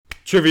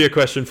Trivia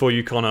question for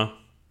you, Connor.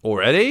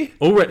 Already?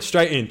 Already,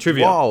 straight in.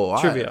 Trivia. Whoa,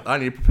 Trivia. I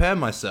need to prepare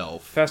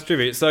myself. Fast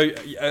trivia. So,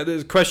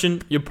 there's a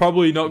question you're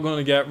probably not going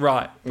to get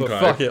right. But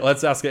fuck it.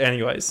 Let's ask it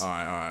anyways. All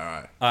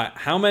right. Alright,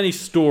 how many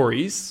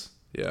stories,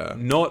 Yeah.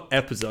 not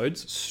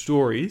episodes,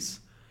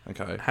 stories,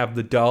 Okay. have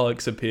the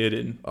Daleks appeared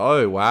in?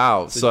 Oh,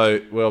 wow.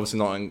 So, we're obviously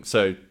not...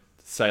 So,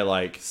 say,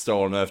 like,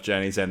 Stolen Earth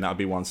Journey's End, that would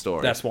be one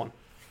story. That's one.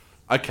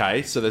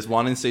 Okay, so there's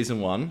one in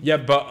season 1. Yeah,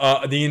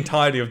 but the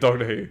entirety of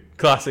Doctor Who.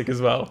 Classic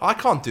as well. I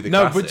can't do the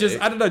No, classic. but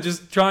just, I don't know,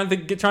 just try and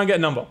get a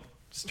number.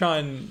 Just try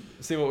and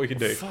see what we can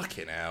do.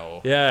 Fucking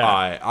hell. Yeah.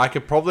 Alright, I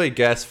could probably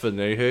guess for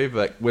New Who,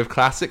 but with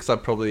classics,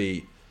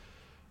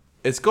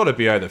 it's got to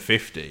be over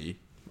 50.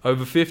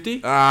 Over 50?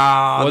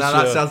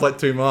 That sounds like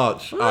too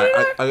much.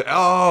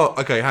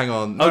 Okay, hang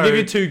on. I'll give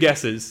you 2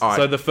 guesses. Alright.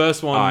 So the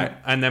first one, Alright.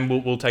 and then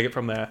we'll take it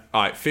from there.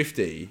 Alright,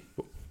 50.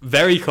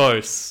 Very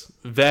close.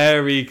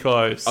 Very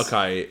close.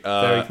 Okay,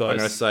 Very close. I'm going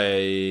to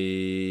say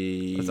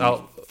It's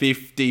out.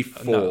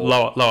 54.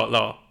 No,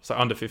 lower. So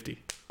under 50.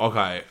 Okay,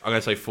 I'm going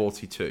to say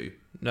 42.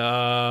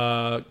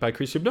 By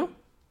Chris Chibnall?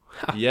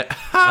 Yeah.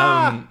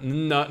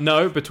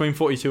 No, between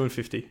 42 and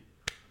 50.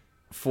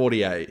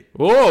 48.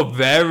 Oh,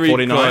 very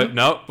 49? close.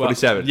 No,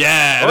 47.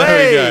 Yeah,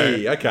 there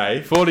we go.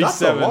 Okay. 47.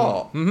 That's a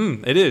lot.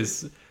 It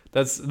is.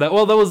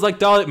 Well, there was like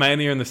Dalek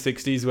Mania in the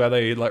 60s where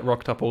they like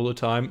rocked up all the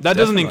time. That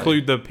doesn't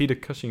include the Peter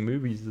Cushing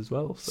movies as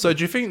well. So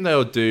do you think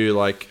they'll do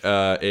like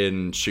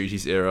in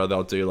Shootie's era,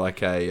 they'll do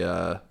like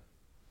a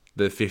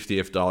the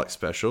 50th Dalek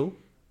special? Do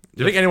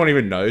you think anyone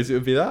even knows it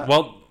would be that?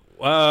 Well,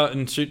 no Their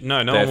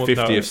one will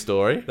 50th know.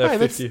 story. Their Hey,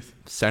 50th.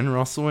 Send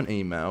Russell an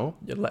email.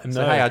 Yeah, let him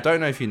So, know. hey, I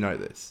don't know if you know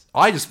this.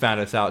 I just found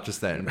this out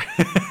just then.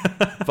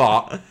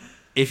 But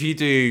if you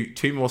do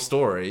 2 more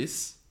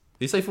stories,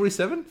 did you say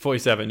 47?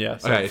 47, yeah.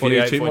 So Okay, if you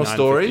 48, do 2 more 49,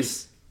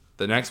 stories,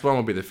 the next one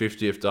will be the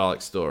 50th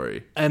Dalek story.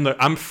 50. And look,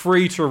 I'm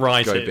free to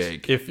write Go it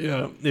big. if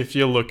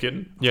you're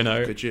looking, you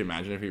know. Could you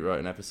imagine if you wrote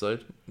an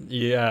episode?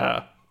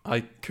 Yeah,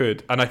 I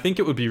could. And I think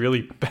it would be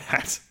really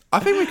bad. I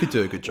think we could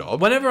do a good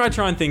job. Whenever I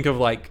try and think of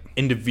like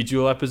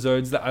individual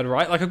episodes that I'd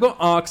write, like I've got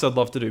arcs I'd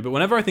love to do, but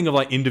whenever I think of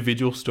like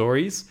individual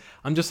stories,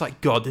 I'm just like,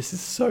 God, this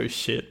is so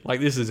shit. Like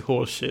this is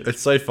horse shit. It's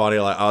so funny.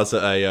 Like I was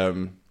at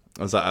an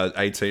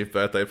 18th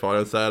birthday party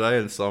on Saturday,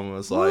 and someone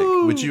was like,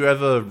 "Would you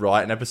ever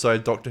write an episode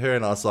of Doctor Who?"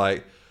 And I was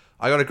like,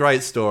 "I got a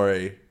great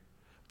story,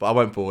 but I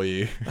won't bore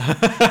you."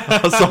 I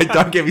was like,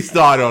 "Don't get me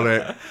started on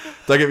it.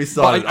 Don't get me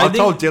started." I've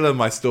told Dylan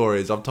my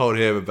stories. I've told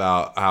him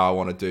about how I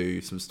want to do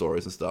some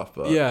stories and stuff.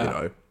 But Yeah. you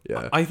know,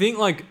 yeah. I think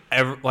like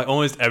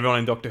almost everyone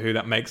in Doctor Who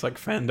that makes like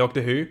fan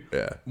Doctor Who,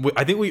 Yeah.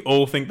 I think we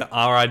all think that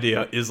our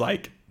idea is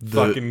like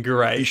fucking You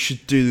great,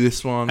 should do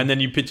this one. and then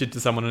you pitch it to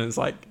someone and it's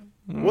like,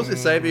 Was it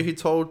Xavier who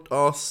told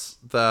us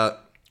that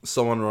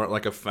someone wrote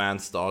like a fan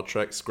Star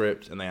Trek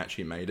script and they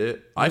actually made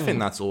it? I think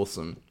that's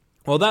awesome.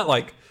 well, that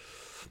like,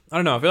 I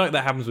don't know. I feel like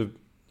that happens with.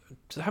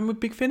 Does it happen with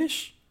Big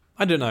Finish?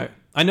 I don't know.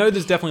 I know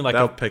there's definitely like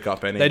They'll pick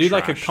up any they do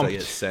like a trash they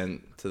get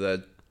sent to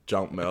their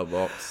junk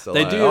mailbox.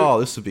 They do- Oh,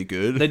 this would be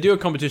good. They do a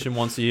competition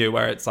once a year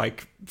where it's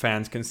like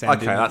fans can send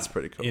Okay, that's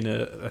pretty cool. in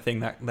a thing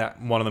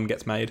that one of them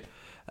gets made.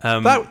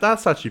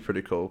 That's actually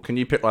pretty cool. Can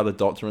you pick like the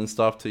Doctor and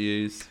stuff to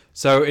use?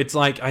 So it's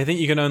like I think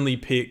you can only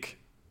pick.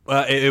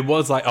 It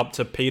was like up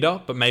to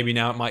Peter, but maybe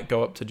now it might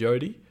go up to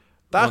Jodie.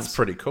 That's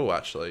pretty cool,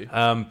 actually.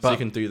 But so you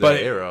can do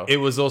that era. It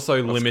was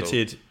also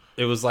limited.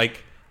 It was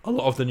like a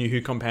lot of the New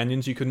Who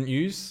companions you couldn't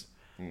use,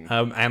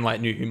 and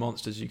like New Who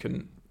monsters you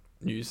couldn't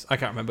use. I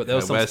can't remember. There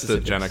was some where's the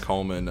specifics. Jenna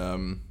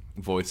Coleman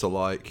voice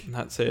alike?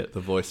 That's it. The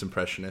voice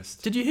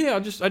impressionist. Did you hear? I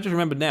just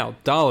remembered now.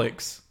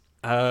 Daleks.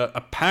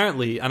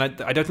 Apparently, and I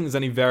don't think there's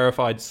any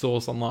verified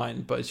source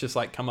online, but it's just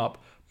like come up.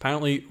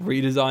 Apparently,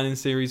 redesign in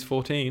series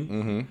 14.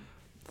 Mm-hmm.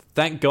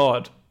 Thank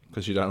God.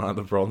 Because you don't like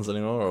the bronze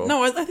anymore? Or?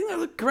 No, I think they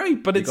look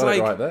great, but You it's got like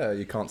it right there.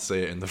 You can't see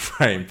it in the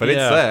frame, but Yeah.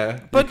 it's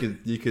there. But-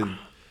 you could.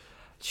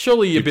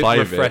 surely a bit play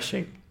with it.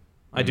 refreshing.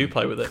 I do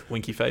play with it.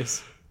 Winky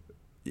face.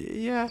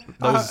 Yeah.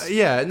 Those-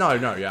 Yeah. No.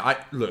 Yeah.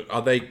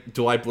 Are they?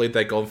 Do I believe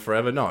they're gone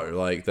forever? No.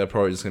 Like they're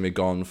probably just gonna be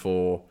gone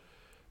for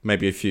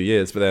maybe a few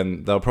years, but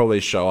then they'll probably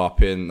show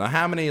up in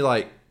how many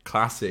like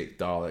classic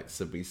Daleks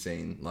have we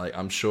seen? Like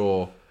I'm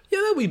sure. Yeah,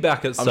 they'll be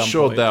back at some I'm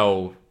sure point.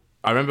 they'll.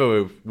 I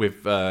remember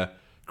with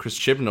Chris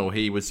Chibnall,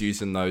 he was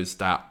using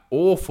that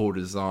awful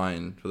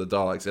design for the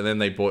Daleks, and then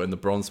they brought in the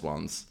bronze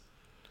ones.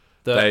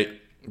 That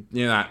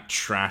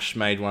trash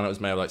made one that was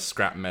made of like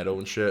scrap metal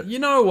and shit. You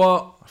know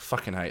what? I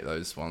fucking hate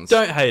those ones.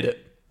 Don't hate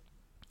it.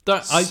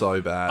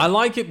 So bad. I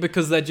like it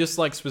because they're just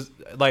like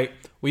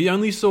we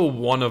only saw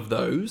one of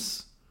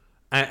those,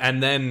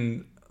 and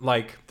then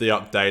like the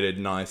updated,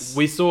 nice.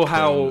 we saw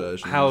how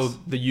versions.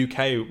 the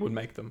UK would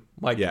make them.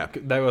 Like Yeah.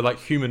 they were like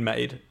human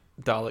made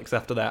Daleks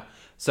after that.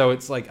 So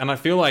it's like, and I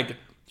feel like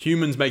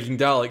humans making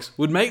Daleks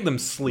would make them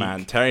sleek.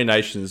 Man, Terry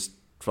Nation's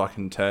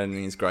fucking turning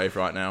in his grave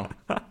right now.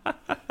 Do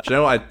you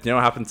know what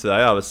happened today?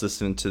 I was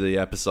listening to the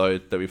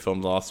episode that we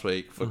filmed last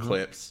week for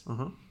clips.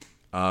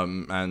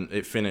 And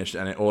it finished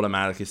and it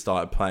automatically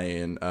started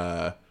playing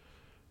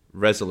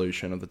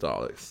Resolution of the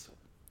Daleks.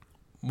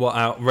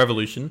 What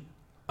Revolution?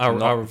 Our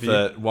Not review.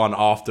 the one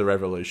after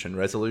Revolution.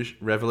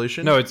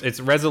 Revolution? No, it's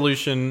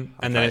Resolution,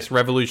 and then Okay. it's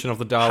Revolution of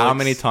the Daleks. How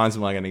many times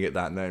am I going to get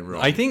that name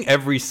wrong? I think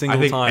every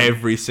single time.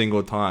 every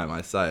single time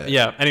I say it.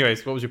 Yeah.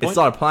 Anyways, what was your It point?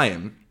 started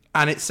playing,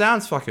 and it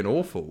sounds fucking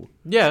awful.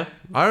 Yeah.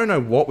 I don't know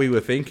what we were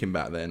thinking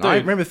back then. I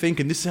Dude. remember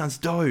thinking, this sounds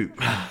dope.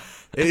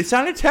 It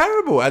sounded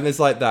terrible. And there's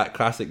like that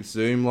classic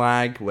Zoom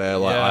lag where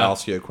like I Yeah.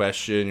 ask you a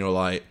question, you're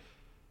like,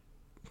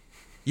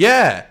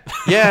 yeah,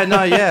 and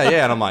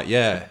I'm like,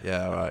 yeah,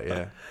 all right,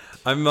 yeah.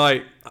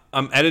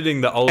 I'm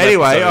editing the old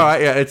Anyway, episodes. all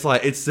right, yeah, it's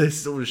like, it's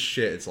this sort of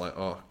shit. It's like,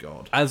 oh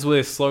God. As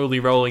we're slowly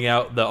rolling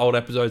out the old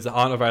episodes that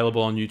aren't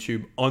available on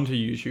YouTube onto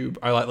YouTube,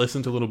 I like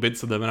listen to little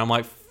bits of them, and I'm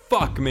like,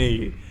 fuck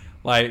me.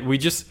 Like, we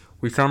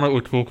sound like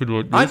we're talking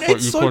about this. And like,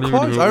 it's you so can't even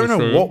close. do I what don't we're know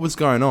saying. what was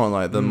going on.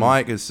 Like, the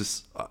mic is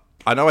just...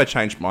 I know I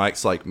changed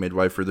mics, like,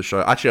 midway through the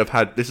show. Actually,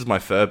 this is my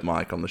third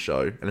mic on the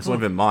show. And it's not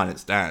even mine,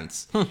 it's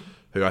Dan's.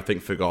 Who I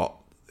think forgot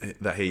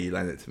that he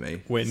lent it to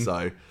me. Win.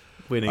 So...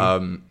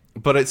 Winning.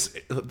 But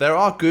there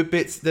are good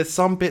bits. There's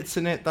some bits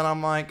in it that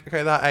I'm like,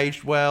 okay, that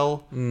aged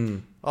well.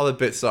 Other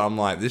bits that I'm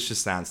like, this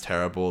just sounds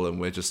terrible, and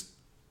we're just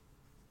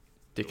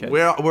Dickhead.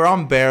 we're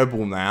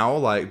unbearable now.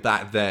 Like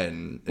back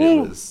then, it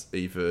Ooh. was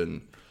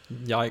even.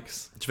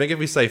 Yikes. Do you think if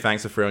we say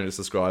thanks for 300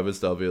 subscribers,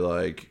 they'll be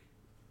like,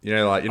 you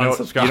know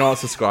Unsubscribe. what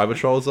subscriber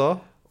trolls are?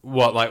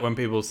 What, like when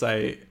people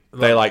say...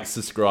 They like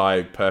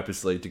subscribe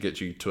purposely to get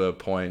you to a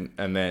point,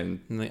 and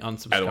then And they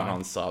unsubscribe.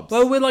 everyone unsubs.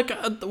 Well, we're like...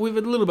 we're a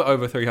little bit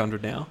over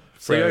 300 now.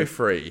 So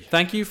 303.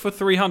 thank you for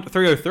 300...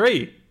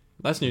 303.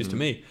 That's news to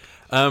me.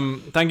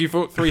 Thank you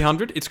for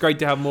 300. It's great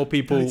to have more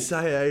people Don't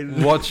say it.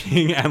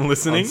 watching and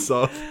listening.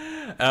 Unsub.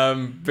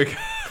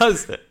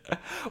 Because,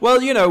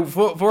 well, you know,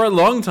 for a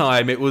long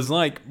time, it was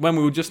like when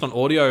we were just on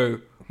audio,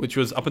 which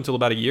was up until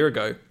about a year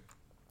ago,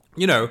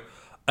 you know,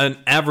 an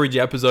average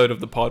episode of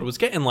the pod was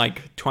getting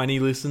like 20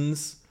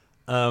 listens.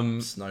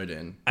 Snowed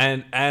in.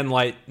 And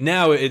like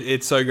now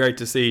it's so great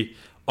to see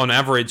on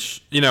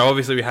average, you know,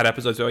 obviously we had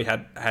episodes where we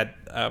had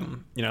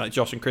you know, like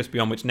Josh and Crispy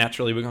on, which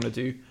naturally we're going to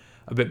do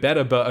a bit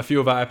better, but a few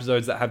of our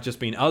episodes that have just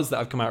been us that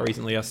have come out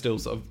recently are still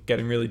sort of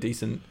getting really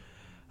decent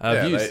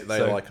views. They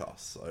So, like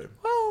us. So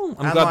well,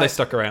 I'm And, glad they like,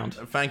 stuck around.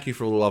 thank you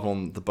for all the love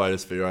on the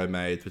bonus video I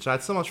made, which I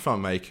had so much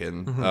fun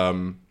making.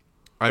 Mm-hmm.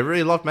 I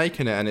really love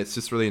making it, and it's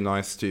just really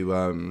nice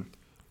to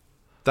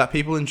that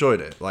people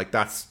enjoyed it. Like,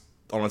 that's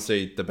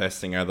honestly the best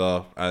thing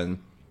ever. And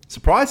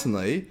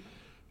surprisingly,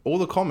 all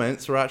the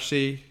comments were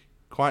actually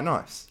quite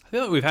nice. I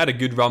feel like we've had a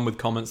good run with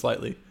comments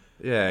lately.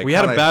 Yeah, We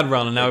had a kinda- bad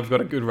run, and now we've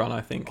got a good run,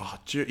 I think. Oh,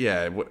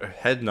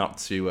 heading up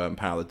to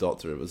Power the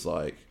Doctor, it was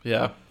like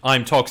Yeah.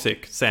 I'm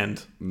toxic,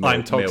 send. I'm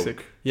Milk.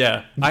 toxic.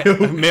 Yeah.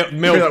 milk. Milk.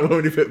 Like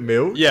when you put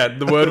milk. Yeah,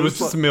 the word was It's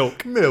just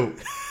like, milk.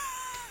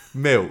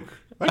 milk.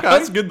 Okay,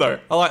 That's good, though.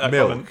 I like that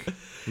comment.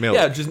 milk.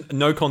 Yeah, just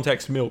no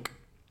context milk.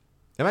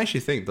 It makes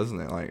you think, doesn't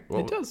it? Like,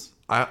 well, It does.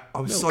 I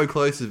was so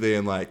close to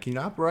being like, can you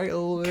elaborate a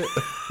little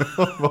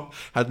bit?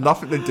 Had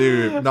nothing to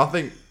do,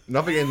 nothing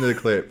in the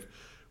clip.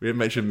 We didn't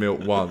mention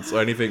milk once, or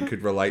anything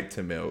could relate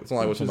to milk. It's not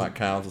like we're talking about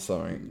cows or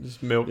something.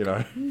 Just milk. You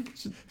know,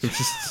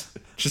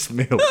 just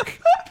milk.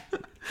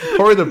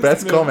 Probably the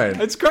best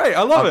comment It's great.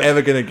 I love I'm it.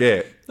 ever gonna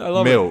get. I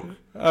love milk.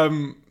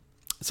 it.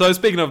 So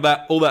speaking of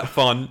that, all that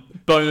fun,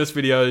 bonus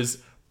videos,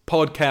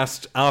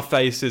 podcast, our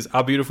faces,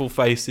 our beautiful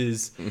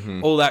faces,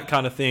 all that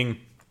kind of thing.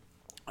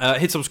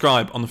 Hit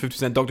subscribe on the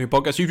 50% Doctor Who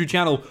Podcast YouTube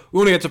channel. We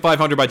want to get to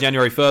 500 by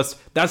January 1st.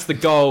 That's the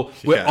goal.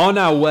 We're Yeah. on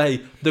our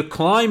way. The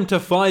climb to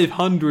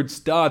 500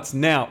 starts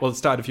now. Well, it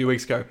started a few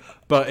weeks ago,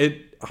 but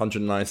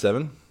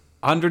 197.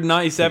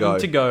 197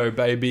 to go,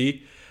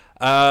 baby.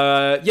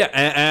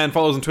 And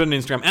follow us on Twitter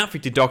and Instagram at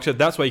 50Doctor.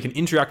 That's where you can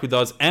interact with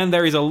us. And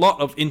there is a lot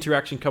of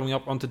interaction coming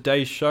up on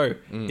today's show.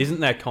 Isn't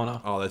there,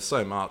 Connor? Oh, there's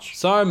so much.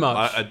 So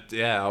much.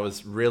 I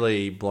was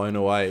really blown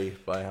away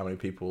by how many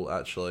people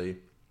actually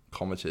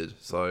commented.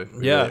 So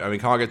Yeah. we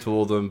can't get to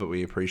all of them, but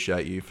we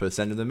appreciate you for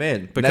sending them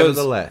in. Because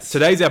Nevertheless,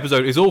 today's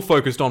episode is all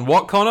focused on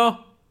what, Connor?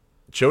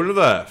 Children of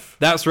Earth.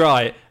 That's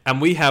right.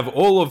 And we have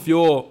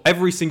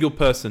every single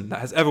person that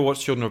has ever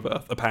watched Children of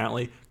Earth,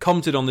 apparently,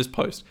 commented on this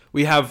post.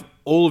 We have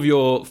all of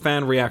your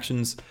fan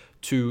reactions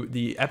to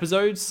the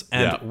episodes,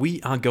 and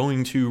we are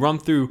going to run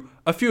through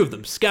a few of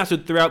them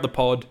scattered throughout the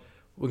pod.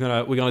 We're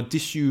gonna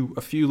dish you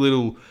a few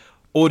little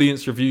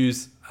audience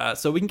reviews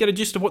so we can get a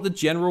gist of what the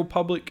general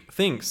public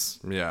thinks.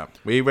 Yeah,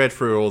 we read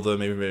through all of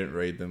them. Even if we didn't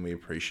read them, we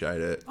appreciate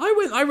it.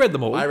 I read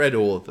them all. I read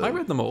all of them. I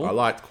read them all. I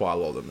liked quite a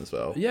lot of them as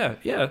well. Yeah.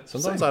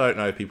 Sometimes same. I don't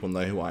know if people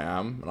know who I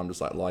am, and I'm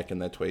just like liking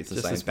their tweets and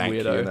Just saying this thank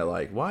you, weirdo. and they're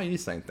like, "Why are you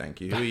saying thank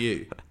you? Who are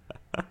you?"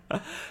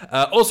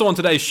 Also on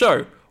today's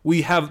show,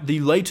 we have the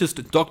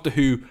latest Doctor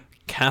Who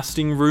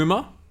casting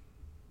rumor.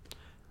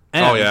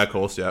 And, Oh yeah, of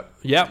course, yeah.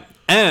 Yep.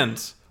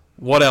 And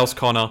what else,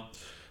 Connor?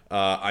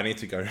 I need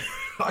to go.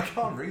 I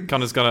can't read.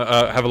 Connor's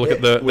gonna have a look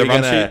at the We're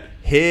run gonna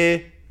sheet.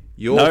 hear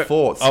your No.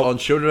 thoughts Oh. on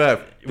Children of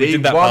Earth. We The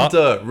did that part.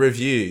 Wonder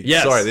review.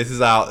 Yes. Sorry, this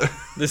is out.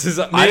 This is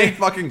I me. need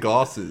fucking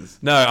glasses.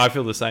 No, I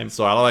feel the same.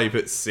 Sorry, I love how you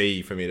put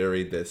C for me to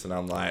read this, and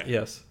I'm like,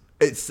 Yes.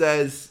 it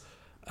says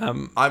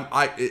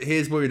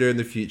Here's what we do in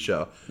the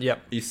future.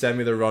 Yep. You send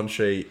me the run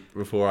sheet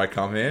before I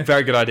come here.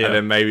 Very good idea. And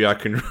then maybe I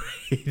can read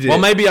it. Well,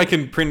 maybe I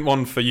can print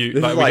one for you.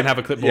 Like, we can have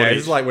a clipboard. Yeah, each.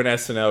 this is like when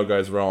SNL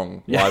goes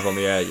wrong live on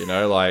the air, you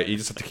know? Like, you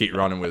just have to keep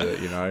running with it,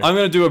 you know? I'm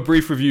going to do a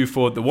brief review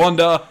for The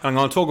Wonder. I'm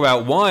going to talk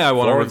about why I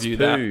want to review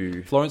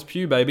that. Florence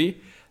Pugh,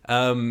 baby.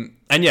 And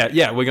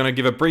we're going to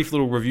give a brief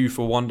little review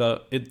for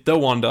The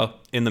Wonder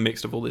in the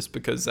mix of all this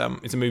because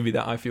it's a movie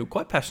that I feel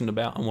quite passionate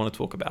about and want to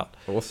talk about.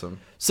 Awesome.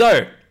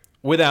 So,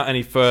 without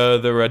any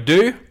further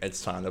ado,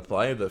 it's time to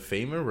play the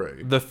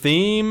Theme-a-roo. The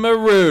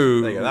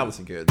Theme-a-roo. There you go, that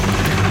wasn't good.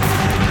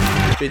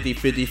 Fiddy,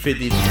 fiddy,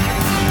 fiddy.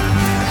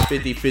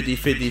 Fiddy, fiddy,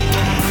 fiddy.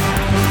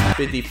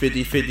 Fiddy,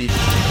 fiddy, fiddy.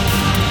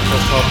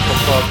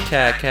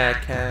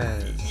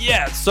 Cat.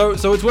 Yeah, so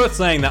it's worth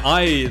saying that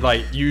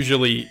I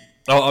usually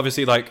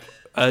obviously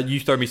you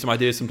throw me some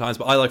ideas sometimes,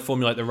 but I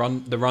formulate the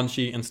run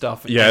sheet and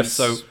stuff. Yes.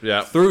 And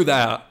so through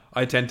that,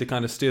 I tend to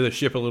kind of steer the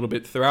ship a little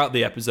bit throughout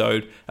the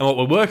episode. And what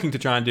we're working to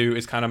try and do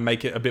is kind of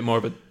make it a bit more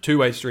of a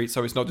two-way street,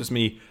 so it's not just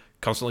me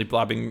constantly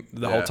blabbing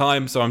the whole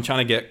time. So I'm trying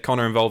to get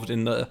Connor involved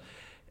in the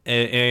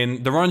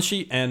run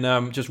sheet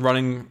and just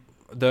running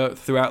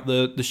throughout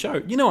the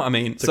show. You know what I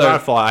mean? To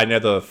clarify, I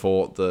never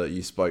thought that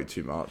you spoke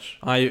too much.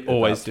 I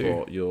always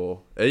do.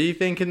 Are you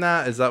thinking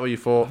that? Is that what you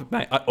thought?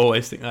 Mate, I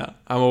always think that.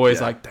 I'm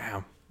always like,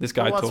 damn. This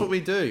guy that's what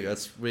we do.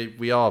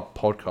 We are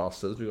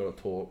podcasters. We got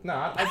to talk.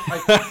 No,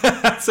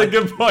 that's a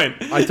good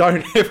point. I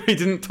don't. If we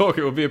didn't talk,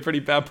 it would be a pretty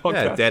bad podcast.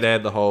 Yeah, dead air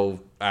the whole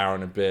hour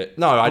and a bit.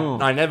 No,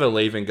 I never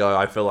leave and go.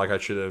 I feel like I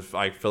should have.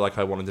 I feel like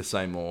I wanted to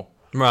say more.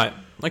 Right.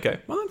 Okay.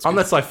 Well, that's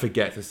unless I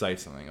forget to say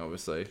something,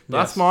 obviously. Yes.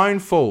 That's my own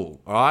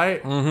fault. All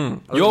right.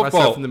 Mm-hmm. I look at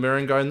myself in the mirror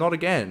and go, not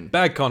again.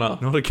 Bad Connor.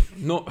 Not again.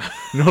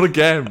 Not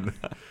again.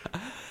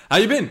 How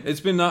you been? It's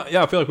been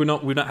I feel like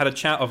we've not had a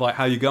chat of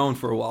how you going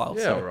for a while.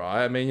 Yeah, all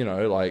right. I mean,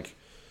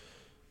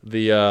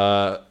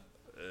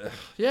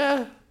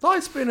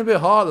 life's been a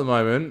bit hard at the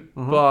moment,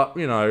 but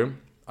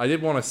I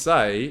did want to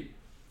say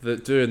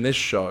that doing this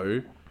show,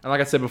 and like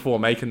I said before,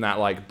 making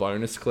that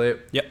bonus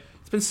clip. Yep.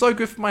 It's been so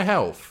good for my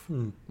health,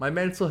 my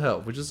mental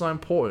health, which is so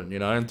important,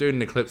 and doing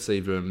the clips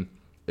even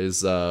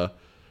is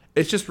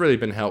it's just really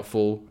been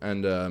helpful,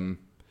 and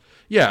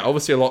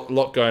obviously a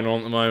lot going on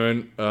at the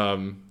moment,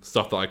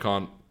 stuff that I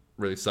can't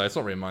really say. It's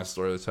not really my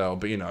story to tell,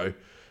 but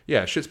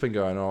shit's been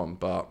going on.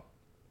 But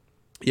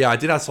yeah, I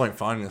did have something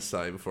funny to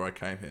say before I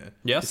came here.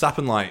 Yes, this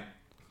happened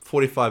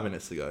 45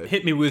 minutes ago.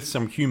 Hit me with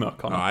some humor,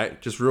 Connor. All right,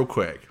 just real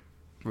quick,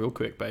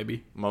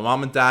 baby. My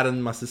mum and dad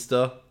and my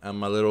sister and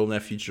my little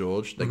nephew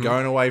George, they're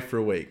going away for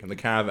a week in the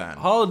caravan.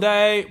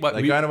 Holiday.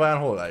 They're going away on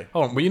holiday.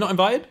 Hold on, were you not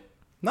invited?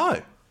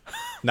 No.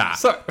 Nah.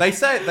 So they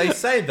say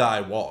that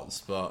I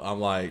was, but I'm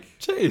like,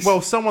 jeez.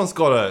 Well, someone's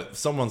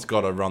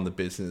gotta run the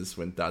business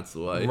when dad's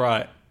away,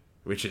 right?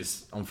 Which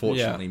is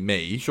unfortunately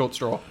me. Short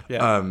straw.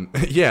 Yeah.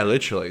 Yeah,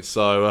 literally.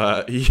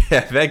 So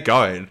they're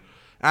going,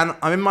 and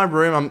I'm in my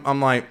room.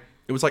 I'm like,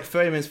 it was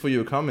 30 minutes before you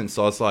were coming,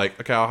 so I was like,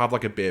 okay, I'll have a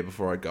beer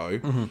before I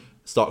go.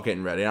 Start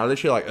getting ready. And I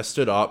literally I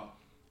stood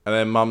up, and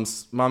then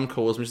mum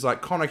calls me. She's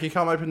like, Connor, can you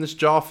come open this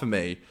jar for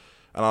me?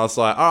 And I was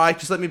like, all right,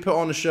 just let me put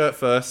on the shirt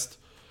first.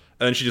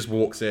 And then she just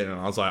walks in, and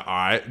I was like, all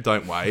right,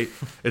 don't wait,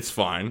 it's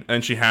fine.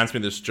 And she hands me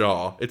this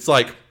jar. It's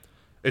like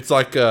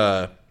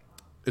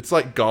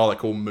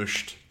garlic all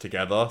mushed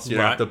together, so you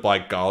don't have to buy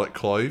garlic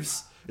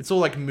cloves. It's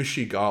all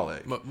mushy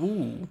garlic.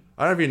 Ooh.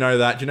 I don't know if you know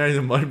that. Do you know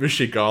the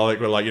mushy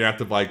garlic where you don't have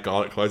to buy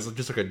garlic cloves? It's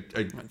just a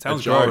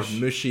jar of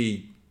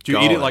mushy. Do you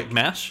garlic. eat it like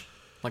mash,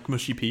 like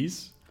mushy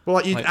peas?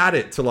 Well, you'd add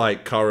it to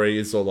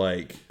curries or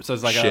So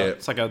it's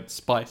it's like a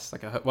spice,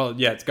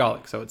 it's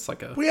garlic, so it's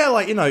like a. Well,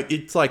 yeah,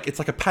 it's like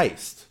a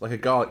paste, like a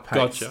garlic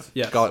paste. Gotcha.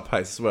 Yes. Garlic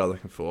paste is what I'm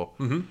looking for.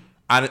 Mm-hmm.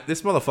 And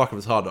this motherfucker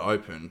was hard to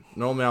open.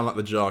 Normally, I'm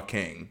the jar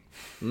king.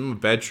 I'm in my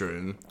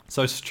bedroom.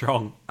 So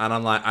strong. And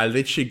I'm I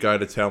literally go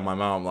to tell my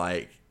mom,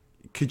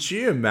 could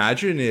you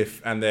imagine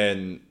if, and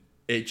then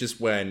it just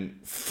went,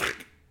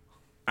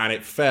 and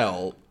it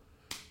fell,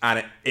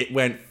 and it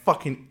went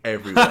fucking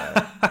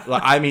everywhere.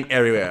 I mean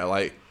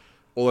everywhere.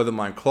 All over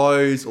my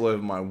clothes, all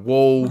over my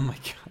wall. Oh my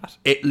god.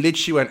 It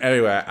literally went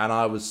everywhere, and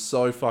I was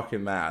so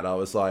fucking mad. I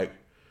was like,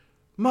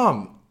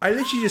 Mum, I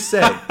literally just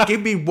said,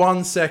 give me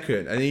 1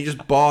 second, and then you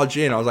just barge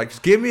in. I was like,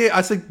 just give me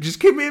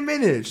a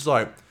minute. She's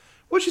like,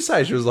 what'd she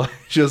say? She was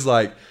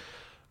like,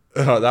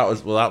 oh,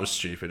 that was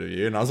stupid of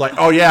you. And I was like,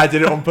 oh yeah, I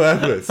did it on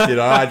purpose.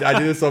 I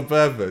did this on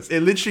purpose.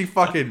 It literally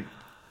fucking,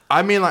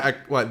 I mean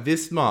like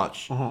this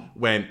much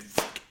went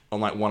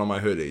on one of my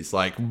hoodies,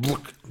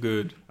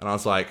 good. And I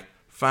was like,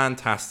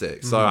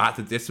 fantastic. So I had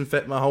to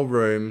disinfect my whole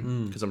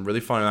room because I'm really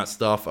fond of that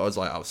stuff. I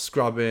was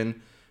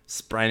scrubbing,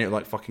 spraying it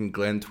with fucking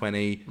Glen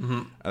 20,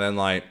 and then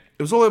it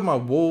was all over my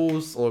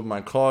walls, all over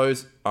my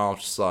clothes. I was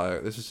just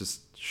this is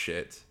just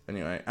shit.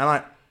 Anyway,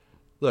 and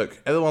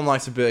look, everyone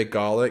likes a bit of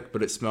garlic,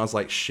 but it smells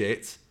like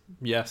shit.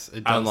 Yes,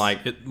 it does. And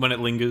when it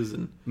lingers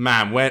and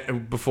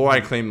man, before I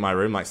cleaned my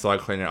room,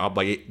 started cleaning it up,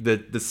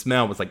 the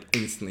smell was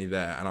instantly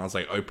there, and I was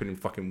opening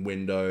fucking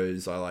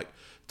windows. I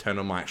turned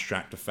on my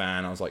extractor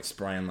fan. I was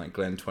spraying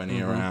Glen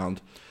 20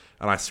 around.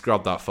 and I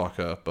scrub that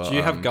fucker. But Do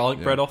you have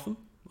garlic bread often?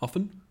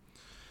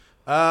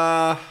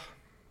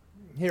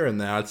 Here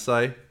and there, I'd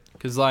say.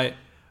 Because like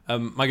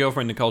my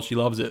girlfriend Nicole, she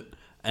loves it,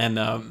 and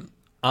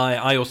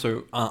I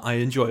also I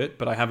enjoy it,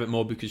 but I have it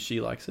more because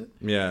she likes it.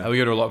 Yeah, we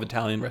go to a lot of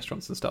Italian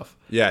restaurants and stuff.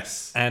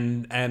 Yes,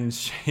 and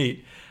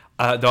she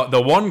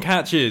the one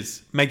catch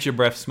is makes your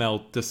breath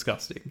smell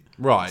disgusting.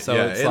 Right. So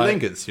yeah, it's it like,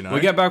 lingers. You know, we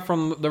get back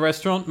from the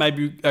restaurant,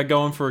 maybe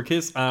going for a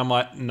kiss, and I'm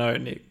like, no,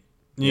 Nick,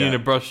 you need to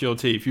brush your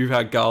teeth. You've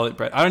had garlic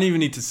bread. I don't even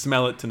need to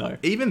smell it to know.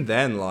 Even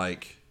then,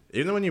 like.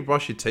 Even when you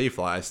brush your teeth,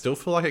 like I still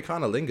feel like it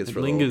kind of lingers for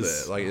a little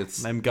bit. Like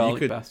it's them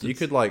garlic bastards. You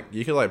could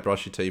like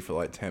brush your teeth for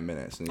like 10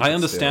 minutes. And I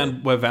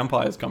understand where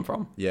vampires come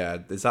from. Yeah,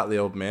 is that the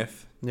old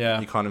myth? Yeah,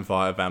 you can't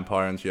invite a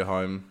vampire into your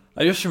home.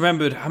 I just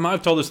remembered. I might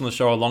have told this on the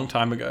show a long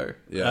time ago.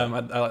 Yeah,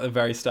 at the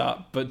very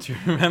start. But do you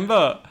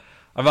remember?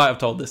 I might have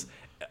told this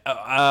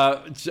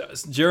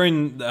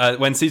during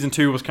when season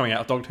 2 was coming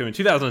out of Doctor Who in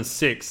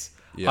 2006.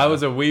 Yeah. I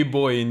was a wee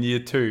boy in year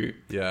 2.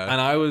 Yeah, and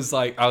I was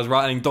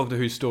writing Doctor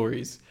Who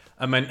stories.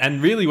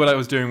 And really what I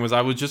was doing was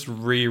I was just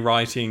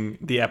rewriting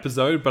the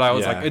episode, but I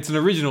was like, it's an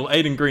original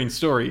Aidan Green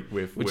story,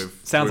 which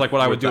sounds like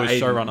what I would do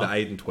as showrunner. The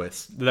Aidan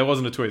twist. There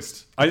wasn't a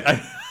twist.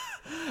 I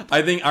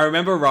think I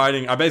remember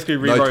writing. I basically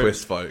rewrote. No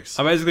twist, folks.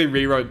 I basically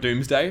rewrote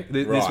Doomsday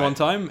this one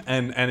time,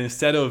 and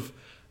instead of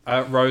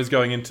Rose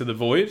going into the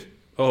void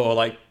or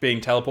like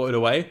being teleported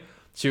away,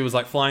 she was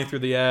like flying through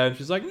the air, and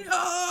she's like,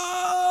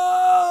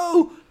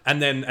 no. And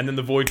then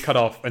the void cut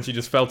off, and she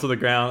just fell to the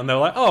ground. And they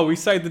were like, "Oh, we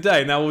saved the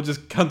day. Now we'll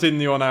just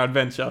continue on our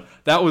adventure."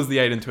 That was the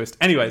Aidan twist.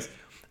 Anyways,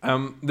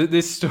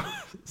 this story.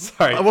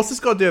 Sorry, what's this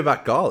got to do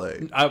about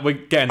garlic? We're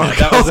getting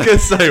there. I was gonna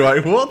say,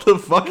 like, what the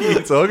fuck are you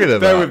talking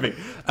about? Bear with me.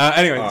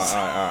 Anyways,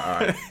 all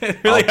right.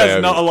 It really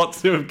has not a lot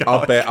to do with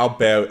garlic.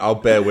 I'll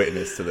bear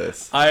witness to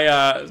this.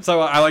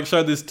 I like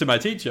showed this to my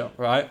teacher,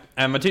 right?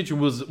 And my teacher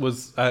was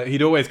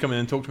he'd always come in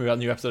and talk to me about a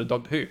new episode of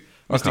Doctor Who.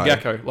 Mr.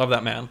 Gecko, love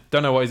that man.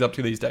 Don't know what he's up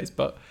to these days,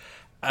 but.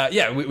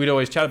 We'd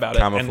always chat about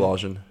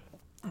Camouflaging.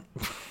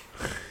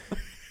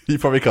 You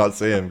probably can't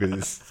see him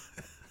because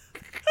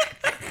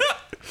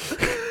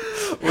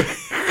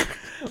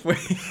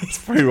it's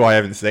probably why I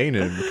haven't seen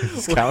him,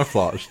 because he's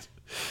camouflaged.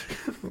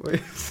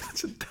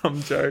 Such a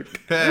dumb joke.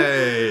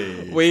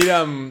 Hey.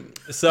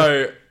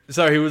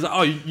 So he was,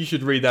 you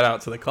should read that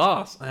out to the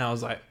class. And I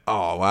was like,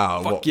 oh,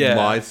 wow. Fuck yeah.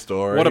 My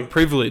story. What a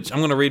privilege. I'm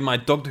going to read my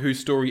Doctor Who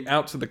story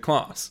out to the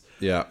class.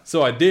 Yeah.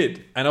 So I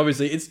did. And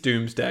obviously it's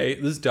Doomsday.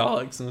 There's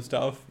Daleks and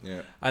stuff.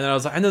 Yeah. And then I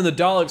was like, and then the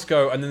Daleks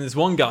go, and then there's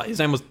one guy, his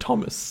name was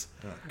Thomas.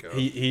 Oh, God.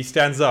 He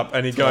stands up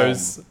and he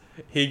goes,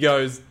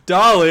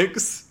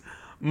 Daleks,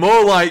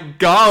 more like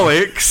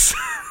garlics.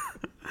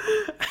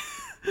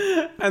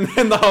 And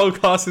then the whole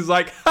class is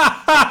like,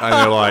 ha ha. And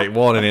they're like,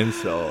 what an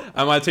insult.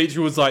 And my teacher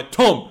was like,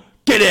 Tom,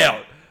 get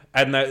out.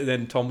 And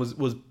then Tom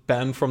was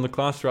banned from the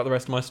class throughout the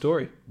rest of my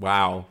story.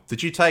 Wow.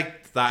 Did you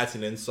take that as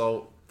an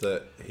insult?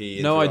 That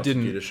he no, I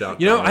didn't.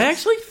 I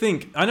actually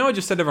think, I know I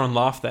just said everyone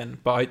laughed then,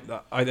 but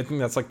I think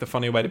that's like the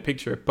funny way to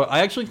picture it. But I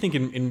actually think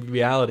in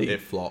reality, it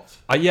flopped.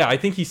 I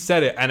think he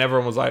said it, and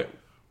everyone was like,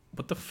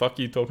 "What the fuck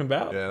are you talking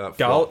about? Yeah, that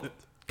flopped.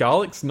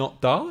 Garlic's not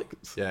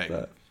Daleks." Yeah,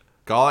 but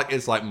garlic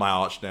is like my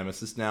arch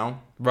nemesis now,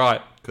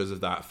 right? Because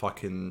of that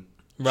fucking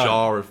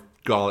jar of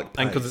garlic paste.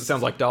 And because it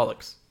sounds like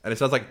Daleks. And it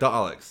sounds like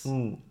Daleks.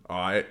 All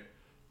right,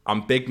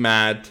 I'm big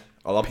mad.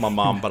 I love my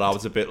mum, but I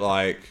was a bit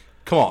like,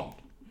 come on.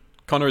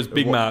 Connor is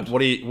big mad. What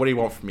do you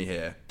want from me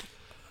here?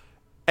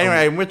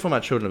 Anyway, we're talking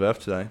about Children of Earth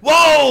today.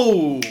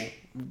 Whoa!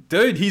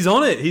 Dude, he's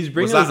on it. He's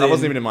bringing us in. That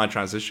wasn't even in my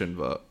transition,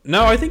 but...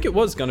 No, I think it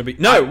was going to be...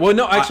 No, we're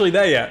not actually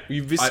there yet.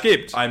 You've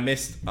skipped. I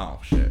missed...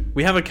 Oh, shit.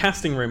 We have a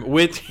casting room.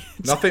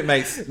 Nothing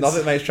makes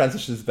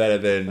transitions better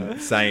than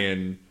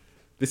saying...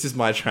 This is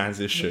my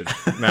transition.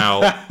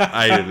 Now,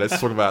 Aiden,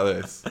 let's talk about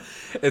this.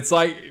 It's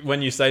like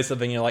when you say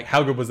something, you're like,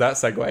 how good was that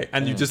segue?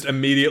 And you just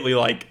immediately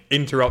like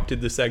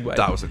interrupted the segue.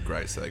 That was a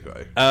great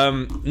segue.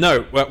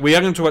 No, we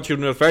are going to talk about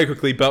Children of Earth very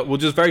quickly, but we'll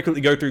just very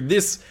quickly go through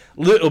this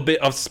little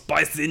bit of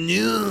spicy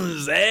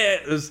news.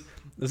 Is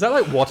that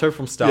like Watto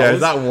from Star Wars? Yeah, is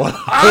that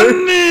Watto?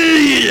 On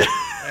me!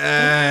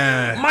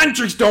 Mind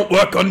tricks don't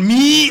work on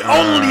me,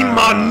 only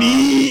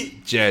money!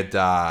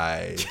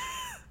 Jedi.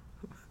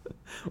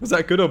 Was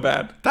that good or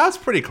bad? That's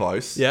pretty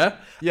close. Yeah?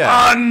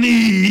 Yeah. Honey!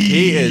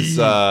 He is,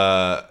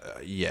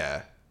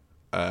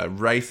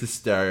 racist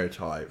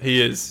stereotype.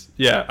 He is.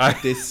 Yeah.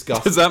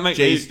 Disgusting. Does that make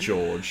Jace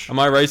George. Am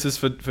I racist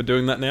for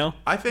doing that now?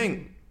 I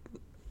think...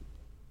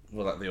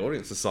 Well, let the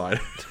audience decide.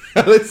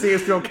 Let's see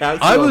if you're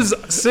cancelled. I was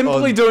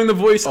simply doing the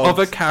voice of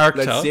a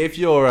character. Let's see if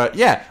you're...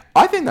 yeah,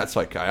 I think that's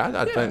okay.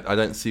 I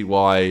don't see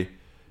why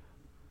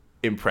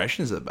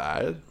impressions are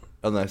bad.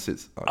 Unless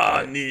it's... Okay.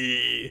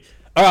 Honey...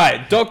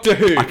 Alright, Doctor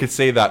Who. I could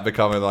see that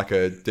becoming like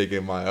a dig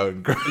in my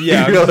own grave.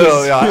 Yeah.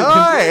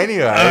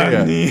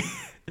 Anyway.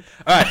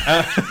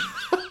 Alright.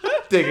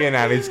 Digging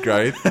at his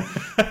grave.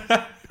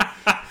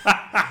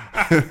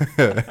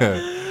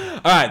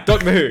 Alright,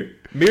 Doctor Who.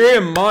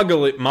 Miriam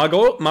Margolyes?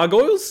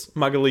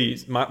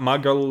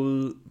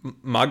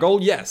 Margol,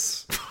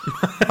 yes.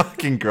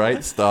 Fucking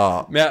great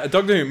start. Yeah,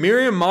 Doctor Who.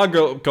 Miriam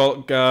Margot,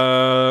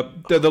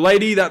 the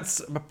lady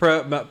that's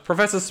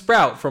Professor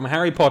Sprout from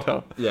Harry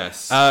Potter.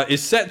 Yes.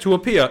 Is set to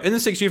appear in the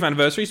 60th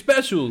anniversary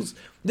specials.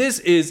 This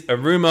is a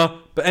rumor,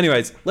 but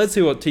anyways, let's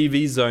see what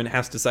TV Zone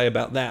has to say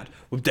about that.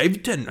 With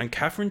David Tennant and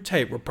Catherine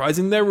Tate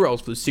reprising their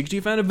roles for the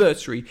 60th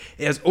anniversary,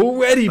 it has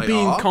already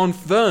been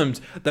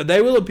confirmed that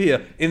they will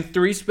appear in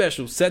 3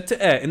 specials set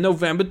to air in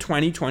November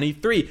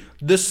 2023.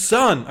 The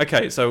Sun.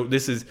 Okay, so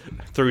this is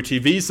through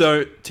TV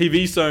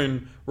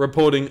Zone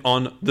reporting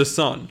on The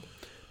Sun.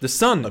 The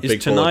Sun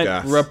is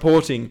tonight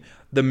reporting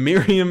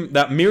Miriam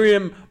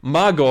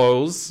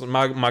Margolyes,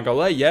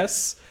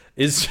 yes,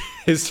 is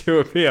to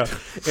appear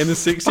in the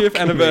 60th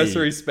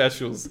anniversary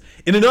specials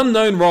in an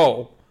unknown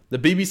role. The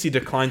BBC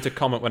declined to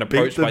comment when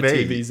approached by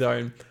TV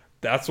Zone.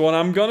 That's what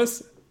I'm gonna.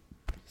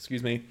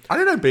 Excuse me. I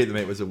didn't know Beat the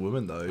Meat was a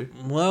woman though.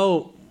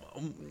 Well,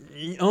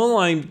 all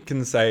I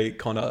can say,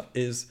 Connor,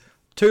 is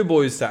 2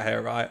 boys sat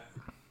here, right?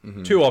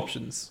 Mm-hmm. 2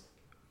 options.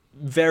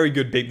 Very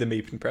good Beat the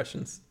Meat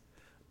impressions.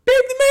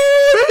 Beat the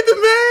Meat! Beat the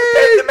Meat!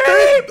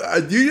 Beat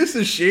the Meat! You just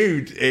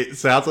assumed it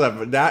sounds like that,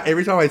 but now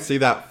every time I see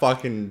that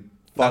fucking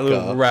fucker, that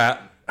little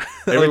rat.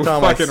 Every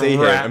time I see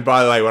him, and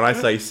by the way, when I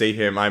say see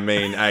him, I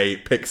mean a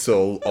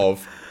pixel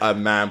of a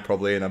man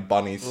probably in a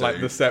bunny suit.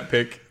 Like the set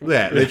pic.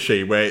 Yeah,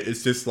 literally, where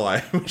it's just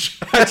like...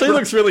 Actually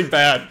looks really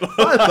bad.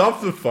 I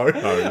love the photo.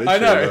 I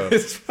know,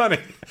 it's funny.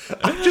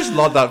 I just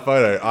love that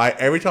photo.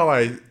 Every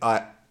time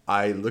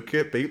I look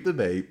at Beat the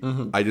Meat,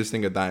 I just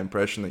think of that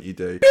impression that you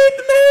do. Beat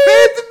the Meat!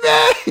 Beat the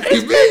Meat!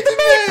 Beat the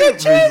Meat!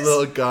 These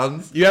little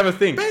guns. You have a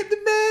think. Beat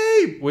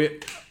the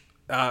Meat!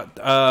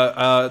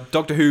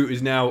 Doctor Who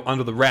is now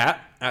under the rat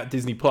at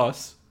Disney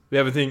Plus. We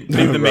have a thing.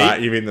 Beat the rat,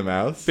 Meat. You mean the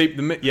mouse? Beat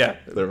the Meat. Yeah.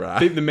 The rat.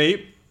 Beat the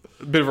Meat.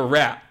 A bit of a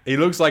rat. He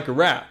looks like a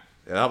rat.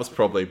 Yeah, that was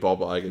probably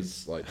Bob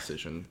Iger's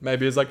decision.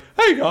 Maybe it's like,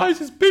 hey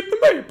guys, it's Beat the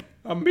Meat.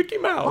 I'm Mickey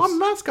Mouse. I'm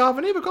mascot of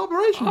an evil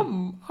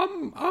corporation.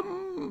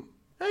 I'm.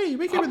 Hey,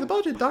 we came in the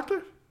budget,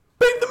 Doctor.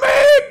 Beat the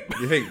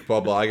Meat. You think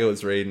Bob Iger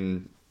was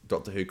reading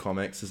Doctor Who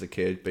comics as a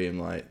kid, being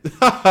like,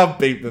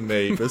 Beat the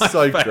Meat. It's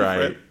so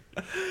great.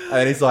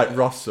 And he's like,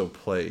 Russell,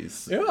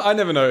 please. Yeah, I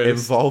never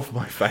noticed. Involve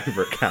my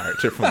favourite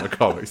character from the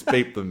comics.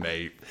 Beat the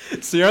Meat.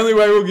 It's the only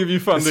way we'll give you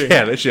funding.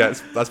 Yeah, literally,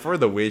 that's probably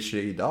the weird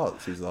shit he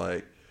does. He's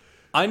like...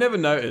 I never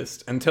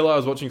noticed until I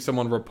was watching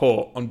someone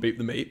report on Beat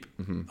the Meat,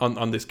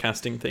 on this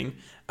casting thing.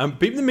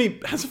 Beat the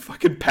Meat has a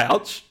fucking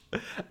pouch.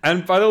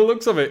 And by the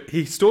looks of it,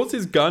 he stores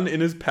his gun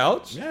in his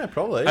pouch. Yeah,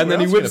 probably. And then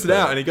he whips it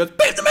out and he goes,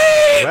 Beat the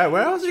Meat!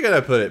 Where else are you going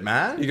to put it,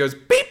 man? He goes,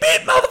 Beat,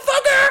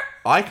 motherfucker!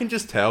 I can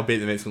just tell Beat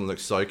the Meat's going to look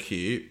so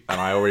cute, and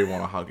I already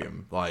want to hug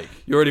him. Like,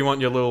 you already want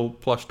your little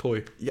plush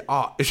toy.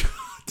 Yeah,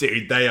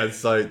 dude, they are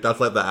so... That's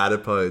like the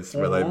adipose,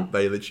 where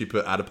they literally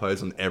put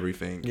adipose on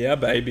everything. Yeah,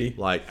 baby.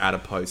 Like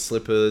adipose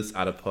slippers,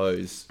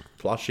 adipose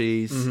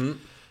plushies,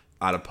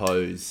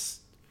 adipose...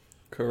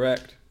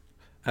 Correct.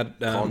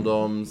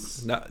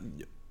 Condoms.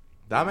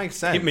 That makes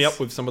sense. Hit me up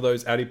with some of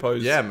those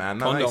adipose Yeah, man,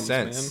 that condoms, makes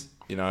sense. Man.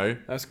 You know?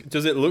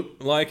 Does it look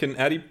like an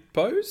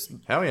adipose?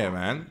 Hell yeah,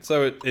 man.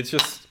 So it's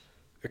just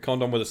a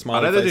condom with a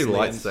smiley I know they face do in the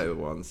lightsaber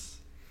ones.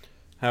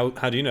 How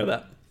do you know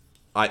that?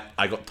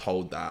 I got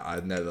told that.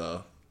 I'd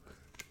never...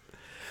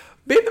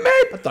 Beat the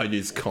Meat! I don't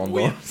use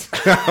condoms.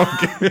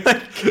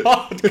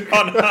 God,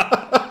 Connor.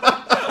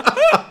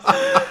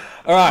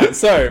 Alright,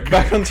 so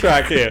back on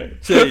track here.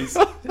 Jeez.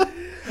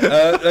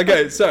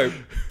 Okay, so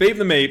Beat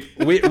the Meat.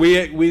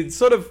 We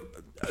sort of...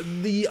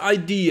 The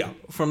idea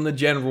from the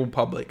general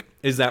public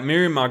is that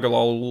Miriam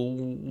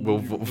Margolyes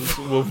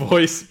will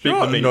voice Beat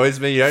the Meat. Annoys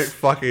me. You don't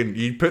fucking...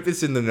 You put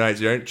this in the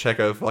notes. You don't check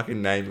her fucking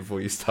name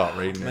before you start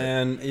reading it.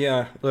 Man,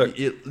 yeah. Look,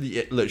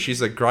 look, she's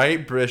a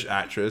great British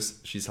actress.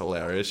 She's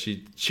hilarious.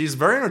 She's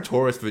very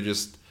notorious for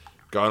just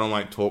going on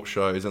like talk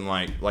shows and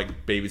like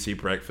BBC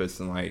Breakfast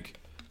and like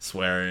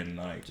swearing,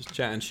 like just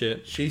chatting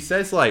shit. She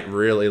says like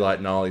really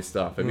like gnarly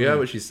stuff. Have you heard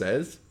what she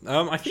says?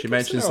 I think she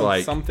mentions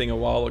like something a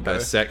while ago.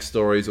 Sex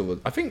stories or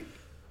I think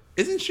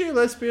isn't she a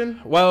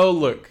lesbian? Well,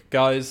 look,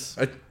 guys.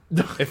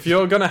 If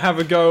you're gonna have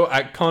a go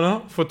at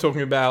Connor for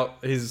talking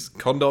about his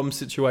condom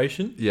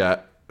situation, yeah,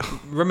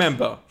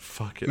 remember,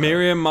 fuck it.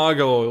 Miriam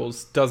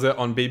Margolyes does it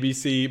on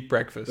BBC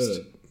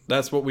Breakfast.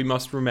 That's what we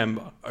must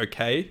remember.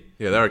 Okay.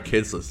 Yeah, there are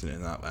kids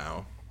listening that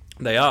now.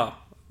 They are.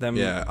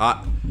 Yeah,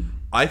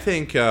 I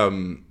think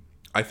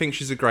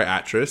she's a great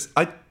actress.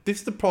 This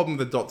is the problem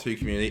with the Doctor Who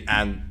community,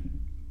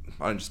 and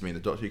I don't just mean the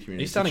Doctor Who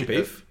community. Are you starting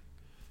beef?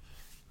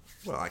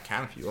 Well, I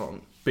can if you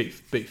want.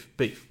 Beef. This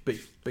is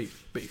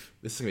going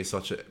to be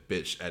such a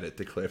bitch edit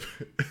to clip.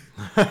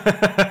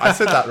 I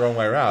said that the wrong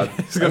way around.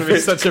 It's going to be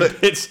such a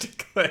bitch to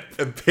clip.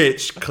 A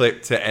bitch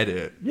clip to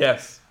edit.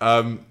 Yes.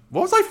 What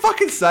was I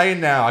fucking saying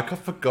now? I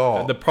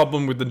forgot. The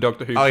problem with the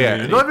Doctor Who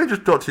community. Oh yeah, not even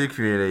just Doctor Who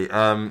community.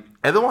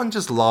 Everyone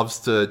just loves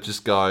to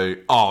just go,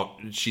 oh,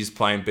 she's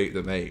playing Beat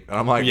the Meat. And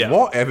I'm like,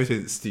 what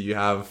evidence do you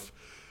have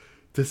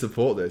to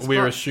support this?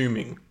 We're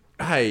assuming.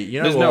 Hey, you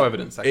know There's what? no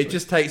evidence, actually. It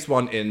just takes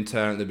one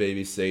intern at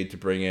the BBC to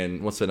bring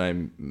in, what's her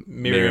name?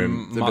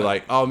 Miriam. To be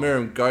like, oh,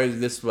 Miriam, go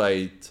this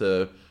way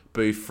to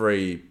booth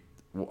 3.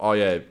 Oh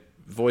yeah,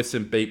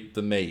 voicing Beep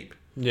the Meep.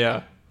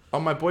 Yeah. Oh,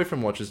 my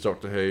boyfriend watches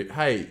Doctor Who.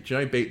 Hey, do you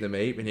know Beep the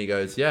Meep? And he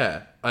goes,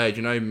 yeah. Hey, do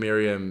you know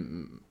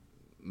Miriam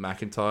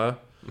McIntyre?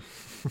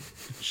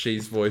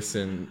 She's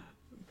voicing...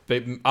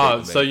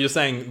 So you're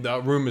saying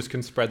that rumors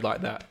can spread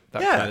like that?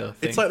 Yeah, kind of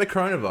thing. it's like the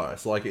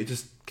coronavirus. Like, it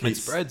just keeps...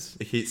 It spreads.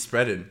 It keeps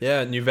spreading.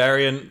 Yeah, new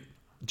variant.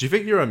 Do you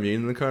think you're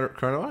immune to the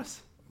coronavirus?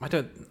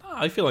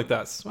 I feel like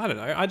that's... I don't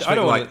know. I Do don't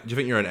you want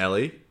think you're an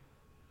Ellie?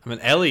 I'm an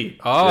Ellie.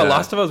 Oh, Yeah.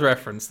 Last of Us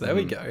reference. There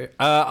we go.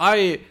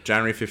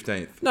 January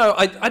 15th. No,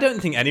 I don't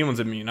think anyone's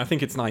immune. I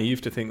think it's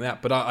naive to think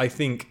that. But I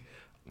think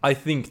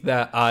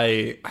that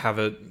I have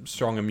a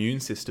strong immune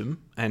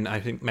system. And I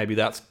think maybe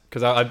that's...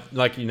 Because I've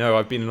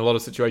been in a lot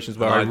of situations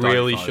where I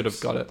really should have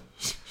got it.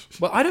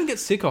 Well, I don't get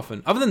sick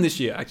often. Other than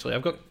this year, actually.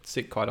 I've got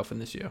sick quite often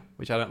this year,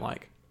 which I don't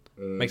like.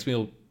 Makes me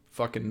all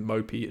fucking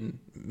mopey and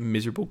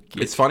miserable.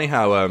 It's funny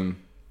how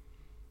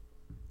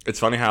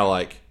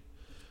like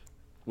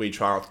we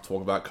try not to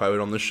talk about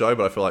COVID on the show,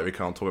 but I feel like we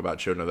can't talk about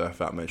Children of Earth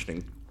without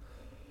mentioning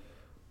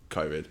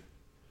COVID.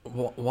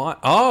 Why?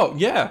 Oh,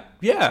 yeah.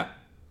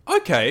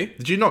 Okay.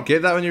 Did you not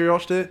get that when you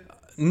watched it?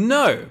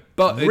 No,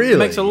 but Really? it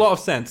makes a lot of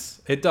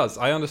sense. It does.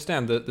 I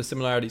understand the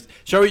similarities.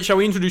 Shall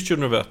we introduce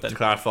Children of Earth then? To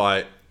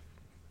clarify,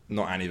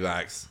 not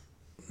anti-vax.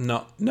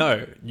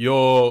 No.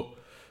 You're...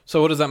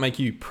 So what does that make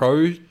you?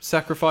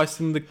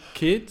 Pro-sacrificing the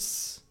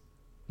kids?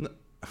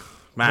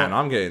 Man,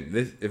 I'm getting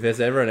this. If there's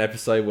ever an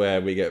episode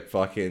where we get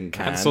fucking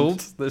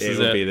cancelled, this is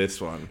it. It'll be this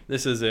one.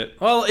 This is it.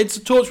 Well, it's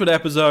a Torchwood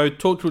episode.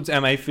 Torchwood's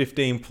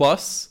MA15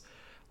 plus.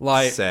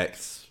 Like,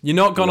 Sex. You're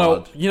not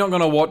blood.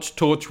 gonna watch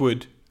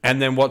Torchwood and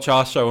then watch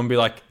our show and be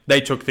like, they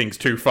took things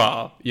too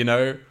far. You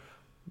know,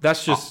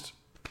 that's just.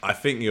 I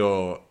think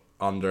you're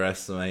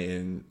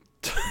underestimating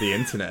the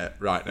internet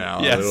right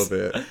now Yes. a little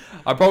bit.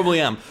 I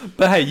probably am.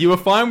 But hey, you were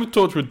fine with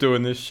Torchwood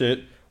doing this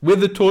shit. We're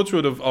the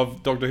Torchwood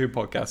of Doctor Who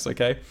podcasts,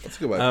 okay? That's a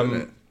good way of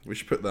putting it. We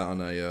should put that on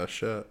a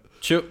shirt.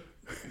 You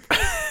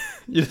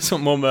just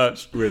want more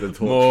merch. We're the Torchwood.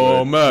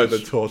 More merch. We're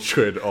the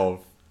Torchwood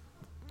of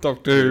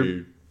Doctor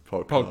Who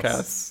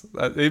podcasts.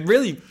 It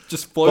really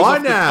just flows Buy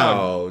off the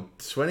tongue. now!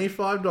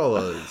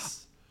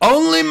 $25.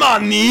 Only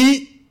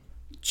money!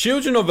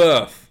 Children of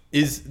Earth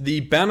is the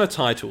banner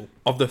title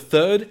of the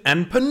third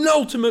and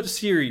penultimate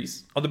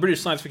series of the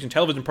British science fiction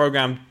television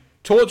program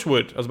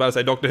Torchwood. I was about to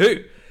say Doctor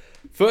Who.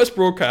 First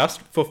broadcast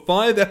for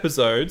 5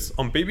 episodes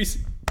on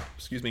BBC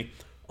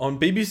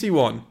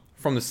One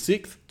from the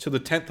 6th to the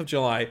 10th of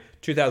July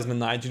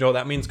 2009. Do you know what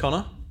that means,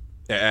 Connor?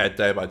 Yeah,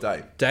 day by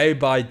day. Day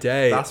by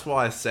day. That's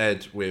why I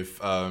said with,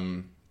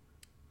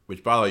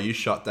 which by the way, you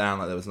shut down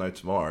like there was no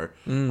tomorrow.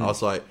 I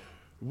was like,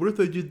 what if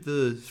they did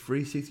the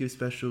 360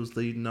 specials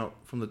leading up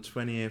from the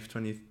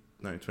 21st,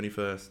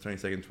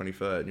 22nd,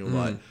 23rd? And you're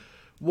like,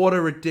 what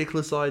a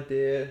ridiculous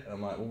idea. And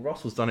I'm like, well,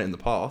 Russell's done it in the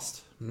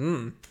past.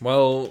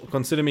 Well,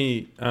 consider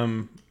me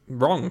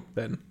wrong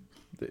then.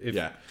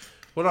 Yeah.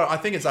 Well, no, I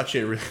think it's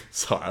actually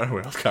sorry, I don't know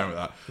where I was going with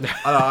that.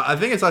 I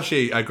think it's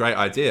actually a great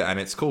idea, and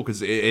it's cool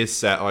because it is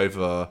set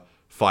over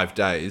 5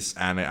 days,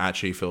 and it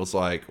actually feels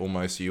like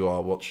almost you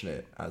are watching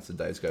it as the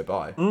days go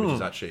by, which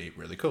is actually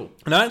really cool.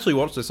 And I actually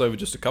watched this over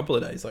just a couple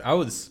of days. Like I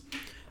was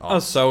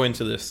so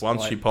into this.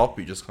 Once you pop,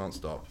 you just can't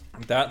stop.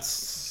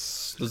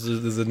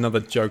 There's another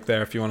joke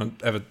there if you want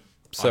to ever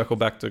circle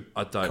back to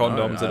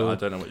condoms at all. I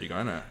don't know what you're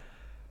going at.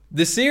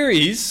 The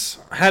series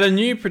had a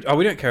new...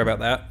 we don't care about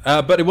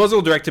that. But it was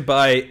all directed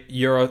by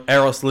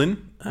Eros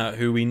Lynn,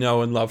 who we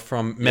know and love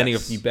from many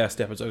of the best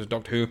episodes of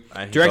Doctor Who.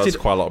 He directed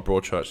quite a lot of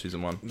Broadchurch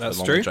season 1. That's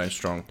along true. With James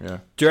Strong, yeah.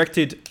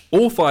 Directed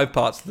all 5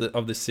 parts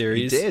of this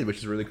series. He did, which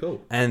is really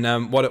cool.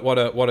 And what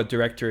a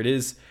director it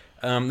is.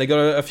 They got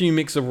a few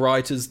mix of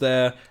writers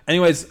there.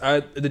 Anyways,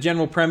 the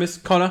general premise,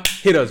 Connor,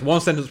 hit us.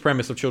 1 sentence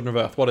premise of Children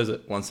of Earth. What is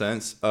it? 1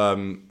 sentence.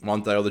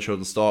 One day all the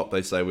children stop.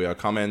 They say we are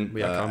coming.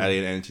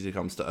 Alien entity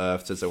comes to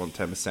Earth. Says they want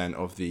 10%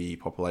 of the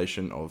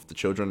population of the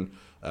children.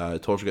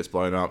 Torchwood gets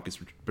blown up. Gets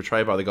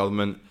betrayed by the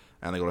government,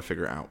 and they got to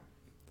figure it out.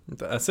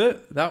 That's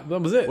it. That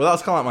was it. Well,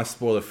 that's kind of like my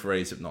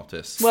spoiler-free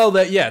Hypnotis. Well,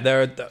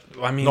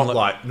 I mean, not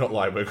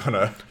like we're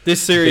gonna.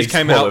 This series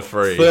came out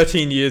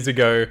 13 years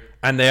ago,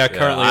 and they are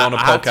currently on a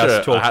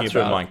podcast talking about. I had to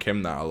remind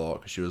Kim that a lot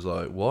because she was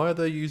like, "Why are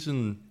they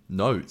using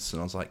notes?"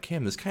 And I was like,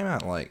 "Kim, this came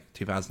out like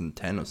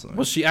 2010 or something."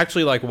 Was she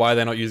actually like, "Why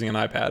they're not using an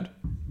iPad?"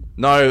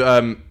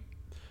 No.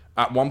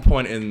 At one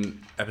point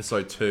in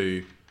episode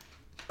 2,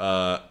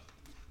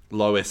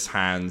 Lois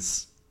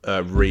hands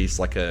Reese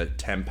like a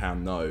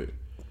 £10 note.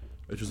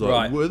 Which was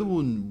like, we're the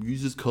one who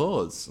uses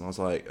cards. And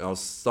I was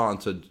starting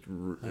to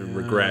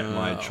regret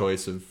my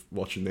choice of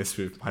watching this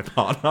with my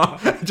partner.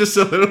 Just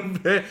a little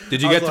bit.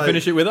 Did you get to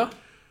finish it with her?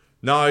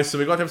 No, so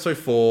we got to episode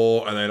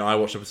 4, and then I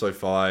watched episode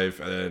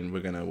 5, and then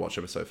we're going to watch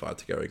episode 5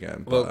 together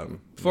again. But, well,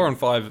 4 and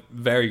 5,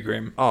 very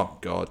grim. Oh,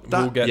 God.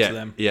 We'll get to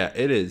them. Yeah,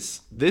 it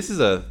is. I'm just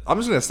going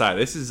to say,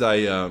 this is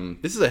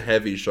a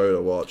heavy show to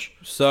watch.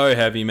 So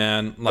heavy,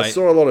 man. I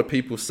saw a lot of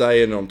people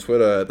saying on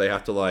Twitter they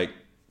have to, like,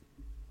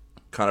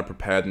 kind of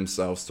prepare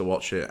themselves to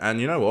watch it.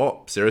 And you know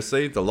what?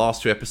 Seriously, the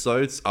last 2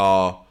 episodes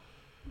are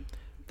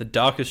the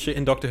darkest shit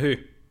in Doctor Who.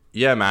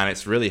 Yeah, man,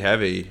 it's really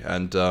heavy,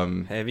 and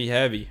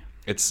Heavy.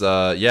 it's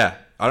yeah.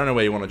 I don't know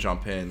where you want to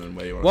jump in and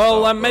where you want. Well,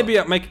 to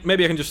start,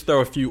 maybe I can just throw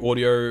a few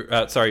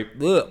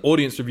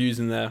audience reviews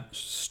in there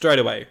straight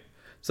away.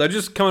 So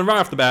just coming right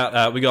off the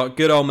bat, we got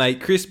good old mate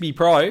Crispy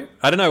Pro.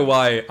 I don't know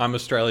why I'm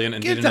Australian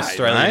and did an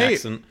Australian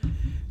accent,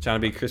 trying to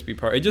be Crispy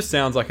Pro. It just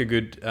sounds like a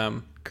good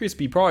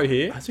Crispy Pro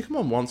here. Has he come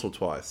on once or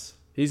twice?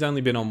 He's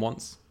only been on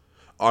once.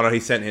 Oh no, he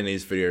sent in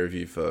his video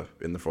review for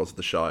In the Frauds of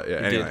the Shire. Yeah,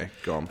 anyway,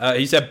 go on.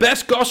 He said,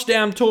 best gosh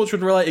damn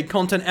Torchwood related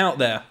content out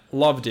there.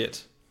 Loved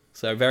it.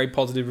 So very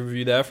positive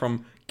review there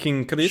from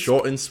King Chris.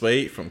 Short and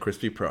sweet from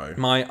Crispy Pro.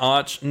 My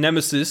arch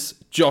nemesis,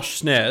 Josh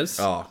Snares.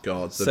 Oh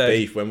god, the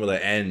beef. When will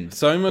it end?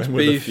 So much when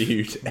beef. Will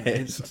the feud end?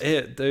 It's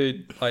it,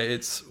 dude. Like,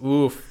 it's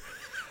oof.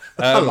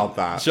 I love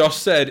that. Josh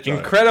said,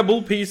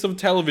 incredible piece of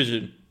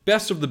television.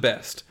 Best of the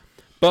best.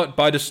 But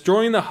by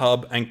destroying the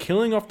hub and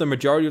killing off the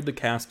majority of the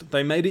cast,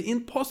 they made it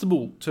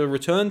impossible to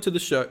return the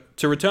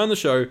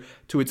show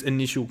to its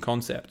initial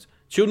concept.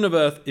 Children of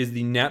Earth is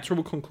the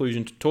natural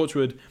conclusion to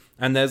Torchwood,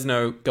 and there's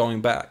no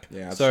going back.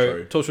 Yeah, that's so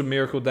true. Torchwood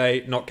Miracle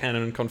Day, not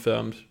canon and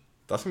confirmed.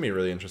 That's gonna be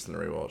really interesting to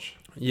rewatch.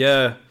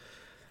 Yeah,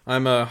 I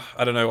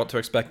don't know what to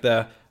expect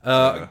there.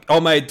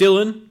 Old mate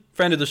Dylan,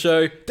 friend of the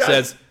show,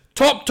 says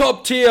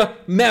top tier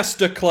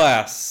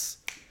masterclass.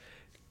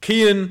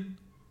 Kian,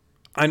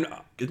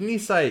 Didn't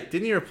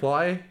he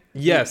reply?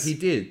 Yes, he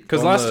did.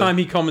 Because last time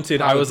he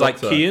commented, I was like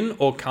Kian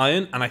or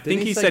Kian, and I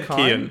think he said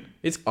Kian.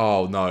 It's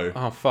no.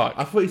 Oh fuck!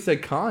 I thought he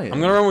said Kian. I'm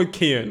gonna run with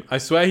Kian. I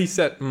swear he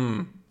said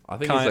I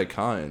think he said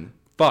Kian.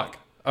 Fuck.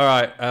 All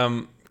right.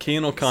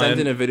 Kian or Kian. Send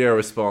in a video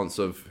response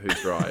of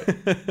who's right.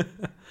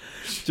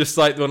 Just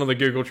like one of the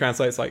Google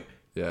translates, like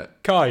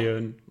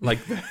Kian, like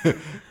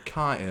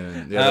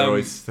Kian. Yeah, that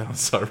always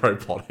sounds so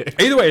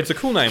robotic. Either way, it's a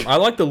cool name. I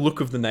like the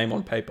look of the name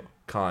on paper.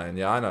 Kian.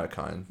 Yeah, I know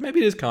Kian. Maybe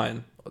it is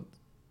Kian. Or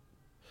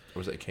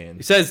was it Kian?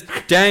 He says,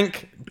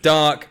 dank,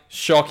 dark,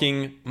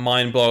 shocking,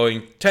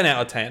 mind-blowing, 10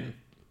 out of 10.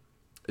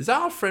 Is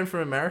that our friend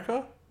from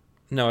America?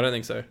 No, I don't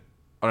think so.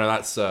 Oh no,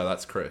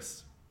 that's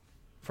Chris.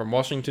 From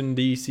Washington,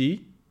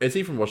 D.C.? Is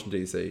he from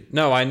Washington, D.C.?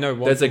 No, I know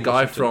one. There's a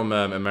guy from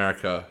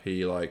America.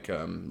 He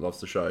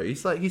loves the show. He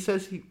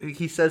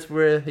says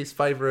we're his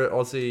favourite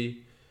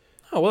Aussie.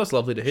 Oh, well, that's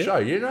lovely to hear. Show,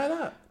 you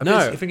know that?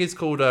 I think it's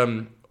called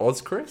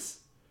Oz Chris.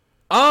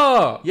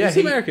 Oh, yeah, he's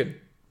American.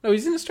 No,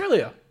 he's in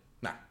Australia.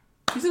 Nah,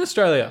 he's in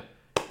Australia,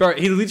 bro.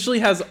 He literally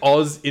has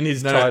Oz in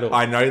his title. No,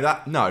 I know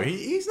that. No,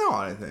 he's not.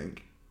 I don't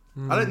think.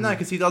 I don't know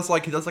because he does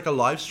like a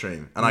live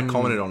stream, and I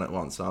commented on it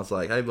once. And I was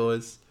like, "Hey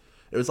boys,"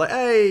 it was like,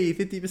 "Hey,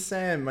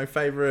 50%, my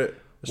favorite."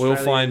 We'll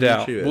find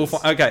out.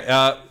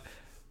 Okay,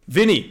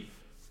 Vinny,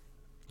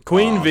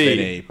 Queen V.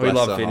 Vinny, we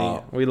love Vinny.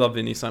 Heart. We love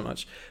Vinny so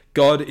much.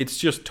 God, it's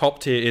just top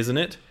tier, isn't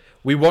it?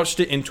 We watched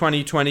it in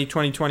 2020,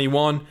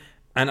 2021.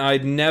 And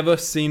I'd never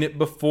seen it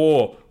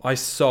before. I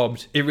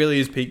sobbed. It really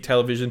is peak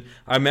television.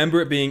 I remember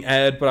it being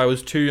aired, but I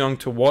was too young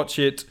to watch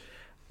it.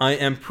 I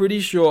am pretty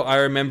sure I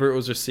remember it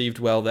was received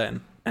well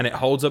then. And it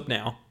holds up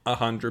now,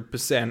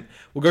 100%.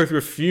 We'll go through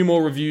a few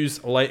more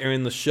reviews later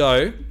in the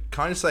show.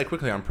 Can I just say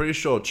quickly, I'm pretty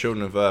sure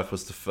Children of Earth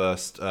was the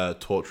first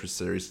Torchwood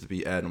series to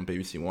be aired on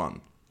BBC One.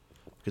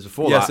 Because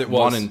before that, it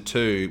was. 1 and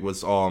 2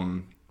 was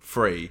on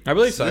free. I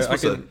believe so. I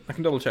can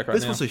double check right now.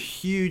 This was a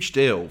huge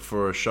deal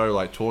for a show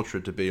like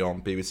Torchwood to be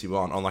on BBC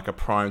One on like a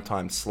prime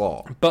time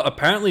slot. But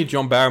apparently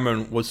John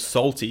Barrowman was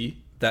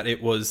salty that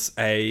it was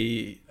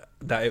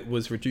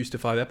reduced to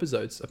 5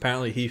 episodes.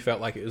 Apparently he felt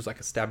like it was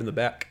like a stab in the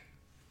back.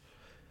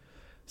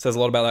 Says a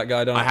lot about that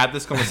guy, don't it? I had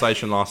this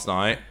conversation last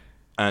night,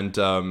 and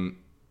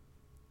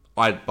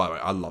by the way,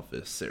 I love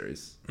this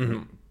series,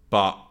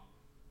 but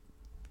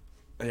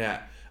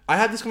yeah. I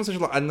had this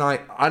conversation, and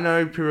like, I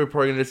know people are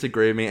probably going to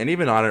disagree with me, and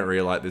even I don't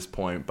really like this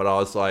point, but I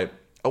was like,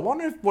 I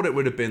wonder what it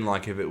would have been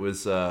like if it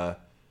was the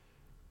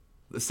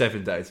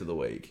 7 days of the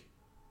week.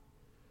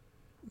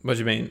 What do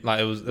you mean?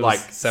 Like it was like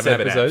 7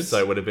 episodes? So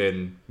it would have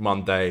been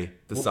Monday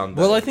to Sunday.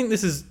 Well, I think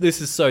this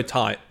is so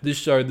tight. This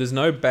show, there's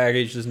no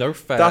baggage, there's no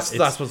fat.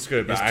 That's what's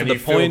good about it. And you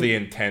feel the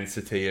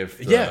intensity of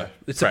the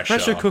it's pressure. a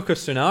pressure cooker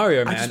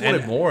scenario, man. I just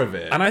wanted more of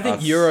it. And I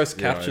think Euros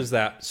captures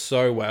that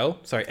so well.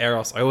 Sorry,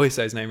 Eros. I always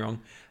say his name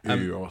wrong.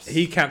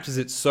 He captures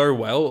it so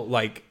well.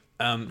 Like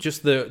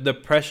just the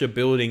pressure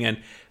building,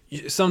 and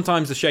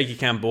sometimes the shaky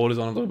cam borders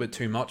on a little bit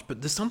too much.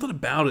 But there's something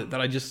about it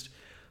that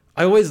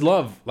I always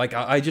love. Like,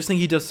 I just think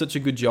he does such a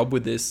good job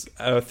with this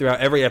throughout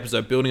every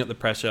episode, building up the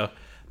pressure,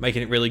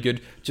 making it really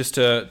good. Just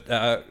to...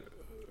 it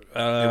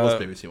was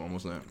BBC One,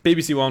 wasn't it?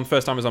 BBC One.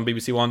 First time was on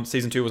BBC One.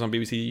 Season 2 was on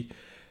BBC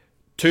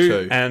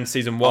 2. And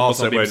Season 1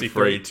 was on BBC 3.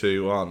 3,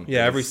 2, 1.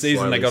 Yeah, every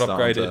season they got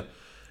upgraded.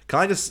 Can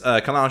I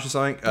ask you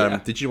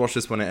something? Did you watch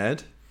this when it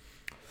aired?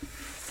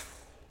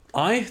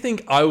 I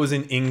think I was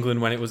in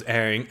England when it was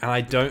airing, and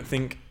I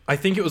think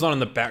it was on in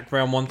the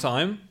background one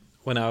time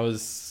when I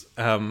was...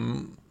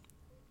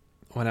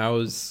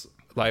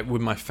 like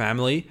with my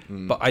family,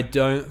 but I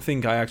don't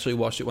think I actually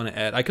watched it when it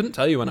aired. I couldn't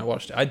tell you when I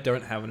watched it. I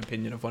don't have an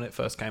opinion of when it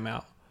first came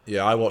out.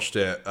 Yeah, I watched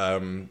it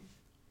on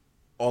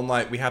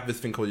we have this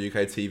thing called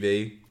UK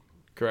TV.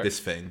 Correct.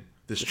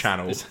 This this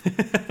channel,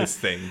 this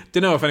thing.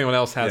 Don't know if anyone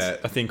else has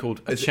a thing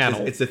called a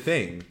channel. It's a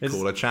thing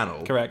called a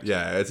channel. Correct.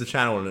 Yeah, it's a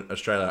channel in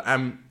Australia.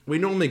 And we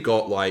normally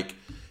got like,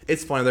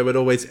 it's funny, they would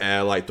always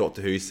air like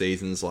Doctor Who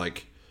seasons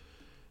like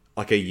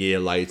a year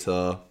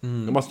later. It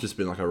must have just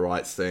been like a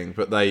rights thing.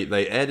 But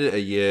they aired it a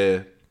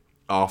year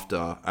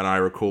after, and I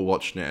recall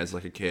watching it as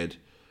like a kid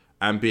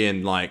and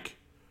being like,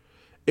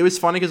 it was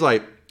funny because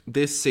like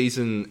this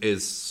season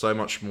is so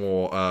much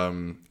more,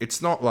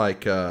 it's not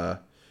like,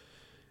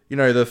 you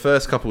know, the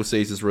first couple of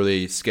seasons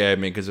really scared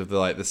me because of the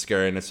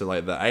scariness of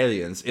like the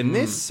aliens. In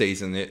this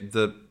season,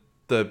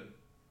 the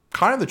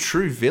kind of the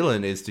true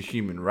villain is the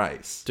human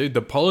race. Dude,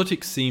 the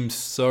politics seems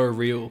so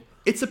real.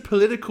 It's a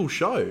political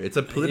show. It's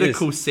a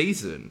political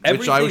season,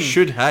 which I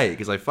should hate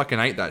because I fucking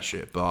hate that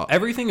shit. But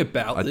everything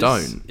about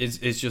this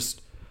is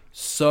just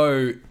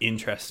so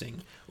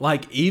interesting.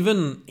 Like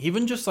even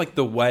just like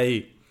the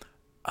way,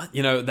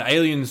 you know, the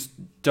aliens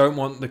don't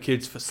want the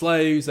kids for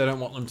slaves. They don't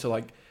want them to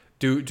like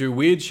do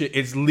weird shit.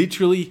 It's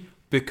literally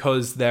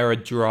because they're a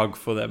drug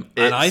for them.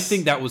 And I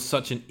think that was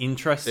such an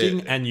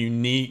interesting and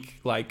unique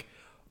like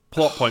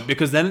plot point,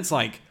 because then it's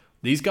like,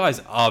 these guys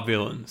are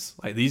villains.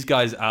 Like, these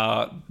guys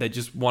they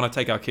just want to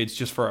take our kids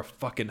just for a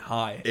fucking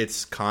high.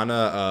 It's kind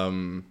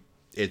of,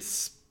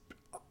 it's...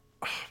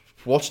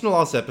 Watching the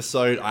last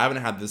episode, I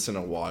haven't had this in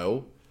a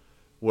while,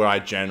 where I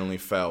genuinely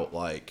felt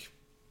like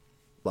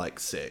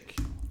sick.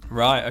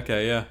 Right,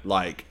 okay, yeah.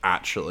 Like,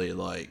 actually,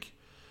 like...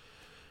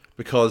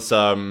 Because,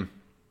 I don't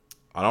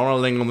want to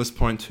linger on this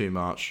point too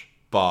much,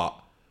 but...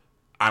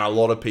 And a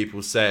lot of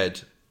people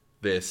said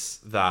this,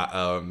 that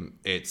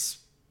it's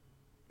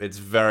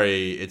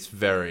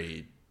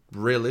very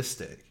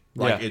realistic.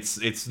 Like,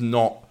 it's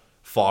not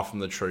far from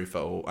the truth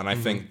at all. And I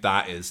think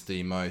that is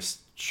the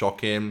most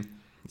shocking,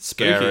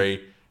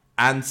 scary,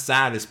 and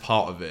saddest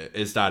part of it,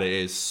 is that it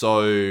is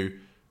so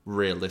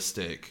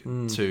realistic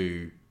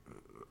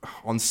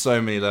on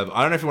so many levels.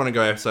 I don't know if you want to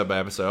go episode by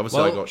episode.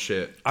 Obviously, I got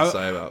shit to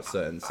say about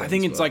certain things. I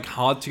think it's like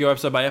hard to go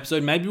episode by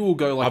episode. Maybe we'll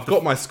go like... I've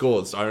got my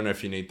scores. I don't know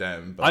if you need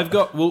them.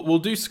 But we'll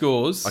do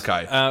scores.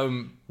 Okay.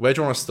 Where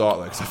do you want to start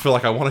though? Because I feel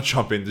like I want to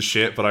jump into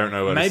shit, but I don't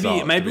know where to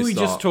start. Maybe we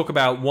just talk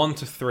about 1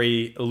 to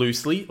 3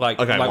 loosely. Like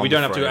we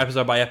don't have to go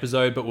episode by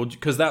episode, but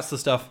because that's the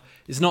stuff.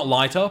 It's not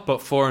lighter, but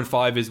 4 and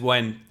 5 is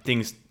when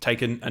things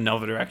take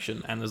another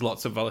direction, and there's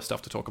lots of other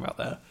stuff to talk about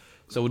there.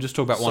 So we'll just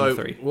talk about 1 to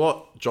 3.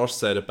 What Josh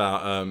said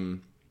about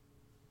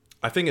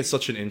I think it's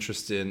such an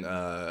interesting...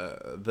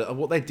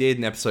 what they did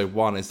in episode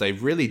 1 is they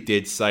really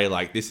did say,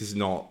 like, this is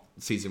not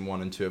season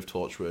 1 and 2 of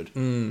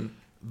Torchwood.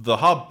 The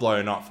hub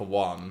blowing up for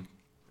 1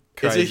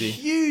 is a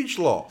huge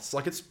loss.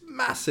 Like, it's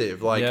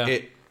massive.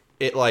 Like,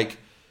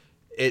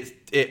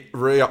 it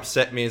really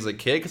upset me as a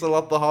kid because I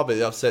loved the hub.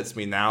 It upsets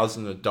me now as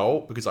an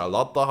adult because I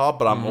love the hub.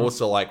 But I'm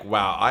also like,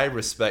 wow, I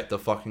respect the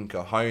fucking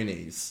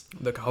cojones.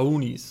 The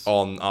cojones.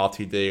 On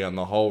RTD and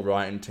the whole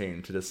writing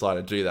team to decide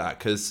to do that.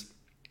 Because...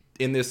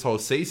 in this whole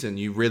season,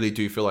 you really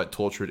do feel like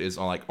Torchwood is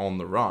on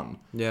the run.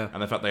 Yeah.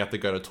 And the fact they have to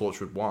go to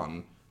Torchwood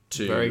 1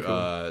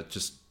 to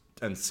just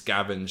and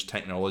scavenge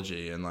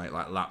technology and like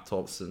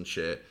laptops and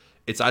shit.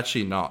 It's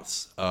actually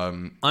nuts.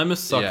 I'm a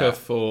sucker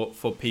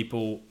for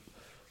people.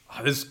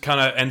 This kind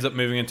of ends up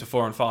moving into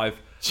 4 and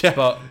 5. Yeah,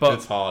 but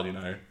it's hard, you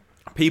know.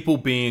 People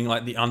being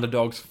like the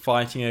underdogs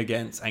fighting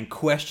against and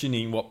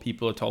questioning what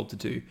people are told to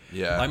do.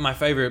 Yeah. Like my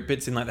favorite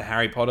bits in like the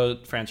Harry Potter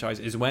franchise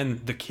is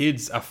when the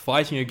kids are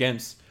fighting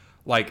against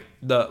like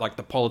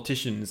the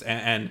politicians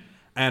and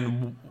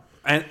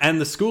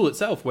the school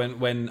itself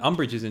when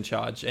Umbridge is in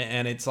charge,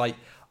 and it's like,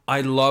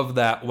 I love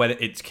that when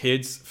it's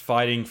kids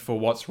fighting for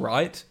what's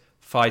right,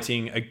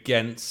 fighting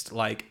against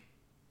like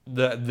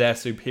their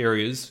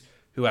superiors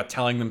who are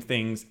telling them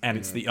things, and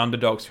it's the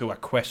underdogs who are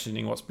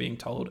questioning what's being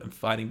told and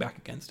fighting back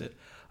against it.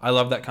 I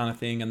love that kind of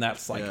thing, and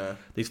that's like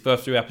these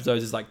first 3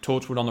 episodes is like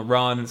Torchwood on the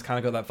run, and it's kind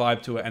of got that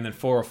vibe to it, and then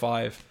 4 or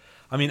 5.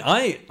 I mean,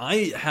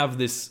 I have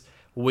this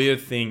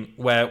weird thing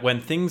where when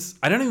things,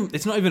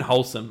 it's not even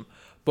wholesome,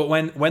 but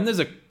when there's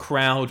a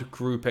crowd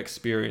group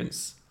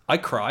experience, I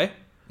cry.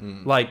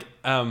 Like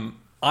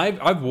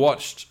I've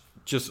watched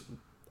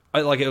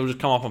it'll just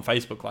come up on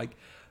Facebook like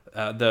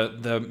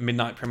the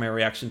midnight premiere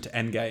reaction to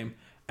Endgame,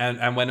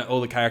 and when all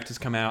the characters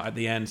come out at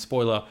the end,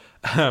 spoiler,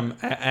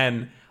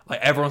 and like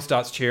everyone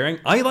starts cheering,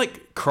 I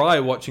like cry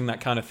watching that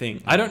kind of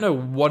thing. I don't know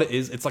what it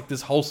is. It's like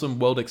this wholesome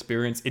world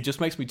experience. It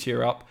just makes me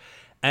tear up,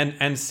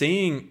 and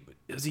seeing.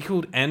 Is he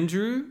called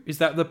Andrew? Is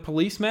that the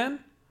policeman?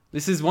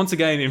 This is once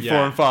again in 4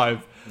 and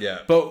 5. Yeah.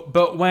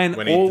 But when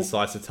he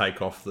decides to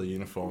take off the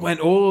uniform.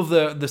 When all of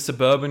the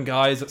suburban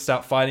guys that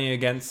start fighting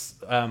against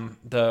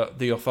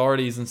the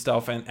authorities and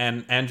stuff,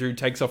 and Andrew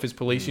takes off his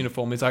police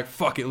uniform, he's like,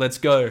 fuck it, let's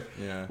go.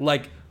 Yeah.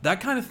 Like that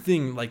kind of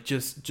thing like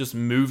just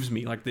moves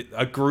me. Like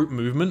a group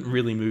movement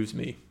really moves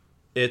me.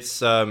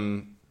 It's yeah,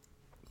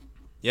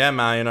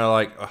 man, you know,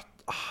 like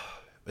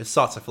it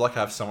sucks. I feel like I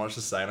have so much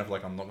to say and I feel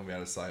like I'm not gonna be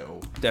able to say it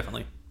all.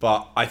 Definitely.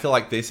 But I feel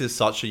like this is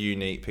such a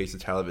unique piece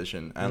of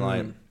television. And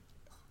like,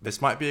 this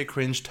might be a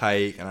cringe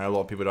take. And I know a lot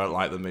of people don't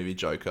like the movie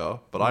Joker.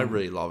 But I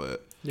really love it.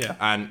 Yeah.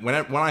 And when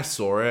I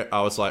saw it,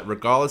 I was like,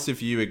 regardless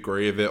if you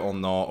agree with it or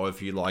not, or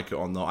if you like it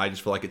or not, I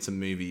just feel like it's a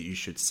movie you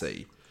should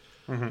see.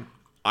 Mm-hmm.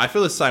 I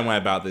feel the same way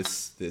about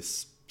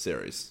this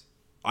series.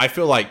 I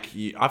feel like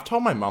I've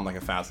told my mum like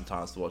 1,000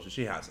 times to watch it.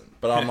 She hasn't.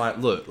 But I'm like,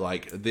 look,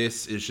 like,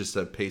 this is just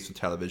a piece of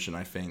television,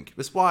 I think.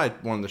 That's why I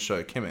wanted to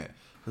show Kim it.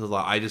 Because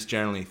like, I just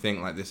generally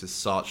think like this is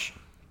such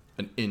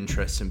an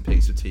interesting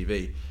piece of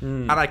TV.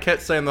 And I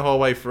kept saying the whole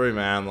way through,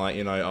 man, like,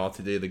 you know,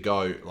 RTD the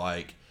GOAT,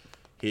 like,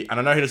 and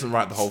I know he doesn't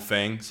write the whole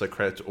thing, so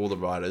credit to all the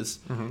writers.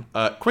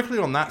 Mm-hmm. Quickly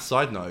on that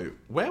side note,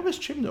 where was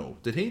Chibnall?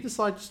 Did he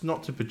decide just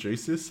not to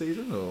produce this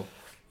season, or?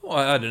 Well,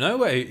 I don't know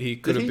where he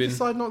could have been. Did he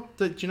decide not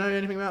to, do you know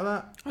anything about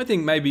that? I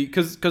think maybe,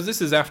 because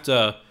this is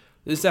after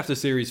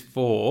series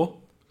 4.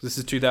 This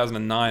is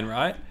 2009,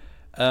 right?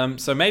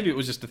 So maybe it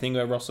was just a thing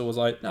where Russell was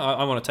like, no,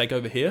 I want to take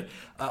over here.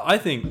 I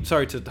think,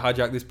 sorry to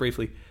hijack this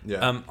briefly.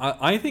 Yeah.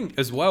 I think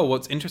as well,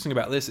 what's interesting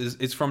about this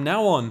is from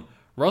now on,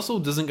 Russell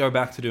doesn't go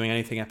back to doing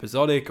anything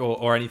episodic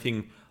or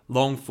anything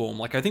long form.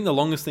 Like, I think the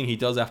longest thing he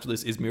does after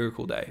this is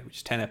Miracle Day, which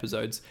is 10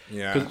 episodes.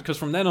 Yeah. Because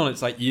from then on,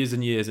 it's like years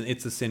and years, and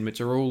It's a Sin, which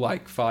are all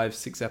like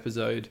 5-6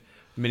 episode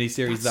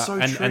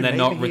miniseries and they're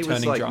not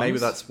returning dramas. Maybe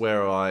that's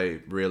where I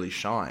really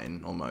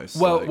shine, almost.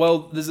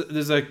 Well,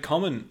 there's a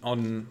comment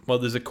on,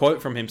 there's a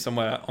quote from him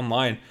somewhere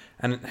online,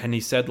 and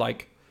he said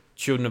like,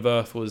 Children of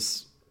Earth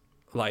was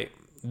like,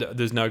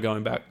 there's no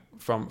going back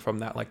from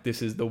that. Like,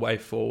 this is the way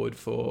forward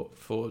for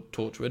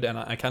Torchwood, and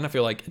I kind of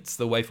feel like it's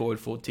the way forward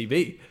for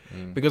TV,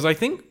 because I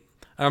think,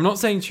 and I'm not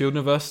saying Children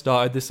of Earth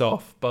started this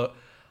off, but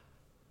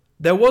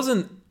there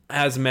wasn't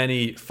as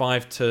many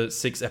 5 to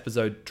 6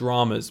 episode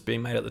dramas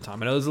being made at the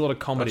time. I know there's a lot of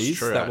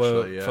comedies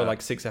were for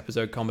like 6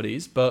 episode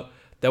comedies, but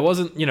there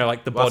wasn't,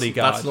 like The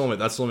Bodyguard.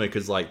 That's normally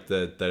because like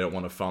they don't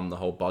want to fund the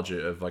whole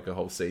budget of like a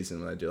whole season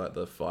when they do like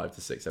the 5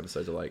 to 6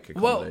 episodes of like a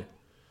comedy.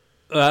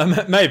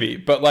 Maybe,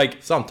 but like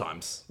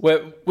sometimes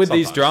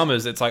these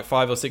dramas, it's like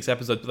 5 or 6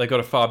 episodes, but they got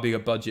a far bigger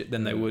budget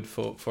than they would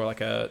for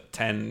like a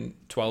 10,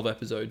 12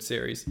 episode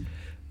series.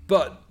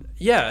 But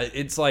yeah,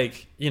 it's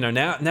like,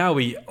 now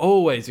we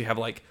have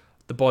like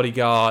The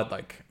Bodyguard,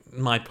 like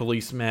My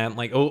Policeman,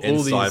 like all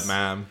these Inside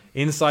Man,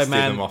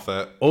 Stephen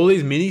Moffat. All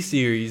these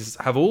miniseries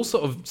have all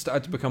sort of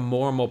started to become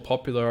more and more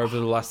popular over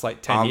the last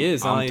like 10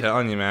 years. I'm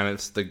telling you, man,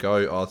 it's the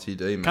GOAT RTD,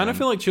 man. Kind of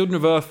feel like Children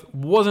of Earth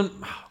wasn't.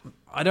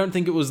 I don't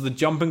think it was the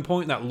jumping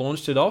point that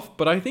launched it off,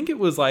 but I think it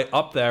was like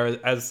up there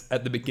as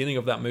at the beginning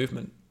of that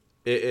movement.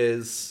 It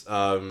is.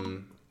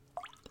 I'm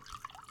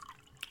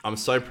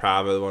so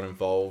proud of everyone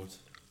involved.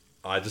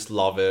 I just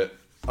love it.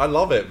 I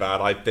love it,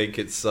 man. I think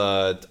it's.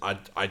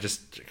 I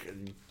just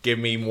give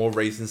me more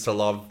reasons to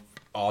love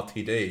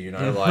RTD.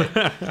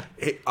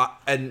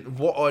 And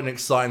what an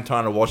exciting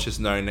time to watch this,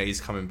 knowing that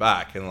he's coming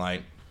back, and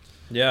like,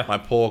 yeah, my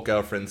poor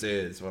girlfriend's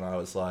ears when I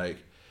was like,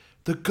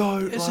 the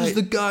GOAT. This is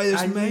the guy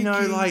that's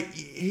making.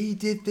 He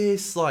did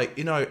this.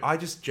 I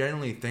just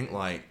generally think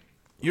like,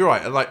 you're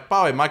right. Like,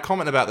 by the way, my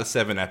comment about the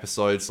 7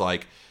 episodes,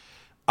 like,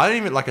 I don't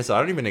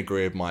even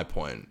agree with my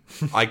point.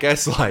 I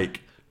guess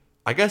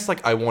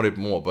I wanted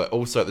more, but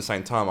also at the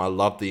same time, I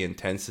love the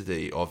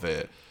intensity of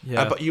it.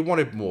 Yeah. But you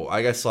wanted more.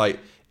 I guess like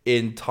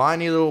in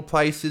tiny little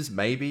places,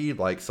 maybe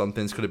like some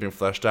things could have been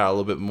fleshed out a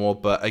little bit more.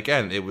 But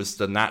again, it was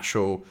the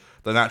natural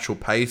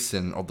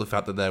pacing of the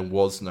fact that there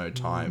was no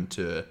time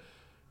to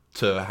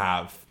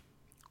have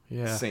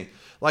scene.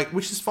 Like,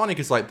 which is funny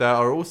because like there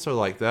are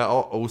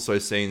also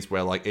scenes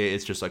where like it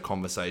is just a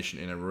conversation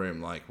in a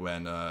room, like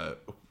when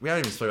we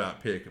haven't even spoken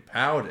about Peter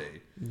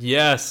Capaldi.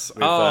 Yes.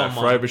 With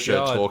Frobisher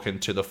talking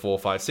to the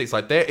 456.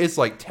 Like, there is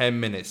like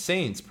 10-minute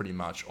scenes pretty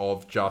much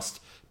of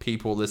just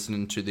people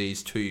listening to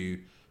these two,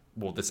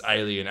 this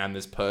alien and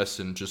this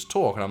person just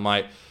talk. And I'm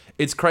like,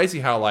 it's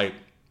crazy how like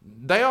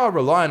they are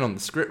relying on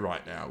the script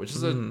right now,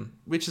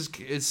 which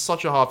is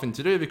such a hard thing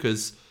to do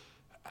because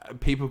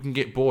people can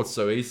get bored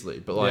so easily.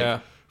 But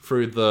like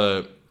through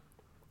the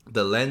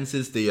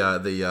lenses,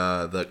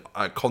 the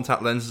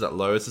contact lenses that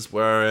Lois is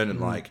wearing,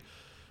 and like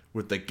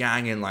with the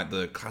gang in like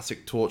the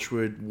classic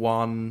Torchwood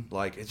one,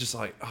 like it's just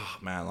like, oh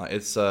man, like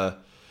it's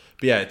but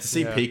yeah, to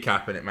see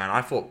PCAP in it, man,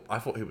 I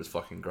thought he was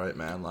fucking great,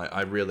 man. Like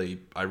I really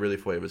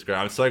thought he was great.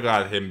 I'm so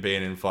glad him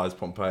being in Fires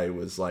Pompeii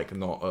was like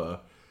not a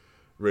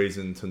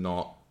reason to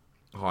not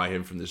hire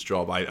him from this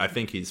job. I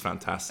think he's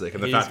fantastic,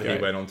 and the fact that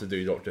he went on to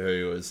do Doctor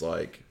Who was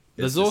like,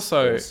 there's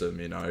also awesome,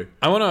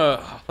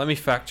 let me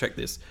fact check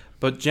this,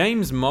 but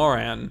James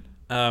Moran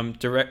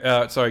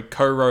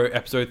co-wrote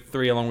episode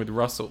 3 along with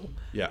Russell.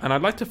 Yeah. And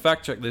I'd like to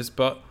fact check this,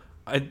 but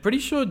I'm pretty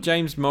sure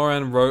James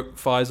Moran wrote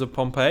Fires of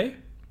Pompeii.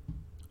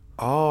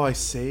 Oh, I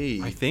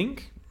see. I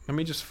think. Let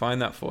me just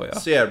find that for you.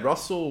 So yeah,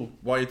 Russell,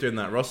 while you're doing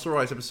that, Russell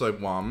writes episode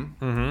 1.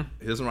 Mm-hmm.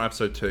 He doesn't write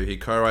episode 2. He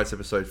co-writes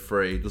episode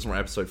 3. He doesn't write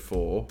episode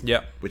 4.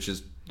 Yep. Which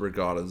is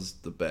regarded as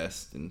the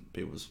best in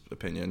people's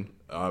opinion.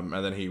 And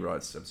then he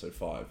writes episode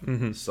 5.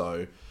 Mm-hmm.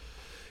 So,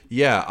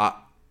 yeah.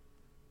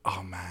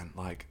 Oh man,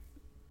 like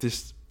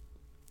this.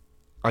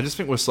 I just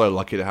think we're so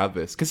lucky to have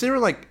this. Considering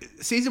like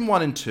season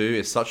 1 and 2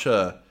 is such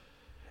a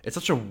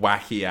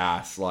wacky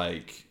ass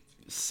like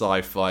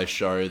sci-fi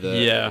show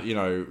that you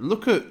know,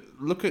 look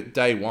at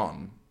day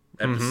one,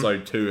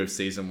 episode 2 of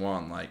season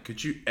 1. Like,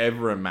 could you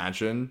ever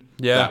imagine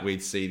that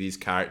we'd see these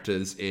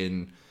characters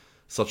in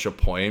such a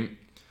point?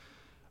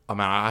 I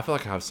mean, I feel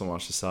like I have so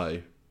much to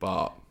say,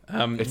 but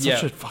it's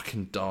such a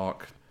fucking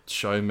dark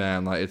show,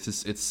 man. Like, it's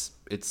just it's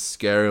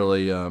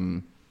scarily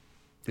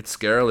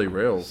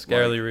real.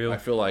 Real. I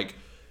feel like,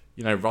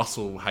 you know,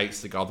 Russell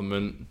hates the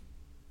government,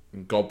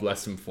 and God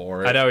bless him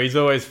for it. I know, he's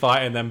always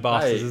fighting them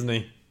bastards, isn't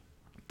he?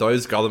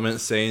 Those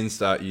government scenes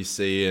that you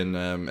see in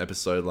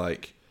episode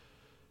like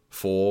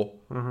 4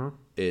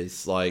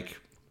 is like,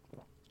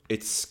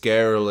 it's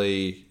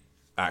scarily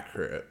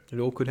accurate. It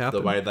all could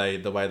happen. The way they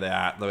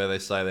act, the way they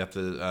say they have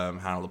to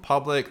handle the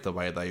public, the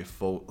way they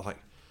fall. Like,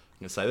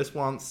 I'm gonna say this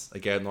once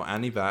again, not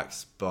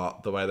anti-vax,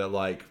 but the way they're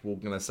like, we're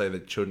gonna say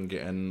that children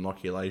get an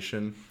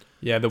inoculation.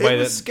 Yeah, the way it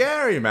was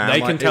scary, man.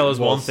 They can tell us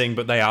one thing,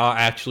 but they are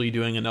actually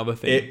doing another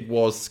thing. It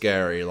was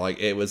scary.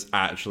 Like, it was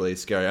actually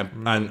scary.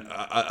 And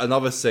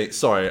another thing.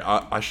 Sorry,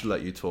 I should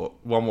let you talk.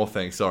 One more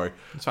thing. Sorry.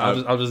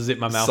 I'll just zip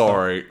my mouth.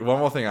 Sorry. One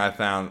more thing I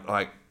found.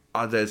 Like,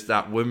 there's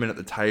that woman at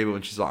the table,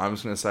 and she's like, "I'm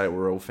just gonna say it,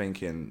 we're all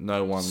thinking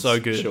no one's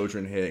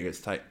children here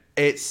gets taken."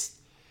 It's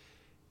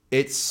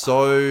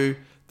so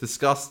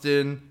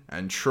disgusting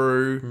and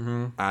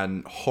true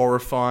and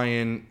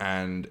horrifying,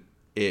 and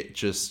it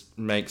just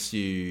makes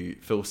you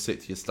feel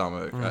sick to your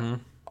stomach.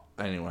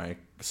 Anyway,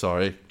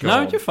 sorry.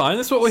 No, you're fine.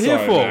 That's what we're here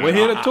for. Man. We're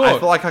here to talk. I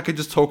feel like I could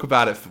just talk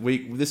about it.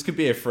 This could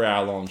be a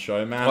 3-hour-long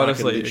show, man.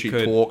 Honestly, I could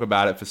literally talk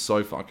about it for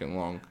so fucking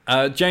long.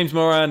 James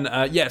Moran,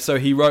 so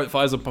he wrote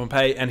Fires of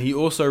Pompeii, and he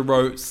also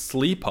wrote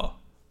Sleeper,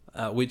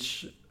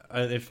 which,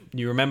 if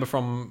you remember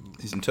from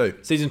Season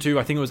 2,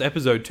 I think it was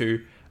episode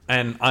 2,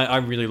 and I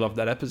really loved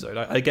that episode.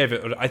 I gave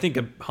it, I think,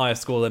 a higher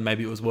score than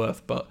maybe it was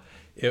worth, but...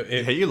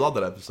 you loved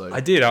that episode. I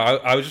did.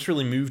 I was just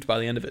really moved by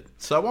the end of it.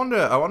 So I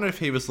wonder if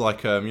he was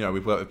like, you know,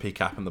 we've worked with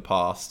PCAP in the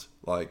past,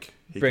 like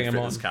he bring could him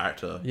fit on this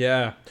character.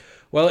 Yeah.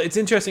 Well, it's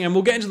interesting, and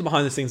we'll get into the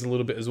behind the scenes a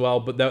little bit as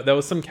well. But there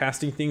was some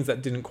casting things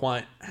that didn't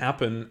quite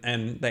happen,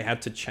 and they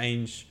had to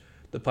change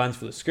the plans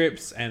for the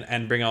scripts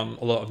and bring on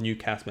a lot of new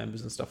cast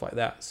members and stuff like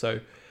that. So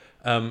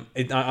I'm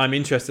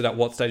interested at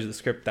what stage of the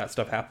script that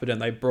stuff happened, and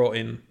they brought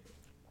in,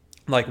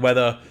 like,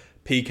 whether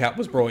PCAP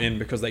was brought in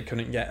because they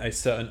couldn't get a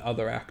certain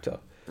other actor.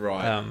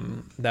 Right.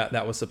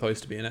 That was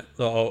supposed to be in it,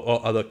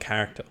 or other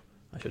character,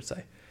 I should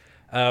say.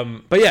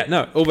 But yeah,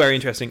 no, all very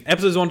interesting.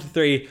 Episodes 1 to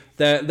 3,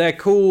 they're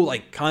cool,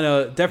 like, kind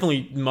of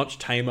definitely much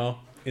tamer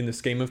in the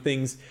scheme of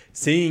things.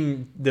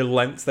 Seeing the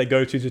lengths they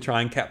go to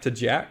try and capture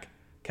Jack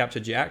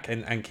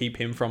and keep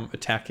him from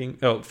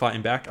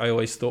fighting back, I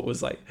always thought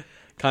was like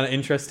kind of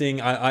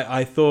interesting.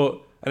 I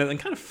thought, and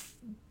kind of,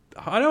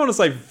 I don't want to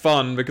say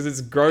fun because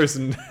it's gross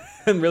and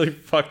and really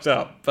fucked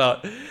up,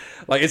 but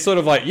like, it's sort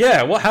of like,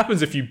 yeah, what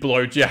happens if you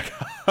blow Jack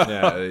up?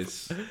 Yeah,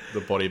 it's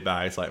the body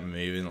bag's like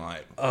moving,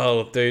 like,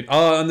 oh dude,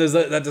 and there's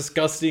that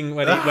disgusting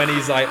when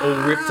he's like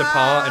all ripped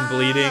apart and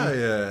bleeding.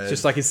 Yeah, it's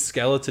just like his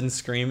skeleton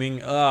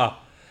screaming.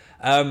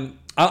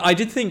 I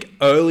did think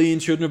early in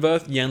Children of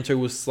Earth, Yanto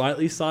was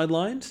slightly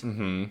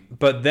sidelined,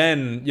 but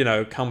then, you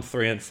know, come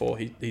 3 and 4,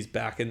 he's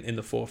back in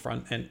the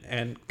forefront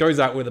and goes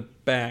out with a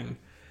bang.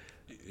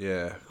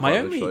 Yeah, my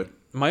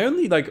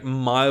only like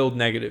mild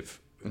negative,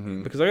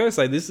 because I gotta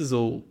say, this is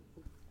all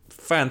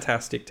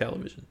fantastic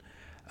television.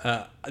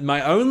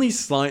 My only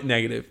slight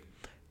negative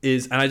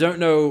is, and I don't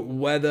know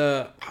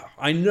whether,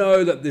 I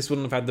know that this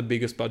wouldn't have had the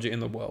biggest budget in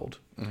the world.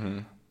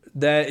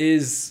 There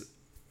is,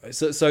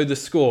 so the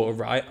score,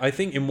 right? I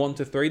think in 1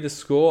 to 3, the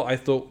score, I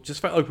thought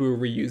just felt like we were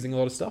reusing a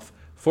lot of stuff.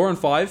 4 and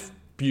 5,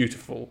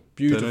 beautiful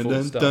stuff.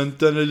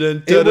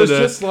 It was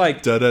just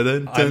like,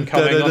 I'm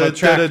coming on a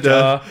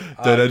tractor.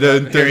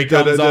 Here he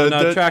comes on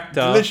a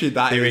tractor.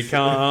 Here he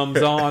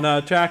comes on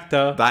a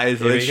tractor. That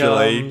is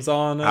literally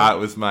how it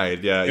was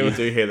made. Yeah, you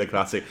do hear the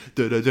classic.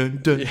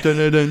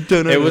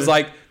 It was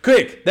like,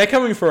 quick, they're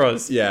coming for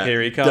us. Yeah.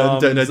 Here he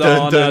comes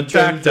on a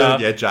tractor.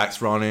 Yeah,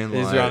 Jack's running.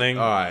 He's running.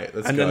 All right,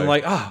 let's go. And then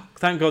like,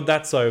 thank God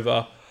that's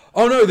over.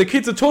 Oh no, the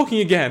kids are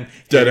talking again.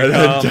 Here he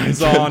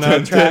comes on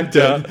a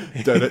tractor.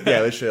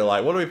 Yeah, literally,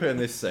 like, what do we put in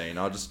this scene?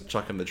 I'll just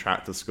chuck in the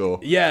tractor score.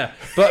 Yeah,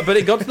 but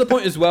it got to the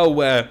point as well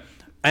where,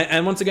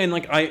 and once again,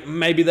 like,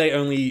 maybe they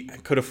only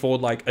could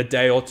afford like a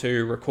day or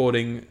two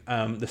recording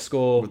the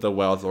score with the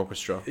Wales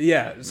Orchestra.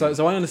 Yeah,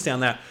 so I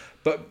understand that,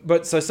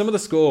 but so some of the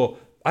score,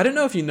 I don't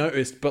know if you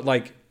noticed, but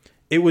like,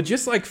 it would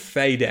just like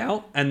fade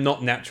out and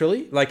not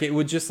naturally. Like, it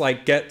would just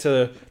like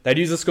they'd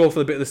use the score for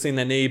the bit of the scene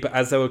they need, but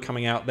as they were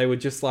coming out, they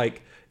would just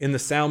like, in the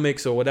sound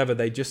mix or whatever,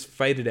 they just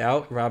faded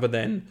out rather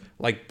than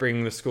like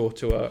bringing the score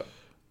to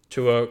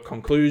a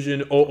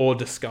conclusion or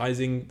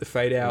disguising the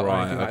fade out or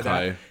anything like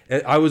that.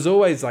 I was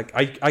always like,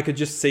 I could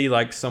just see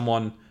like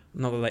someone,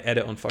 not that they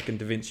edit on fucking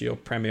DaVinci or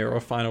Premiere or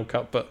Final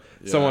Cut, but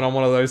someone on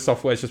one of those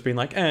softwares just being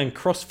like, and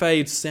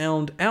crossfade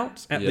sound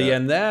out at the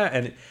end there.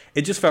 And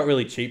it just felt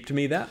really cheap to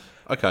me, that.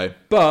 Okay.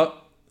 But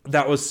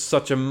that was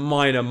such a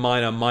minor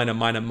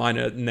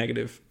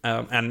negative,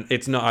 and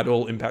it's not at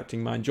all impacting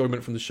my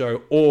enjoyment from the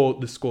show or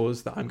the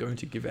scores that I'm going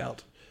to give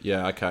out.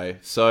 Yeah, okay.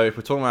 So if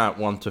we're talking about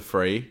 1 to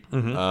 3,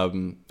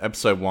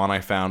 episode 1 I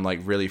found like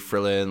really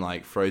thrilling,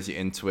 like throws you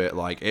into it.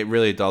 Like it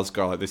really does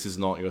go like this is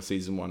not your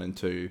season 1 and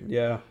 2.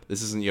 Yeah.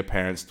 This isn't your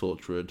parents'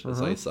 Torchwood, as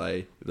they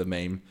say, the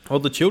meme. Well,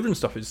 the children's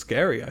stuff is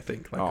scary, I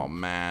think. Like, Oh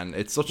man,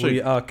 it's such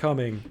we are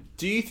coming.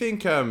 Do you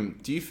think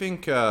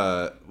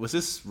was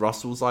this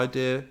Russell's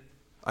idea?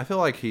 I feel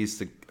like he's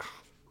the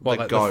What,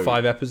 like the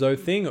 5-episode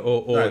thing,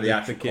 or no, the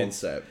actual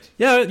concept?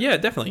 Yeah,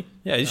 definitely.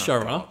 Yeah, he's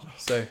showrunner.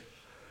 So,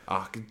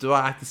 do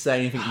I have to say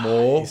anything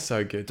more? he's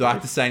so good. Do I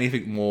have to say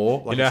anything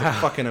more? Like, it's a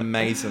fucking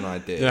amazing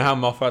idea. You know how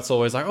Moffat's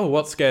always like, "Oh,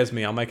 what scares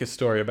me? I'll make a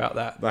story about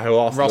that." But who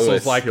asked Russell's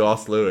Lewis? like, who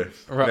asked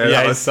Lewis?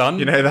 His son.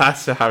 You know,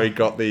 that's how he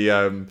got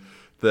the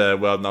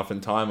World Nothing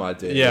Time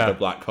idea. Yeah, the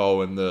black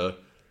hole and the.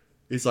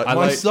 He's like,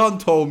 my son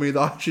told me that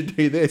I should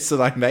do this,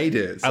 and I made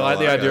it. So I like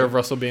the idea of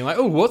Russell being like,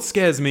 "Oh, what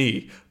scares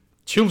me?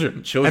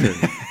 Children. Children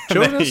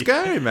are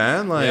scary,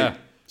 man. Like, yeah,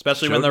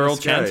 especially when they're all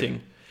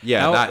chanting."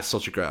 Yeah, that's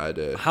such a great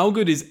idea. How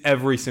good is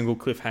every single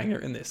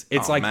cliffhanger in this?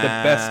 It's like the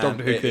best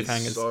Doctor Who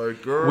cliffhangers. So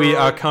good. We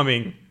are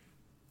coming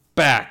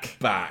back.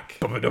 We are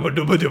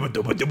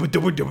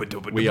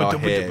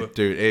here,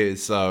 dude.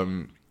 It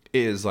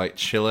is like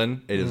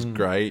chilling. It is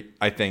great.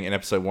 I think in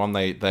episode 1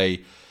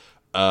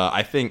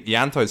 I think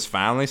Yanto's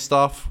family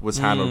stuff was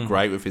handled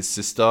great with his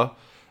sister.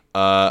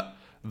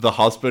 The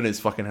husband is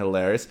fucking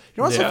hilarious. You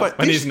know what's so funny?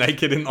 When he's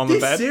naked on the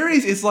bed. This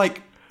series is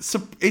like,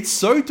 it's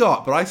so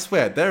dark, but I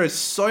swear there is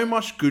so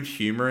much good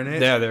humor in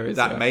it. Yeah, there is.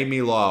 That made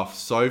me laugh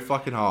so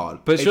fucking hard.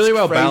 But it's really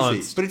well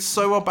balanced. But it's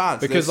so well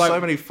balanced because there's so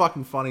many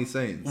fucking funny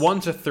scenes. 1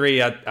 to 3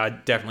 are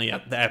definitely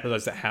the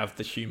episodes that have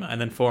the humor, and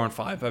then 4 and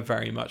 5 are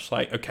very much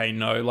like, okay,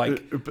 no,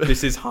 like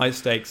this is high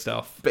stakes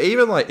stuff. But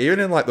even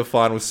in the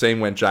final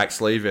scene when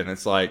Jack's leaving,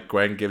 it's like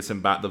Gwen gives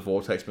him back the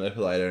vortex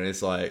manipulator, and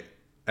it's like,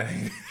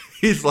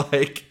 he's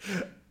like.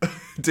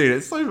 Dude,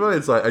 it's so funny.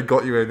 It's like, I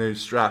got you a new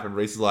strap, and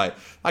Reese is like,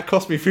 that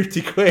cost me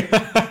 50 quid.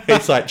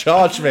 It's like,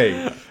 charge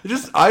me.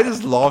 I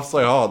just laugh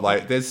so hard.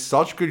 Like, there's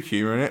such good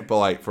humor in it, but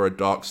like for a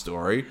dark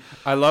story.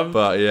 I love.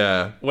 But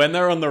yeah, when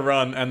they're on the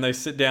run and they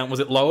sit down. Was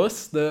it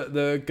Lois,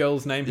 the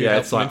girl's name? Who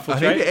helps them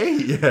infiltrate?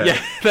 Yeah,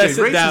 they dude,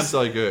 sit Reese down. is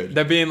so good.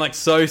 They're being like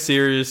so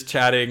serious,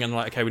 chatting, and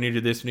like, okay, we need to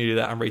do this, we need to do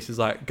that, and Reese is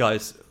like,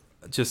 guys,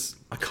 just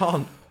I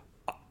can't.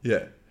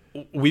 Yeah,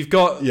 we've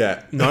got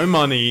no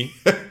money,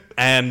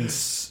 and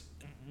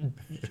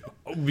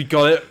we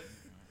got it.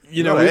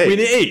 You know, we need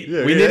to eat.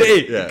 We need to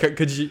eat. Yeah.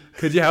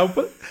 Could you help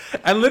it?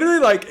 And literally,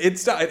 like, it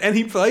started, and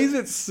he plays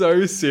it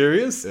so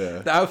serious. Yeah.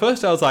 That at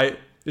first I was like,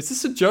 is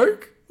this a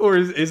joke? Or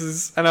is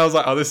this? And I was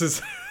like, oh, this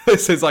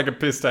is like a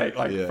piss take,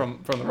 like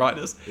from the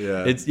writers.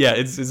 Yeah.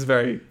 It's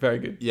very, very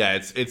good. Yeah,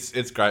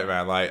 it's great,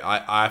 man. Like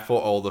I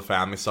thought all the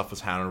family stuff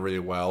was handled really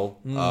well.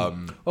 Well,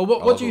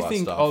 what do you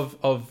think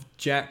of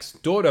Jack's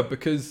daughter?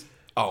 Because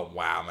oh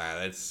wow,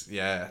 man,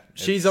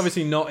 she's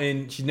obviously not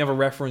in. She's never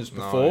referenced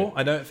before. No.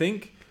 I don't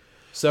think.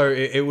 So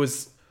it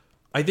was.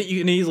 I think you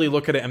can easily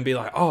look at it and be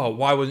like, oh,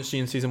 why wasn't she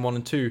in season 1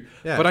 and 2?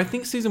 Yeah. But I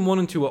think season 1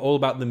 and 2 are all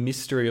about the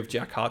mystery of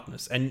Jack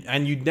Harkness,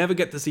 and you'd never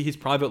get to see his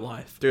private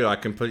life. Dude, I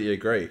completely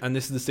agree. And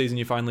this is the season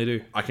you finally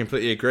do. I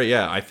completely agree.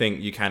 Yeah, I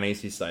think you can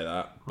easily say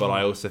that, but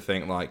I also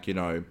think, like, you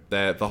know,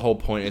 the whole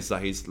point is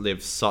that he's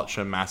lived such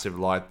a massive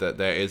life that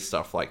there is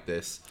stuff like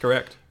this.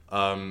 Correct.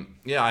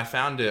 Yeah, I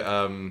found it.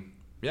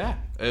 Yeah,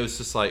 it was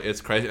just like,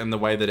 it's crazy, and the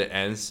way that it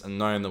ends, and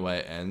knowing the way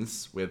it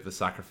ends with the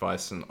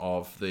sacrificing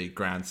of the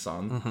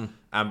grandson,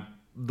 and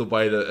the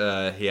way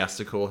that he has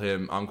to call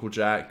him Uncle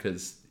Jack,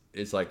 because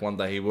it's like one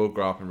day he will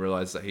grow up and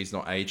realize that he's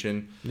not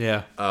aging.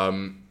 Yeah.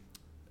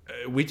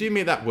 We do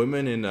meet that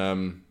woman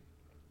in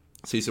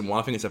season 1.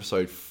 I think it's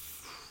episode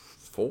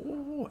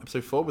 4.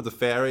 Episode 4 with the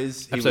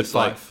fairies. Episode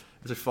 5.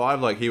 Episode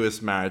 5, like, he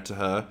was married to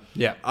her.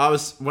 Yeah.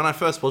 When I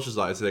first watched this,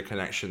 like, is there a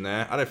connection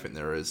there? I don't think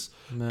there is.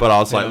 No, but I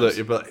was like,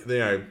 look, but you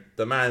know,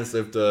 the man's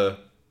lived a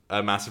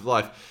massive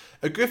life.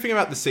 A good thing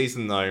about the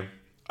season, though,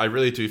 I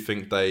really do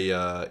think they,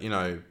 you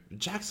know,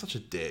 Jack's such a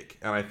dick,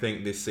 and I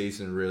think this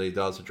season really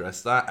does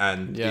address that,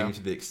 and even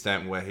to the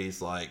extent where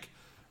he's like,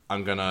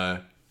 I'm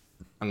gonna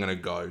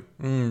go.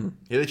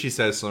 He literally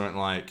says something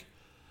like,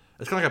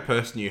 it's kind of like a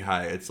person you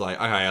hate. It's like,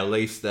 okay, at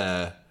least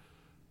they're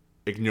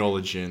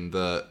acknowledging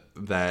that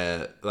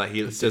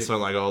he says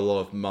something like, oh, a lot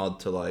of mud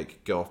to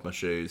like get off my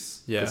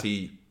shoes. Yeah.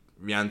 Because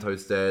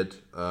Rianto's dead.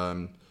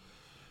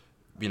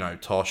 You know,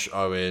 Tosh,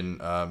 Owen,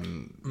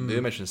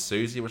 they mentioned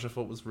Susie, which I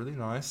thought was really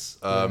nice.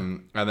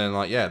 And then,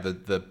 like,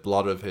 the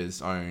blood of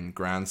his own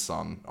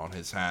grandson on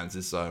his hands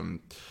is, I'm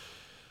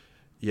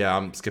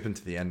skipping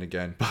to the end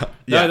again, but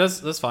yeah. No,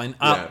 that's fine.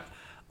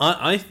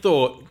 I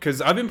thought, because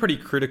I've been pretty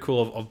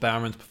critical of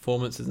Bowerman's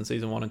performances in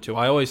season 1 and 2.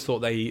 I always thought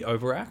they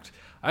overact.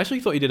 I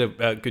actually thought he did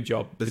a good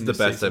job. This is the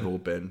best they've all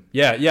been.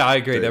 Yeah, I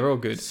agree. Dude, they're all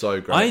good.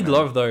 So great. I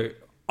love, though,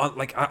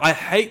 I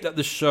hate that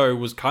the show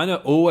was kind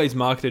of always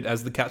marketed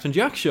as the Captain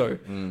Jack show,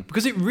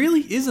 because it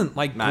really isn't.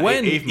 Like,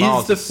 Gwen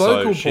is the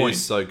focal point.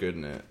 She's so good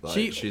in it.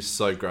 Like, she's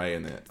so great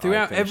in it.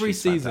 Throughout every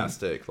season.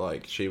 Fantastic.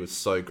 Like, she was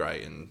so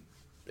great in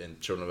in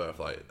Children of Earth.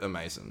 Like,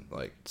 amazing.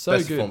 Like, So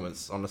best good.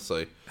 performance,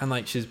 honestly. And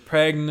like she's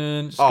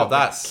pregnant. She's got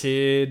a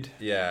kid.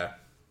 Yeah.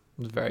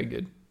 It was very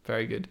good.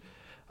 Very good.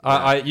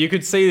 You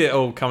could see it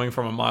all coming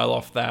from a mile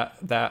off.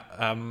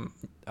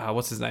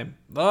 What's his name?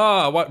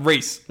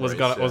 Reese was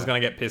gonna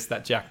get pissed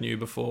that Jack knew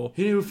before.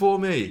 He knew before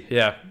me.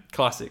 Yeah,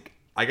 classic.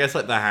 I guess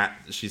like the hat,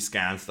 she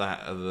scans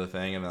that other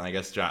thing, and then I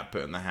guess Jack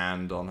putting the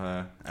hand on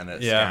her, and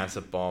it scans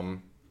a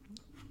bomb.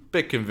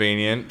 Bit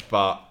convenient,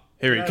 but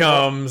here he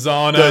comes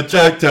on a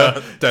tractor.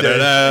 You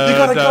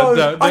gotta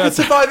go. I can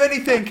survive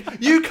anything.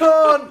 You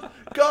can't.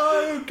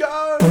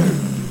 Go.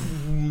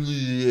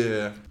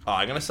 Yeah.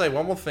 I'm gonna say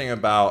one more thing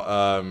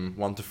about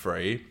 1 to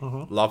 3.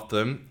 Loved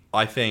them.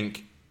 I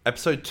think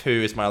episode 2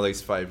 is my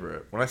least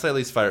favorite. When I say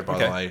least favorite, by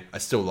the way, I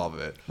still love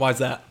it. Why is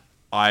that?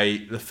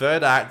 The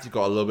third act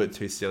got a little bit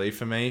too silly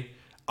for me.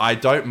 I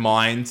don't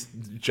mind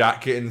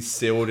Jack getting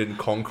sealed in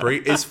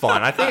concrete. It's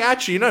fine. I think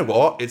actually, you know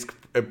what? It's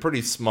a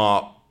pretty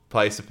smart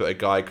place to put a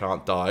guy who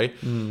can't die.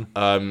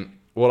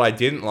 What I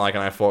didn't like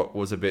and I thought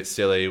was a bit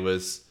silly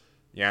was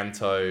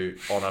Yanto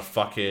on a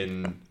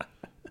fucking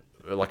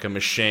like a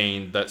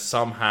machine that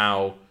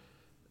somehow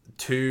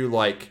two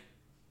like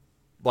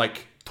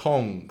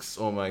tongs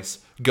almost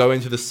go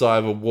into the side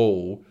of a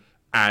wall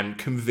and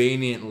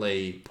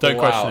conveniently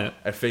pull out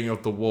a thing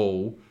of the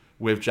wall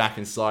with Jack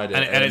inside it.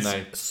 And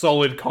it's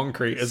solid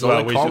concrete as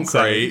well, we should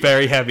say.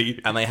 Very heavy.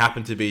 And they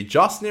happen to be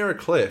just near a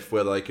cliff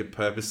where they could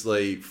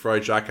purposely throw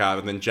Jack out,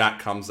 and then Jack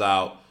comes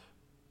out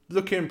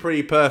looking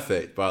pretty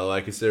perfect, by the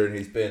way, considering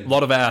he's been... A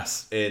lot of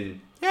ass.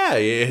 It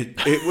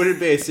wouldn't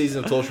be a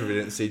season of Torchwood if we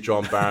didn't see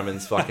John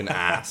Barrowman's fucking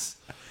ass.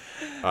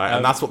 Alright,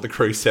 and that's what the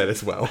crew said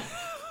as well.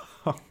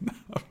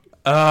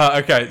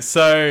 Okay,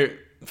 so...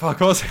 Fuck,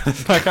 what was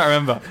it? I can't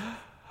remember.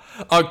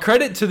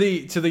 Credit to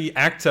the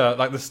actor,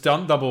 like the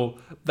stunt double,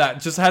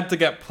 that just had to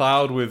get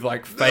plowed with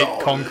like fake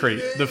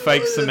concrete, the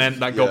fake cement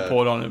that got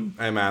poured on him.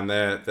 Hey man,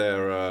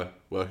 they're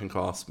working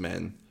class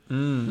men.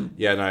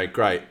 Yeah, no,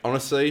 great.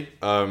 Honestly,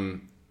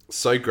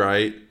 so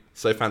great,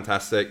 so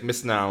fantastic.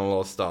 Missing out on a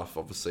lot of stuff,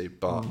 obviously,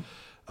 but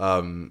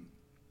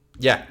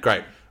yeah,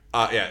 great.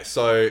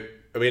 So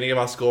are we gonna give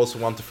our scores from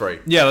 1 to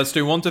 3? Yeah, let's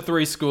do 1 to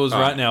 3 scores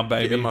right now,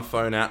 baby. Getting my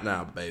phone out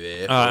now,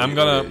 baby. I'm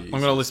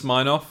gonna list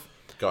mine off.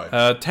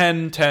 Go.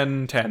 10,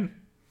 10, 10.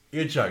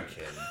 You're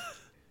joking.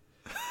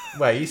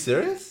 Wait, are you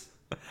serious?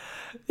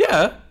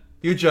 Yeah.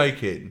 You're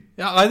joking.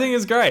 Yeah, I think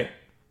it's great.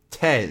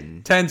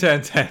 10. 10,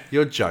 10, 10.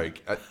 You're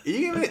joking. Are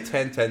you giving it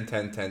 10, 10,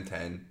 10, 10,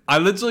 10? I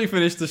literally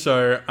finished the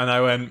show and I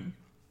went...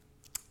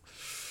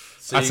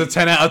 That's a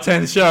 10 out of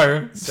 10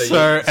 show.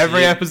 So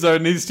every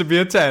episode needs to be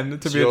a 10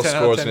 to be a 10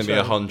 out of 10 show.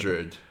 Your score is going to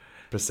be 100%.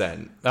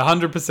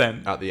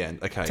 100%. At the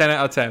end. Okay. 10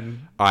 out of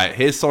 10. Alright,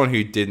 here's someone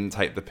who didn't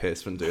take the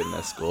piss when doing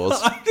their scores.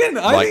 I didn't.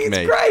 I think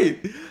it's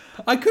great.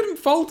 I couldn't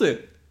fault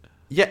it.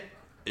 Yeah.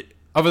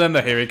 Other than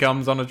the here he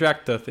comes on a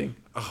tractor thing.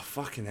 Oh,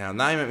 fucking hell.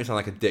 Now you make me sound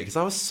like a dick. Because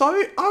I was so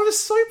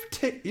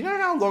you know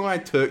how long I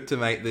took to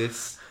make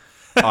this?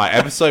 Alright,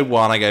 episode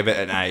 1, I gave it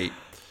an 8.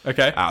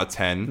 Okay. Out of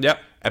 10. Yep.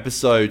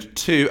 Episode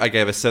 2, I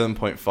gave a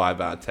 7.5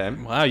 out of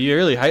 10. Wow, you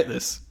really hate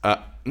this.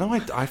 No,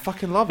 I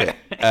fucking love it.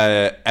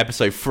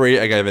 Episode 3,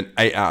 I gave an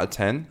 8 out of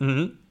 10.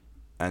 Mm-hmm.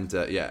 And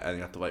and you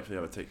have to wait for the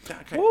other two. Yeah,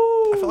 okay.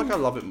 I feel like I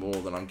love it more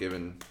than I'm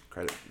giving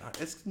credit.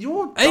 It's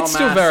your dumbass. 8's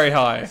still very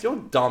high. It's your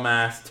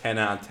dumbass 10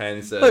 out of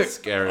 10 that's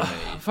scaring me.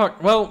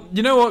 Fuck. Well,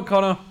 you know what,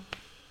 Connor?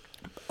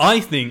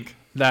 I think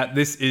that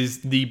this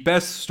is the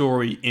best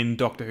story in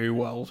Doctor Who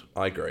world.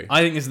 I agree.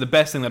 I think this is the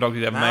best thing that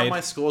Doctor's ever made.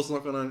 My score's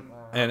not going to...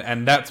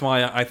 And that's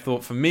why I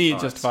thought for me it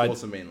justified...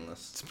 Scores are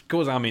meaningless.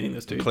 Scores are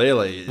meaningless, dude.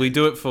 Clearly. We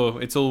do it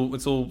for... It's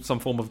all some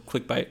form of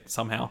clickbait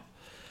somehow.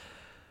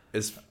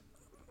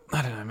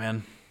 I don't know,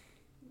 man.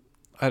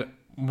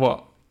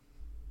 What?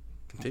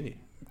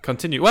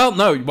 Continue. Well,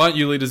 no. Why don't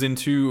you lead us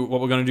into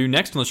what we're going to do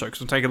next on the show?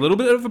 Because we'll take a little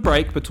bit of a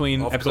break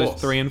between episodes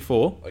 3 and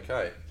 4.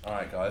 Okay. All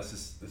right, guys.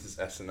 This is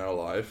SNL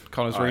Live.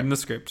 Connor's reading the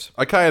script.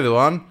 Okay,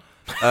 everyone.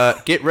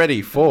 Get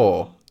ready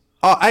for...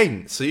 Oh,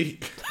 Aiden. So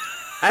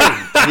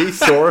you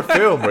saw a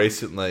film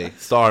recently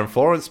starring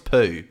Florence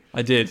Pugh.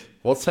 I did.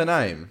 What's her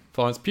name?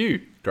 Florence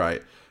Pugh.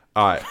 Great.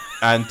 All right.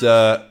 And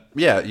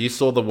yeah, you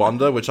saw The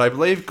Wonder, which I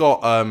believe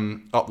got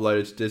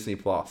uploaded to Disney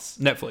Plus.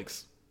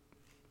 Netflix.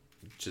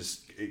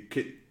 Just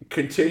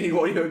continue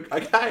what you're...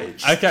 Okay.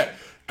 Okay.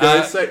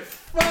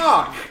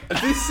 Fuck!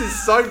 This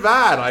is so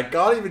bad. I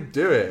can't even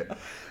do it.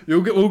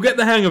 We'll get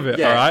the hang of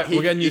it, all right?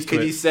 We're getting used to it.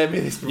 Can you send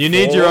me this before? You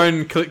need your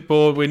own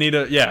clipboard. We need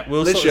a... Yeah,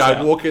 we'll literally,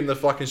 I walk in the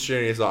fucking studio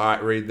and he's like, all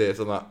right, read this.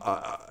 I'm like...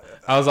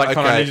 I was like,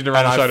 Connor, I need you to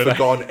run the show today. I've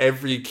forgotten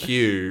every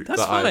cue.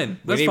 That's fine.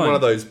 We need one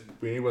of those,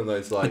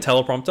 like... A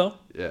teleprompter?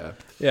 Yeah.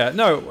 Yeah,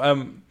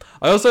 no,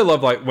 I also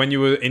love, like, when you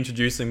were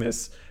introducing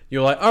this,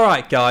 you're like, all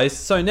right, guys,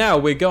 so now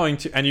we're going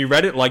to... And you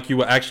read it like you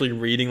were actually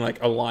reading,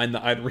 like, a line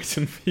that I'd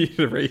written for you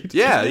to read.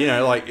 Yeah, you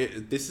know,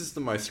 like, this is the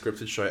most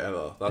scripted show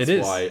ever.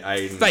 That's why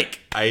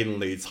Aiden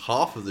leads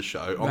half of the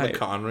show on the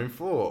cutting room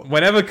floor.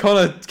 Whenever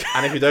Connor...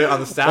 And if you don't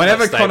understand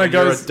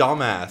you're a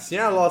dumbass. You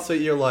know, last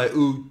week you're like,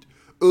 ooh,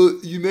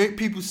 You make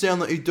people sound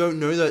like you don't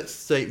know that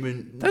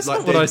statement. That's like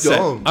not what I said.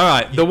 All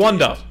right, The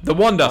Wonder. This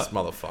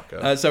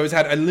motherfucker. So it's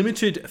had a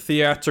limited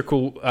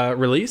theatrical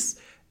release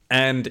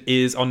and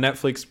is on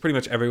Netflix pretty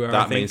much everywhere. I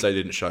That think. means they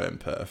didn't show it in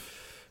Perth.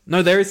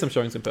 No, there is some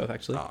showings in Perth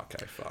actually. Oh,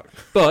 okay, fuck.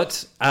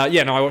 But I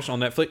watched it on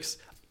Netflix.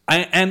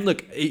 And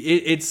look,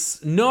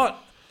 it's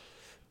not.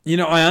 You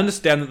know, I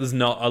understand that there's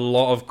not a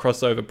lot of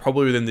crossover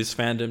probably within this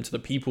fandom to the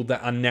people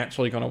that are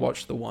naturally going to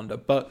watch The Wonder.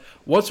 But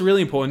what's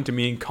really important to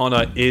me and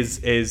Connor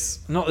is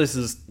not this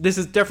is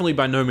definitely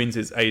by no means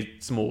is a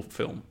small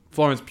film.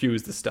 Florence Pugh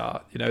is the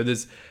star. You know,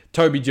 there's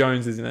Toby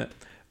Jones is in it.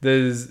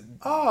 There's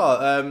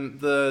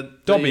the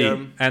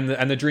Dobby and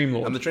the Dream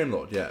Lord. And the Dream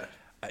Lord, yeah.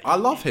 I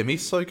love him.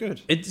 He's so good.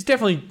 It's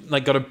definitely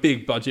like got a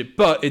big budget,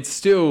 but it's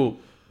still,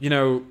 you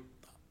know,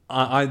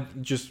 I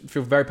just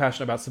feel very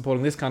passionate about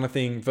supporting this kind of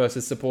thing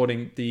versus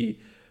supporting the,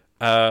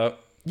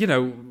 you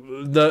know,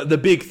 the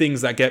big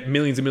things that get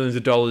millions and millions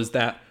of dollars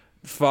that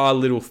far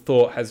little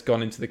thought has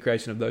gone into the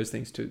creation of those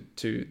things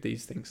to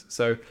these things.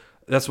 So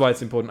that's why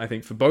it's important, I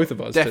think, for both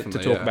of us to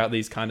talk about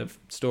these kind of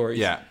stories.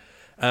 Yeah.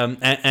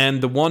 And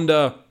The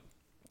Wonder,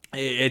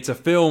 it's a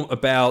film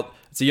about,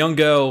 it's a young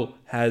girl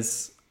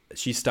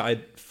she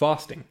started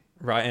fasting,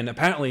 right? And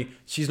apparently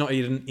she's not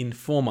eaten in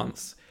 4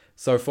 months.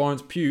 So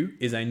Florence Pugh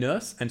is a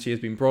nurse, and she has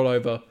been brought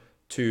over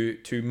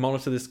to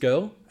monitor this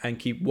girl and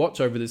keep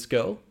watch over this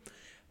girl,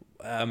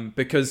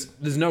 because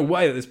there's no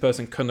way that this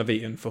person couldn't have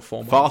eaten for 4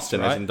 months. Fasting,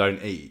 right? as in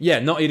don't eat. Yeah,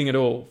 not eating at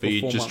all. But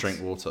you just drink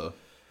water.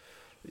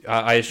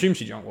 I assume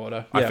she drank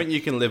water. Yeah. I think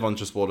you can live on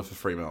just water for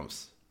 3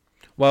 months.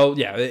 Well,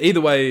 yeah.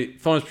 Either way,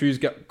 Florence Pugh's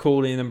got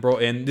called in and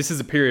brought in. This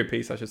is a period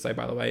piece, I should say.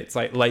 By the way, it's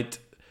like late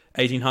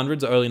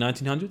 1800s or early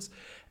 1900s,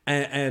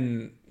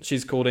 and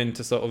she's called in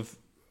to sort of.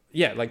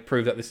 Yeah, like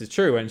prove that this is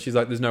true. And she's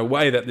like, there's no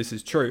way that this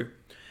is true.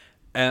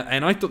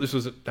 And I thought this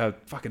was a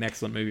fucking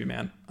excellent movie,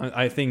 man.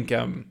 I think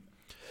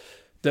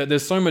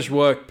there's so much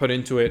work put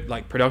into it,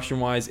 like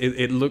production-wise.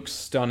 It looks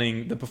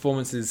stunning. The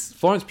performances...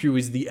 Florence Pugh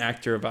is the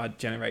actor of our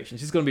generation.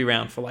 She's going to be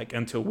around for like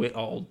until we're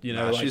old, you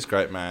know. She's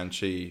great, man.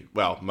 She,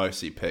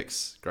 mostly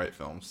picks great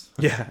films.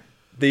 Yeah.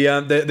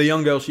 The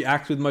young girl she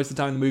acts with most of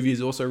the time in the movie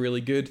is also really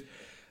good.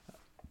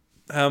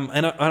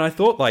 And I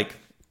thought, like,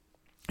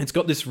 it's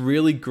got this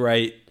really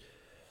great...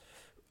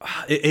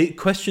 It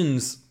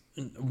questions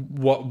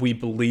what we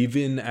believe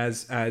in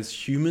as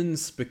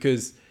humans,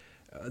 because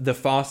the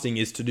fasting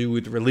is to do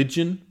with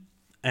religion,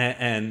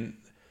 and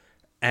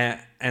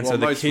so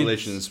most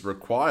religions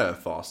require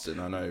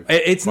fasting. I know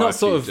it's not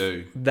sort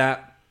of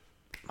that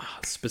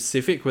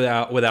specific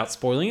without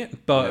spoiling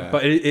it,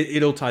 but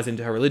it all ties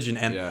into her religion,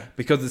 and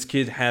because this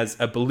kid has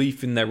a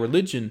belief in their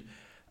religion,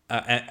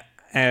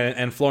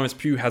 and Florence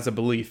Pugh has a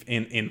belief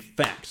in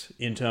fact,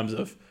 in terms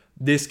of.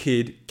 This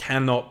kid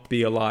cannot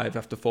be alive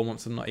after 4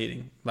 months of not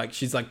eating. Like,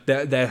 she's like,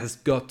 there has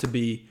got to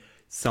be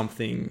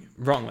something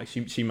wrong. Like,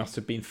 she must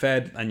have been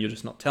fed, and you're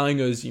just not telling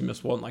us. You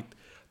must want, like,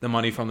 the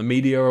money from the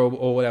media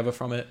or whatever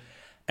from it.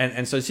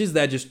 And so she's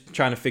there just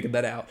trying to figure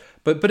that out.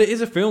 But it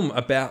is a film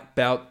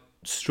about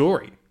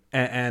story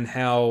and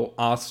how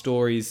our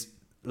stories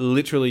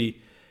literally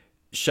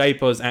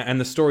shape us, and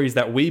the stories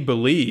that we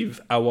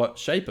believe are what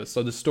shape us.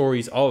 So the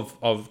stories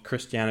of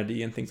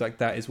Christianity and things like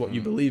that is what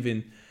you believe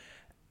in.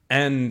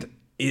 And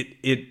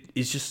it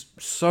is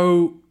just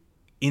so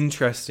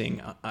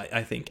interesting,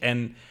 I think.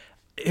 And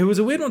it was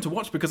a weird one to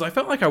watch because I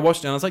felt like I watched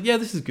it and I was like, yeah,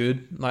 this is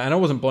good. Like, and I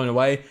wasn't blown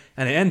away.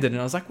 And it ended and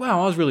I was like,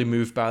 wow, I was really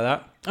moved by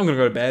that. I'm going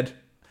to go to bed.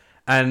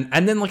 And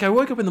then like I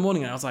woke up in the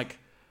morning and I was like,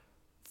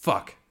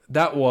 fuck,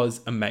 that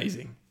was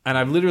amazing. And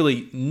I've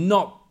literally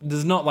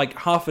there's not like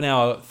half an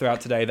hour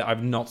throughout today that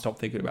I've not stopped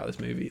thinking about this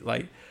movie.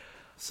 Like,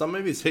 some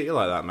movies hit you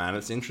like that, man.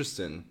 It's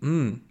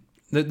interesting.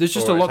 There's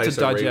just a lot to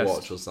digest.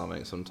 Rewatch or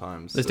something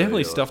sometimes. There's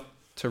definitely stuff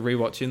to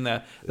rewatch in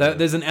there. Yeah.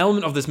 There's an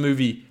element of this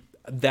movie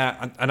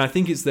that, and I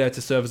think it's there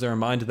to serve as a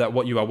reminder that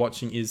what you are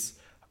watching is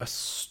a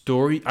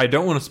story. I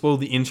don't want to spoil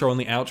the intro and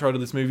the outro to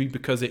this movie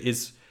because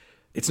it's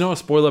not a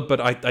spoiler, but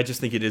I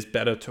just think it is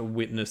better to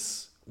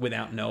witness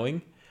without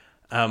knowing.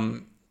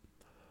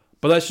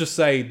 But let's just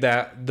say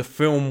that the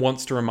film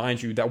wants to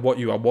remind you that what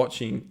you are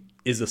watching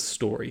is a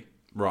story.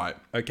 Right.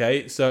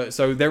 Okay.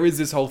 So there is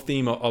this whole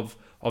theme of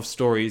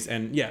stories,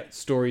 and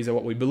stories are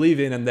what we believe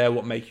in, and they're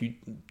what make you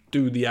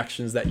do the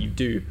actions that you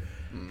do.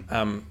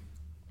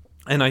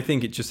 And I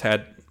think it just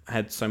had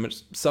so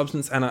much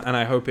substance, and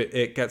I hope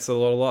it gets a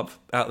lot of love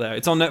out there.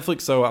 It's on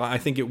Netflix, so I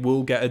think it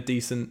will get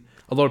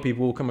a lot of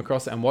people will come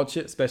across it and watch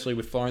it, especially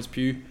with Florence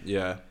Pugh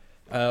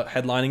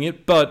headlining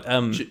it. But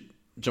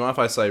do you mind if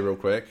I say real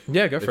quick?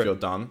 Yeah, go for it. If you're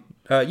done.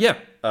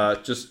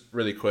 Just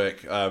really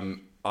quick.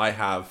 I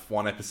have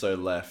one episode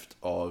left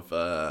of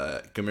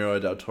Guillermo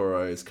del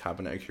Toro's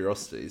Cabinet of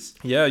Curiosities.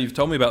 Yeah, you've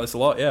told me about this a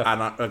lot, yeah.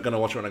 And I'm going to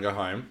watch it when I go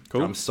home.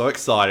 Cool. I'm so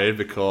excited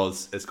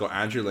because it's got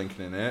Andrew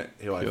Lincoln in it,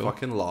 who I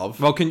fucking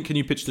love. Well, can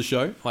you pitch the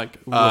show? Like,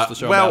 what's the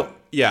show about?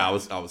 Yeah, I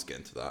was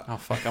getting to that. Oh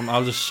fuck!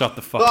 I'll just shut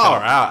the fuck Far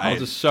up. out, I'll eh?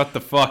 just shut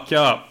the fuck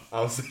up.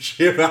 I was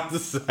actually about to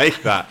say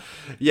that.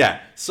 Yeah,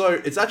 so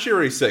it's actually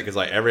really sick because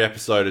like every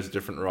episode is a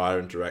different writer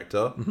and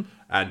director,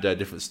 and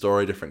different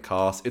story, different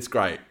cast. It's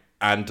great,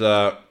 and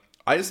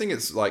I just think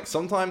it's like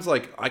sometimes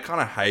like I kind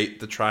of hate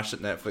the trash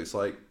that Netflix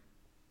like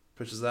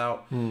pushes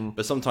out,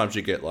 but sometimes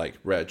you get like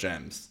rare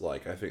gems.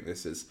 Like I think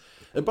this is,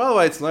 and by the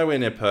way, it's nowhere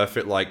near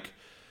perfect. Like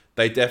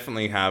they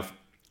definitely have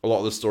a lot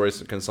of the stories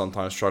that can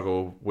sometimes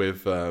struggle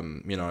with,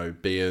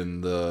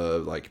 being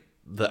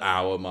the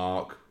hour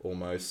mark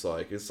almost.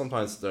 Like it's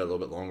sometimes they're a little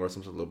bit longer,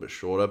 sometimes a little bit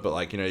shorter. But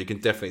like you can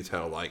definitely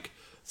tell like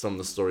some of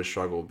the stories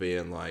struggle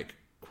being like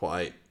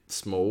quite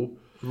small.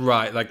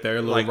 Right, like they're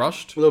a little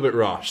rushed. A little bit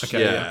rushed.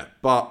 Okay, yeah.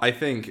 But I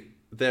think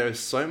there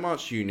is so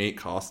much unique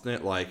cast in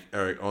it, like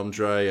Eric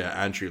Andre,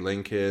 Andrew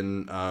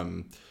Lincoln,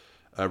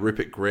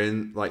 Rupert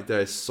Grint. Like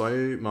there's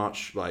so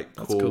much like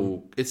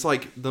cool. It's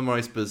like the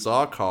most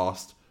bizarre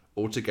cast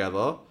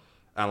altogether,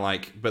 and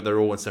like but they're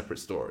all in separate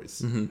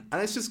stories, and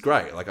it's just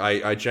great. Like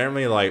I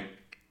generally like,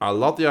 I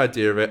love the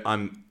idea of it.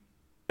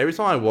 Every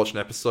time I watch an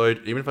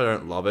episode, even if I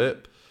don't love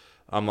it,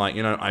 I'm like,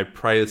 I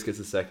pray this gets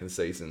a second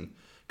season,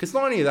 because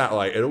not only that,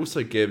 like it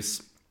also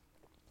gives,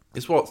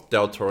 it's what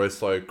Del Toro is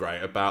so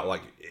great about,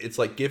 like it's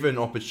like given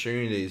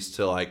opportunities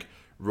to like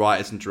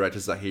writers and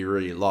directors that he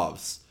really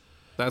loves.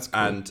 That's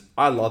cool. And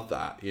I love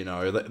that.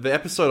 The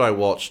episode I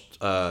watched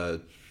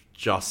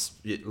just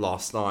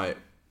last night,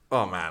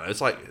 oh man,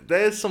 it's like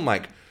there's some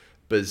like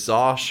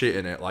bizarre shit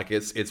in it. Like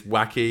it's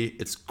wacky,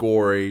 it's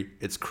gory,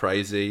 it's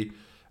crazy,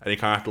 and you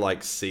kind of have to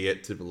like see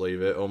it to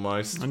believe it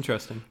almost.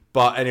 Interesting.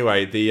 But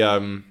anyway, the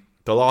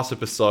last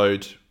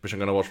episode, which I'm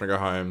gonna watch when I go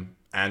home,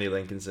 Andy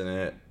Lincoln's in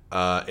it.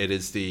 It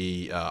is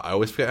the I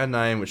always forget her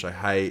name, which I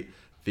hate.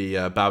 The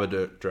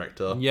Babadook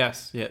director.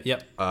 Yes. Yeah.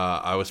 Yep.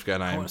 I always forget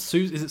her name. Is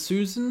it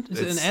Susan? Is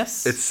it an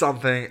S? It's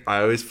something.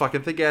 I always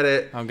fucking forget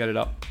it. I'll get it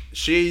up.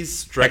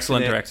 She's directing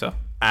Excellent it. director.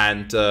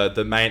 And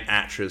the main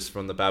actress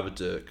from the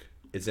Babadook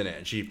is in it,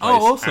 and she plays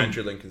awesome.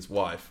 Andrew Lincoln's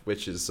wife,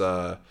 which is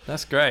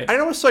that's great. I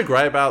know what's so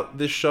great about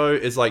this show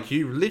is like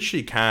you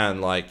literally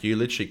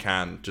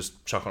can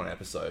just chuck on an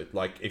episode.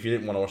 Like if you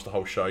didn't want to watch the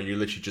whole show, you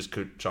literally just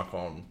could chuck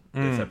on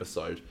this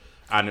episode.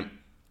 And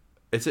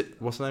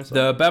what's the name?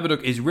 The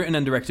Babadook is written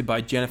and directed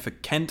by Jennifer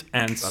Kent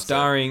and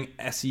starring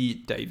Essie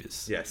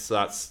Davis. Yes, so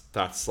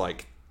that's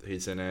like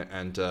he's in it,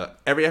 and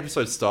every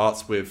episode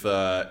starts with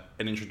an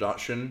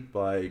introduction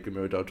by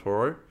Guillermo del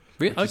Toro.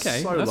 Really?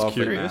 Okay, so that's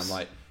lovely, curious. man.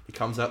 Like he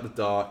comes out the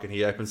dark and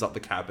he opens up the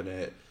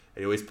cabinet.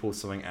 And he always pulls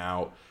something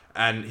out,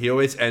 and he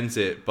always ends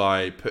it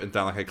by putting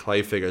down like a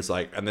clay figure. It's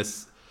like, and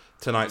this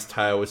tonight's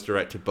tale was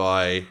directed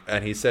by,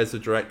 and he says the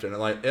director, and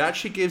like it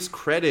actually gives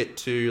credit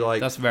to like.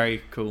 That's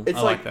very cool. It's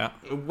I like that.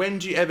 When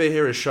do you ever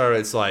hear a show?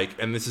 It's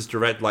like, and this is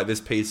like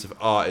this piece of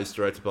art is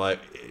directed by,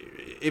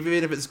 even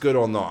if it's good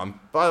or not.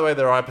 And by the way,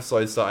 there are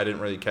episodes that I didn't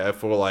really care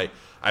for. Like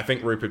I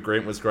think Rupert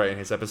Grint was great in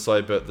his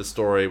episode, but the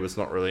story was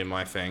not really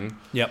my thing.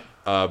 Yep.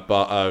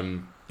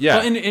 Yeah.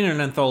 But in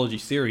an anthology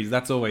series,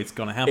 that's always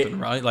going to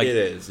happen, right? Like it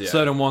is. Yeah.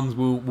 Certain ones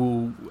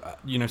will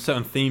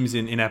certain themes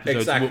in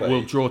episodes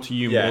will draw to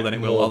you more than it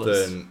will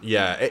others.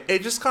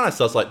 It just kind of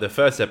starts like the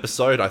first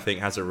episode. I think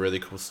has a really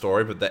cool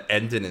story, but the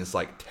ending is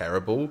like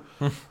terrible,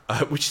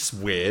 which is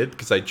weird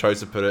because they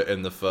chose to put it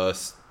in the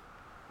first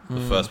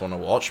one to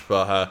watch.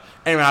 But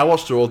anyway, I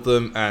watched all of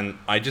them, and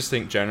I just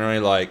think generally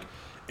like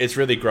it's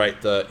really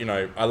great that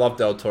I love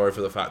Del Toro for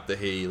the fact that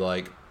he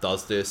like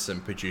does this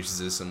and produces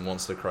this and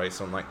wants to create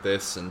something like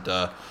this, and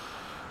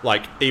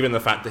like even the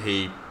fact that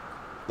he,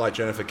 like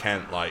Jennifer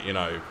Kent, like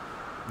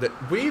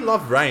that we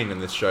love rain in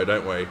this show,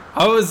 don't we?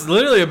 I was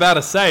literally about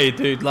to say,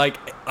 dude, like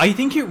I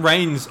think it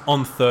rains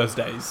on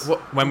Thursdays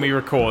when we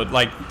record.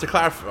 Like to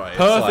clarify,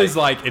 Perth is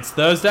like it's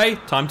Thursday,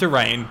 time to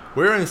rain.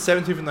 We're on the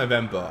 17th of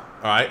November,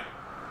 all right?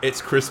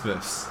 It's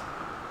Christmas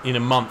in a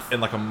month. In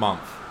like a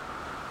month.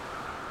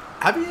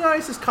 Have you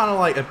noticed it's kind of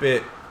like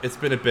it's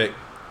been a bit.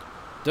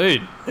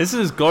 Dude, this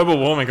is global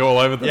warming all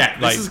over the... Yeah,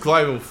 this is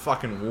global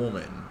fucking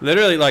warming.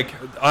 Literally, like,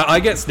 I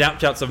get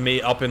Snapchats of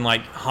me up in,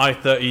 like, high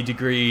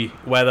 30-degree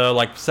weather,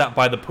 like, sat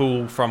by the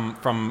pool from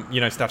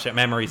Snapchat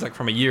memories, like,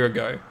 from a year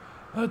ago,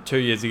 2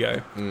 years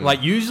ago.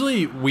 Like,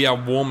 usually we are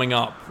warming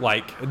up,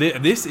 like,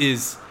 this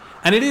is...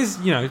 And it is,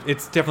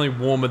 it's definitely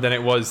warmer than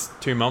it was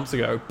 2 months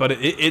ago, but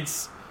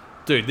it's...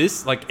 Dude,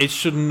 this, like, it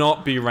should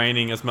not be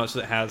raining as much as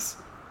it has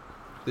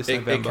this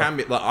November. It can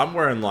be... Like, I'm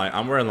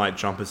wearing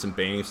jumpers and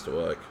beanies to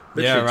work.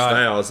 Yeah, right.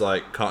 Today I was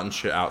like cutting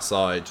shit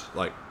outside,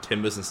 like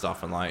timbers and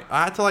stuff, and like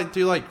I had to like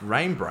do like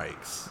rain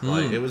breaks.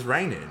 Like it was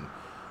raining.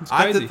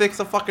 I had to fix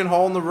a fucking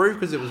hole in the roof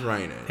because it was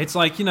raining. It's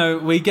like,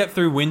 we get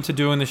through winter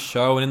doing this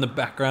show, and in the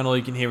background all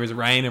you can hear is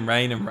rain and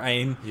rain and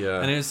rain.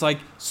 Yeah. And it's like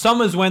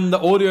summer's when the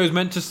audio is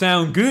meant to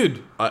sound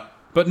good.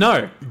 But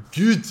no.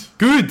 Good.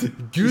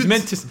 It's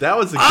meant to... That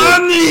was a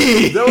good...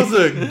 Annie! That was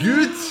a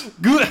good...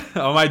 Good.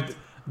 Oh my...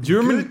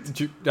 German...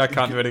 I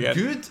can't do it again.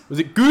 Good? Was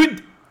it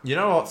good? You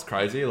know what's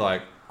crazy?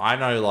 Like, I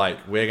know, like,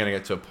 we're going to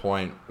get to a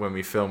point when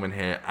we film in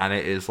here, and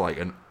it is like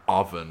an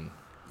oven.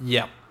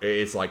 Yep. it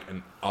is like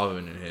an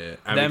oven in here,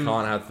 and we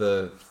can't have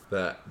the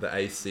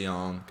AC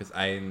on because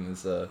Aiden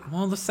is a.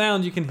 Well, the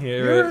sound you can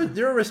hear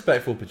You're a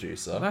respectful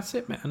producer. That's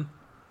it, man.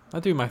 I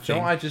do my Do you thing.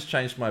 know what I just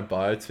changed my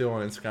bio to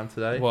on Instagram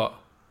today? What?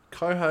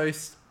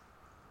 Co-host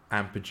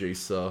and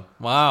producer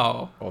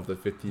Wow. of the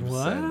 50%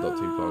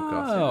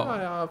 podcast.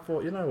 Yeah, I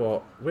thought, you know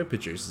what? We're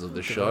producers of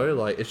the show.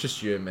 Like, it's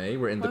just you and me.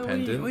 We're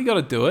independent. We got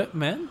to do it,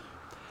 man.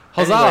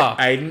 Huzzah!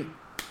 Anyway, Aiden,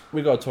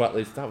 we got to at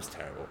least. That was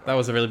terrible. That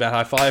was a really bad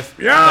high five.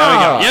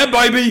 Yeah! There we go.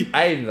 Yeah, baby!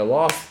 Aiden, the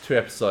last 2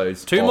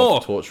 episodes Two of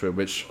more. Torchwood,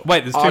 which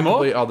Wait, there's 2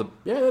 more?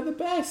 They're the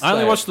best. I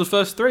only watched the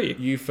first 3.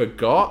 You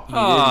forgot? You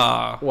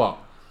didn't,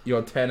 what?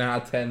 Your 10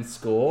 out of 10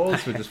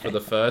 scores were just for the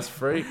first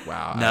 3?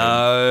 Wow.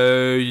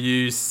 No,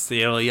 you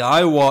silly.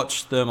 I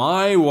watched them.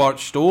 I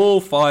watched all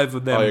 5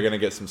 of them. Oh, you're going to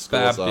get some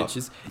scores bad up.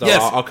 Bitches. No, yes.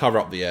 I'll cover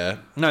up the air.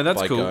 No, that's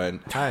by cool. Going,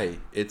 hey,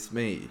 it's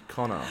me,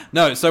 Connor.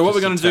 No, so what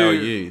we're going to do...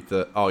 you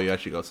that... Oh, you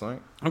actually got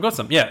something? I've got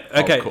some, yeah.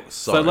 Okay, cool.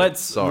 so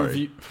let's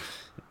review...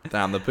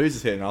 Damn, the booze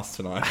is hitting us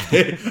tonight.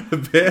 A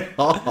bit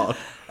hard.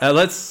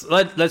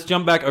 Let's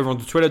jump back over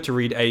onto Twitter to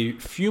read a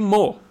few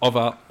more of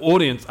our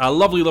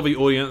lovely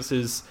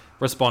audience's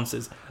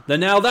responses.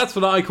 Now that's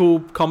what I call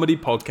comedy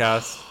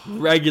podcast.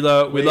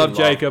 Regular. We love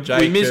Jacob.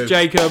 We miss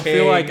Jacob.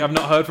 Feel like I've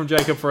not heard from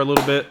Jacob for a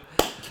little bit.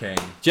 King.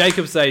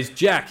 Jacob says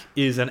Jack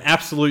is an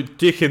absolute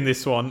dick in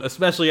this one,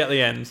 especially at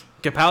the end.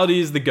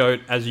 Capaldi is the GOAT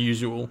as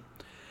usual.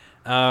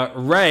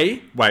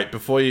 Ray. Wait,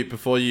 before you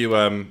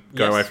go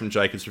away from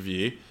Jacob's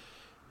review,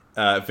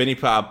 Vinny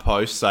put out a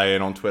post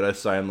saying on Twitter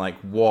saying like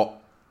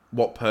what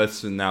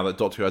person now that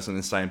Doctor Who has an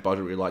insane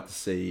budget we'd like to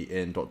see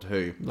in Doctor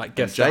Who. Like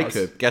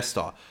guest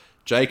star.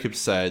 Jacob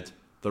said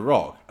The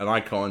Rock, and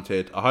I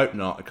commented, I hope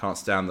not, I can't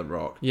stand The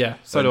Rock. Yeah,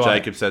 so and do I.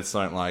 Jacob said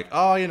something like,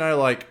 oh, you know,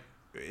 like,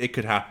 it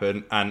could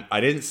happen, and I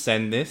didn't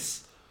send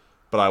this,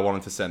 but I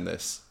wanted to send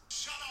this.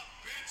 Shut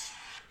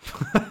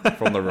up, bitch!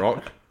 From The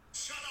Rock.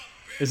 Shut up,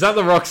 bitch! Is that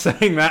The Rock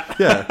saying that?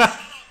 Yeah.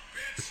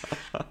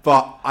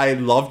 But I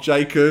love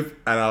Jacob,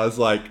 and I was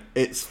like,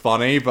 it's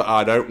funny, but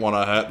I don't want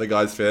to hurt the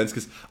guy's feelings.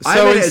 Cause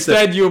so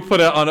instead, you'll put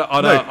it on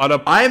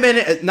a. I meant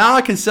it. Now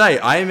I can say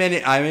I meant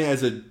it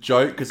as a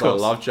joke because I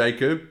love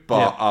Jacob,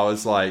 but I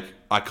was like,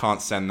 I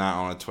can't send that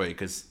on a tweet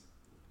because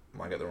I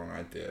might get the wrong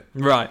idea.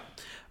 Right.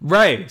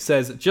 Ray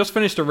says, just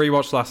finished a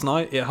rewatch last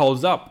night. It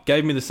holds up.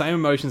 Gave me the same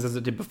emotions as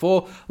it did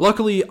before.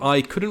 Luckily,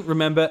 I couldn't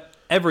remember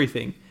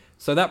everything.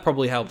 So that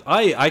probably helped.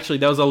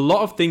 There was a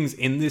lot of things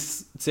in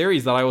this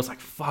series that I was like,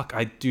 fuck,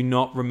 I do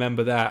not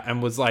remember that.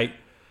 And was like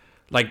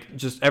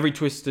just every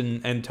twist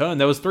and turn.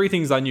 There was 3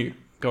 things I knew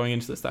going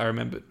into this that I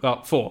remembered.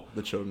 Well, 4.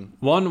 The children.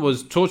 1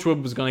 was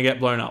Torchwood was going to get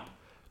blown up.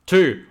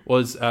 2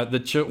 was one of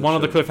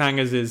the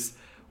cliffhangers is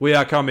we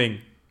are coming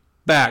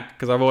back.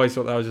 Because I've always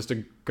thought that was just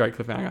a great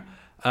cliffhanger.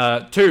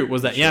 2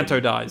 was that Yanto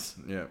dies.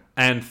 Yeah.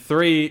 And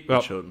 3...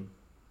 Well, the children.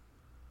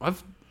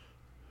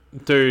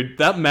 Dude,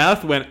 that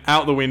mouth went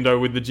out the window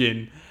with the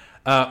gin.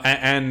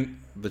 And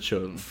the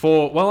children.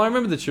 4... Well, I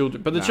remember the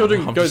children. But the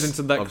children goes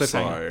into that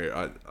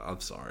cliffhanger. I'm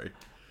sorry.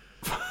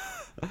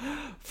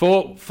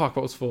 4... Fuck,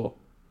 what was 4?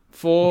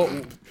 4...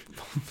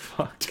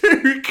 Fuck.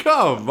 Dude,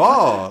 come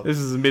on. This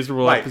is a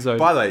miserable episode.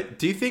 By the way,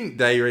 do you think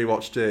they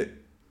rewatched it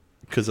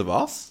because of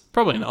us?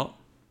 Probably not.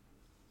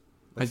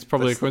 It's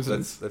probably a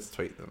coincidence. Let's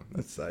tweet them.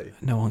 Let's say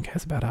no one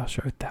cares about our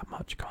show that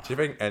much, Connor. Do you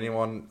think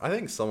anyone? I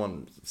think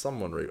someone.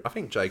 I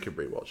think Jacob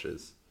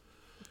rewatches.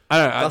 I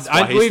don't know. That's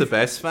why he's the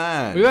best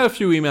fan. We've had a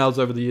few emails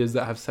over the years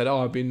that have said, "Oh,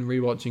 I've been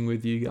rewatching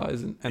with you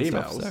guys and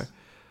stuff." So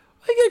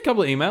I get a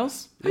couple of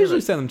emails. I usually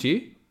send them to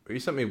you. You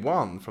sent me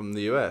one from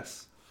the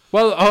US.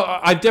 Well,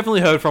 I've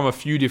definitely heard from a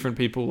few different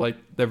people. Like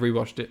they've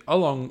rewatched it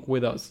along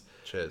with us.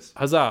 Cheers.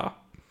 Huzzah!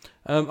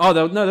 There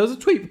was a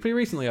tweet pretty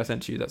recently I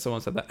sent to you that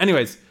someone said that.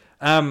 Anyways.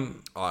 I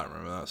don't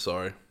remember that,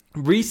 sorry.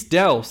 Reese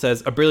Dell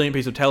says, a brilliant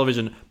piece of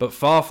television, but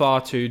far, far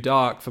too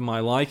dark for my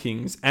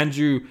likings.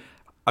 Andrew...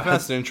 I think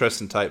that's an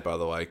interesting take, by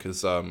the way,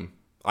 because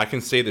I can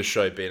see the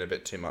show being a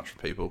bit too much for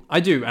people. I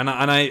do, and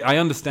I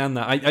understand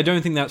that. I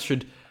don't think that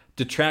should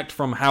detract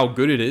from how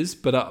good it is,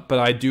 but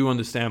I do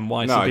understand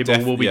why some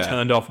people will be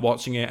turned off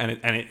watching it,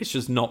 and it's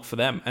just not for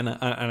them, and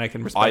I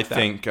can respect that. I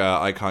think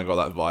I kind of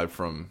got that vibe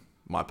from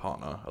my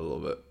partner a little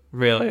bit.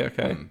 Really?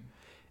 Okay.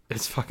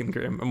 It's fucking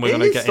grim, and we're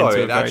going to get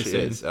into it very soon.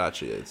 It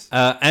actually is.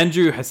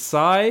 Andrew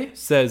Hassai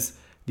says,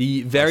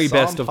 the very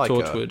best of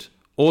Torchwood.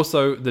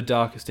 Also, the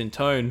darkest in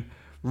tone.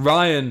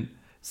 Ryan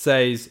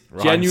says,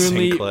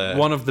 genuinely Sinclair.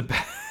 One of the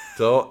best...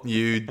 Don't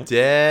you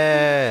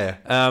dare.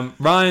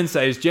 Ryan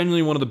says,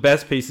 genuinely one of the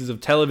best pieces of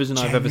television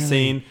I've ever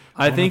seen.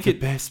 I think the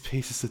best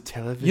pieces of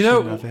television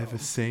I've ever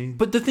seen.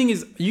 But the thing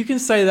is, you can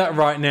say that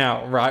right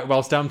now, right,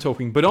 whilst I'm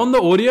talking. But on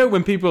the audio,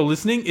 when people are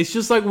listening, it's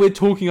just like we're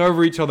talking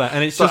over each other,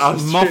 and it's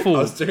just muffled.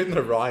 I was doing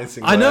the Ryan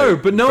Sinclair. I know,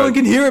 but no one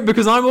can hear it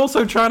because I'm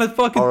also trying to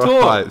fucking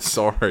talk. Right,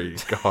 sorry,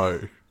 go.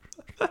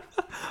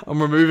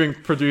 I'm removing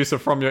producer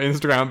from your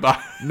Instagram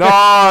bio.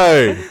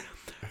 No!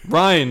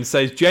 Ryan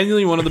says,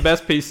 genuinely one of the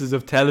best pieces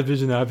of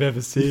television I've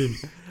ever seen.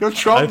 You're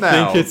Trump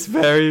now. I think it's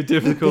very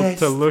difficult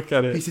to look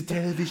at it. Piece of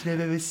television I've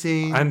ever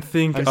seen. And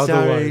think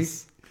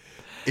otherwise.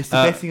 It's the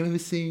best thing I've ever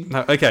seen.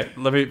 No, okay,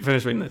 let me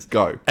finish reading this.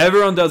 Go.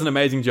 Everyone does an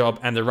amazing job,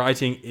 and the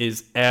writing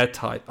is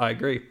airtight. I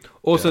agree.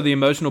 Also, the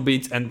emotional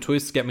beats and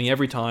twists get me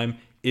every time.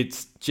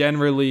 It's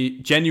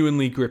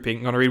genuinely gripping.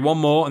 I'm going to read one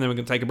more, and then we're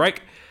going to take a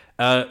break.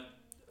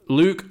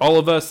 Luke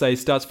Oliver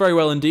says, starts very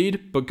well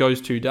indeed, but goes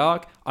too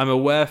dark. I'm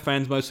aware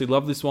fans mostly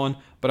love this one,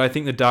 but I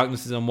think the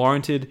darkness is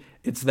unwarranted.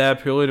 It's there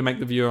purely to make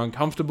the viewer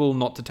uncomfortable,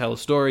 not to tell a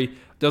story.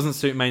 Doesn't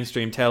suit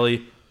mainstream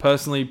telly.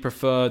 Personally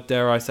prefer,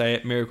 dare I say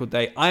it, Miracle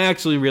Day. I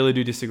actually really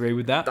do disagree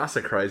with that. That's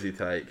a crazy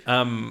take.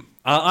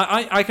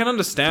 I can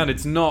understand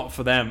it's not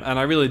for them, and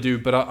I really do,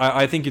 but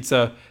I think it's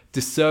a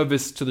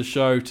disservice to the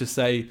show to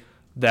say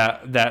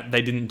that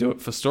they didn't do it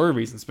for story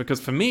reasons.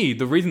 Because for me,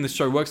 the reason this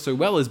show works so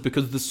well is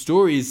because the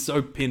story is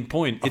so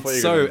pinpoint.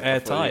 It's so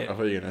airtight. I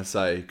thought you were going to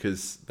say,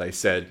 because they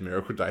said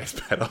Miracle Day is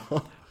better.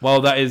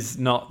 Well, that is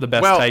not the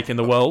best take in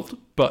the world,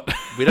 but...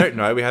 We don't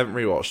know. We haven't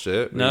rewatched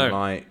it. No, we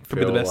might could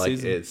be feel the best like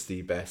season. it's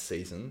the best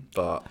season,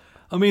 but...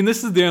 I mean,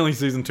 this is the only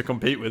season to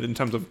compete with in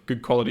terms of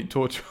good quality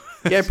torture.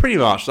 Yeah, pretty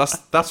much.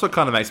 That's what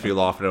kind of makes me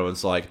laugh. And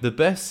everyone's like, the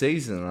best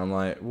season. And I'm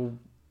like, well,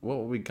 what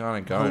were we kind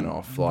of going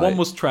off? Like, 1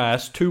 was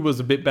trash, 2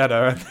 was a bit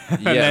better.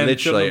 Yeah,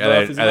 literally.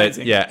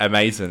 Amazing. Yeah,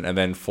 amazing. And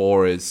then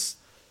 4 is...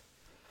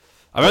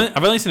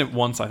 I've only seen it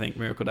once, I think,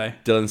 Miracle Day.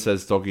 Dylan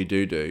says doggy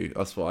doo-doo.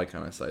 That's what I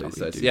kind of say these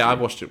days. Yeah, I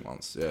watched it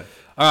once, yeah.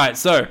 All right,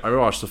 so... I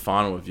rewatched the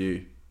final with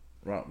you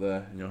right up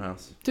there in your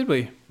house. Did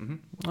we? Mm-hmm.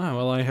 Oh,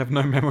 well, I have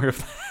no memory of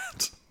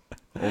that.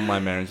 All my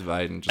memories of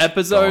Aiden just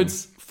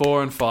Episodes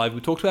 4 and 5.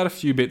 We talked about a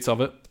few bits of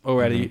it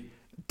already. Mm-hmm.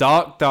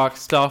 Dark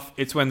stuff.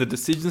 It's when the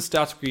decisions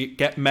start to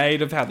get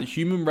made of how the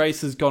human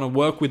race is going to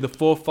work with the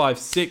 4, 5,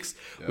 6.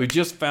 Yeah. We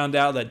just found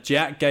out that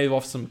Jack gave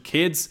off some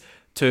kids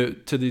to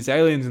these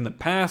aliens in the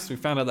past. We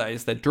found out that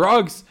it's their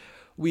drugs.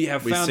 We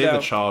see the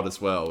child as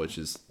well, which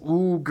is...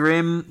 Ooh,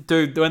 grim.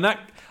 Dude, when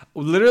that...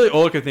 Literally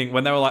all I could think,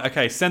 when they were like,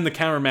 okay, send the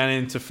cameraman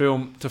in to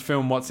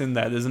film what's in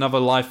there. There's another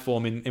life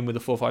form in with the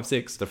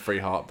 456. The 3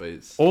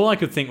 heartbeats. All I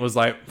could think was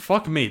like,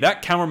 fuck me,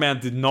 that cameraman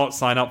did not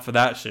sign up for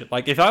that shit.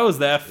 Like, if I was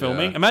there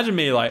filming, imagine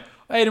me like,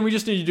 hey, we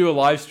just need to do a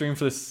live stream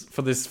for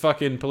this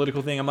fucking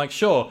political thing. I'm like,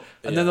 sure.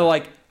 And then they're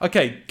like,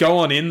 okay, go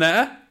on in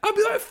there. I'd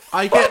be like, fuck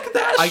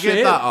I shit.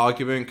 get that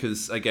argument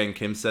because, again,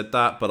 Kim said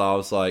that, but I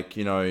was like,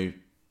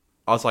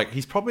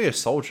 he's probably a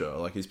soldier.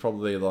 Like, he's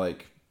probably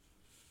like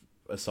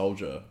a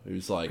soldier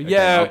who's like, okay,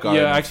 I'll go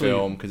and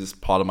film because it's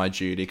part of my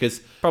duty. Because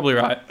probably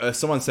right.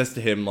 Someone says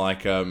to him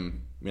like,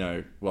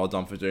 well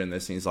done for doing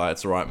this, and he's like,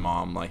 it's all right,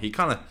 mom. Like, he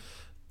kind of.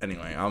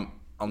 Anyway, I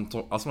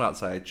was about to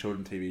say a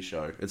children's TV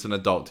show. It's an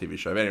adult TV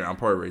show. But anyway, I'm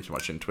probably reading too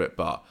much into it,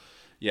 but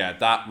yeah,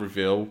 that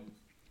reveal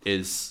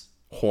is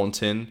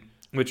haunting.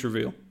 Which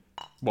reveal?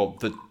 Well,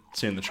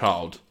 seeing the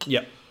child.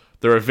 Yep.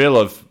 The reveal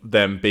of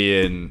them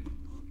being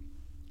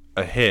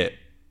a hit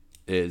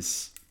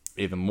is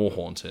even more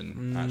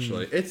haunting,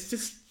 actually. It's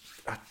just...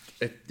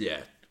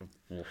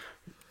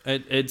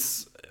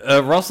 It's...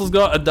 Russell's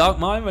got a dark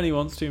mind when he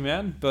wants to,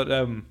 man.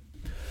 But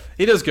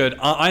he does good.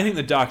 I think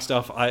the dark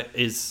stuff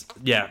is...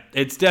 Yeah,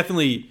 it's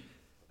definitely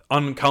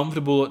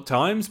uncomfortable at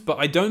times, but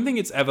I don't think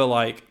it's ever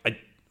like...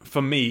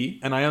 For me,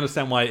 and I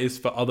understand why it is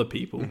for other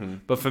people,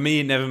 but for me,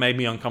 it never made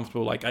me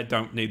uncomfortable. Like, I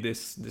don't need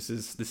this. This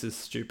is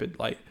stupid.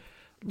 Like,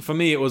 for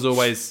me, it was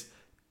always...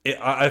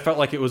 I felt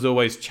like it was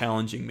always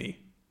challenging me.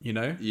 You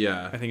know?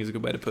 Yeah. I think is a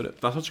good way to put it.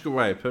 That's such a good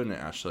way of putting it,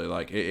 actually.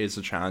 Like, it is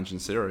a challenging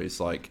series.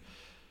 Like,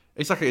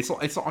 it's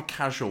not a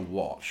casual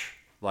watch.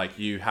 Like,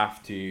 you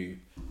have to...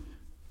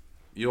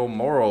 Your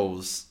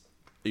morals...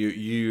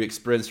 You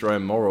experience your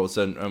own morals.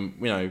 And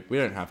we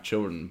don't have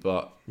children,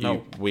 but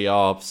we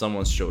are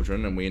someone's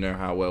children, and we know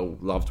how well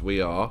loved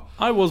we are.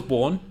 I was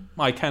born.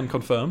 I can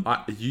confirm.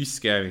 You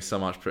scare me so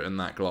much putting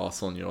that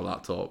glass on your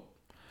laptop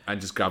and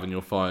just grabbing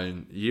your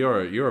phone.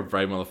 You're a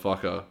brave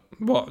motherfucker.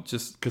 What?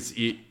 Just because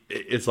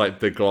it's like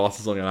the glass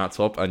is on your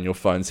laptop and your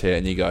phone's here,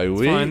 and you go,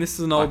 it's fine. This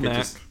is an old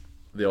Mac.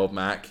 The old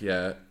Mac,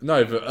 yeah.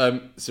 No,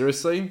 but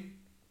seriously,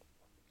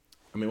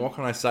 I mean, what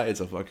can I say? I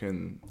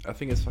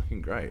think it's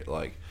fucking great.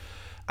 Like,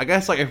 I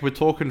guess like if we're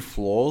talking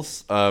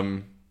flaws,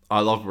 I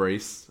love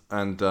Reese,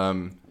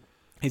 and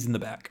he's in the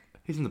back.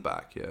 He's in the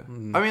back, yeah.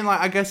 I mean,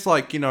 like, I guess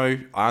like I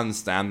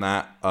understand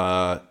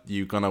that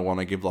you're gonna want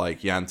to give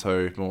like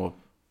Yanto more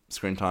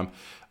screen time.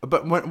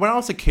 But when I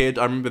was a kid,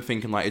 I remember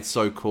thinking, like, it's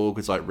so cool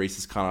because, like, Reese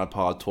is kind of a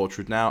part of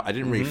Torchwood now. I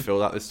didn't really feel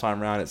that this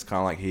time around. It's kind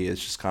of like he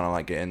is just kind of,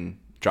 like, getting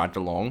dragged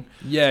along.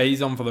 Yeah,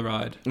 he's on for the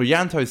ride. Well,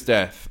 Yanto's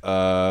death,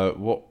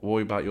 what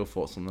about your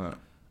thoughts on that?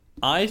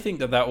 I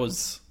think that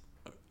was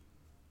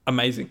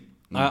amazing.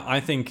 I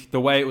think the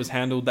way it was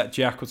handled, that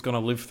Jack was going to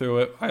live through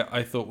it,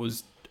 I thought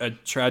was a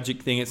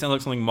tragic thing. It sounded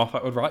like something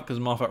Moffat would write because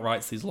Moffat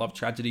writes these love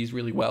tragedies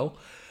really well.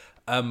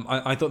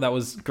 I thought that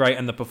was great,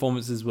 and the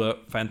performances were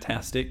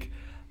fantastic.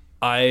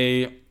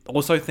 I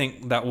also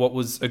think that what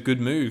was a good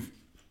move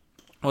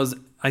was,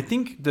 I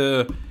think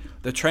the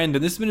trend,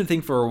 and this has been a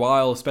thing for a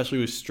while, especially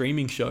with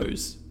streaming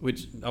shows,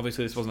 which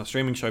obviously this wasn't a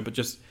streaming show, but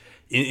just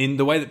in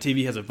the way that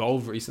TV has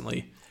evolved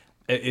recently,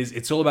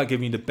 it's all about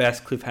giving you the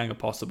best cliffhanger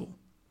possible.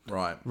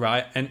 Right.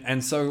 Right.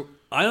 And so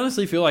I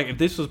honestly feel like if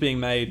this was being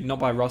made not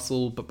by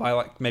Russell but by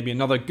like maybe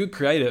another good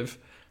creative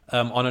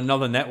on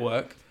another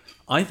network,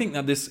 I think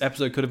that this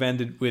episode could have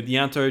ended with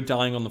Yanto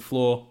dying on the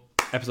floor.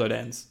 Episode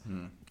ends.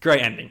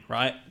 Great ending,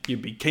 right?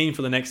 You'd be keen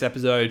for the next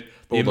episode.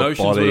 The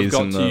emotions would have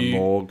got to you.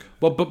 Morgue.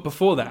 Well, but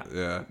before that,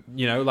 Yeah.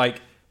 you know,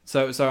 like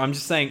so I'm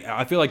just saying.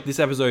 I feel like this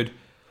episode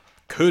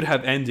could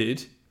have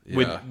ended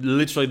with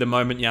literally the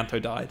moment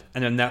Yanto died,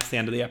 and then that's the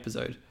end of the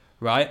episode,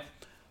 right?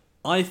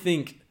 I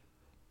think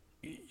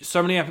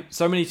so many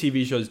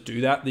TV shows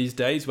do that these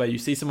days, where you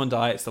see someone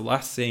die, it's the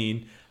last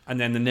scene, and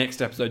then the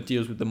next episode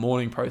deals with the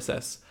mourning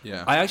process.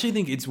 Yeah. I actually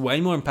think it's way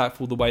more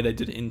impactful the way they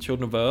did it in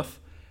Children of Earth,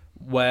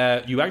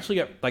 where you actually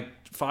get like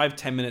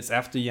 5-10 minutes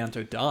after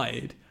Yanto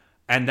died,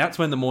 and that's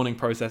when the mourning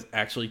process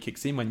actually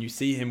kicks in, when you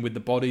see him with the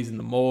bodies in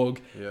the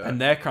morgue,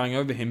 and they're crying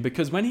over him,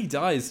 because when he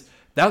dies,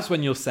 that's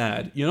when you're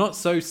sad. You're not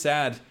so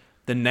sad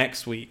the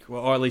next week,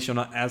 or at least you're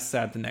not as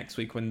sad the next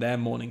week when they're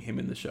mourning him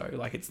in the show,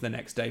 like it's the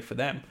next day for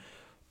them.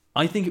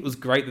 I think it was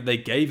great that they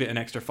gave it an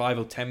extra 5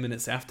 or 10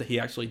 minutes after he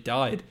actually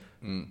died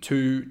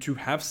to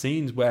have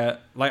scenes where,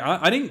 like,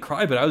 I didn't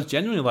cry, but I was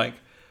genuinely like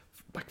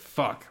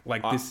fuck,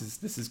 like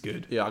this is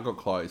good. Yeah, I got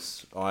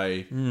close.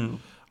 I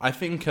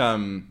think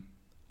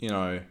you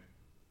know,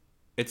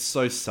 it's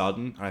so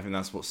sudden. I think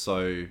that's what's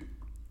so.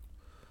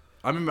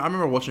 I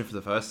remember watching it for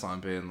the first time,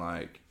 being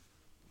like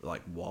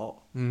what?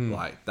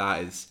 Like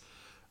that is.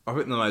 I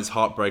think the most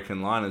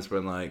heartbreaking line is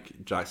when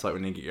like Jack's like,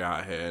 "We need to get you out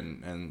of here,"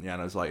 and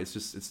Yano's like,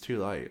 it's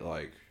too late.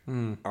 Like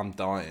I'm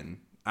dying,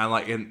 and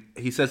like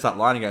he says that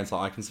line again. It's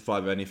like, I can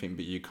survive anything,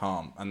 but you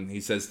can't. And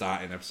he says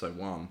that in episode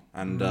 1,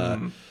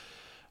 and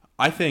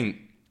I think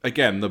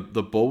again the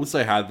balls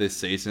they had this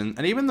season,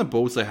 and even the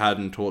balls they had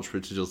in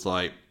Torchwood, to just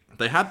like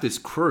they had this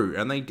crew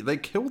and they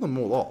kill them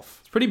all off.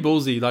 It's pretty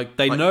ballsy. Like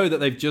they know that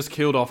they've just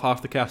killed off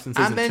half the cast in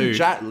season 2. And then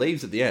Jack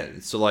leaves at the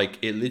end. So like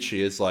it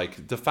literally is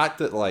like the fact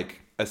that like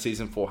a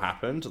season 4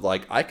 happened,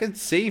 like I could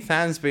see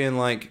fans being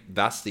like,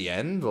 that's the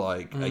end,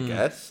 like I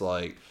guess,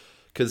 like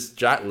because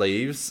Jack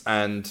leaves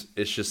and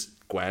it's just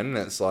Gwen.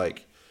 It's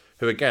like,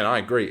 who again I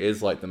agree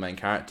is like the main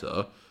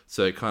character,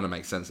 so it kind of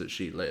makes sense that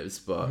she lives.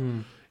 But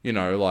you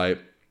know, like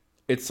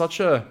it's such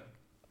a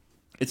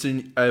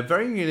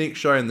very unique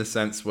show in the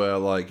sense where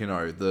like, you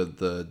know,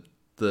 the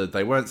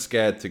they weren't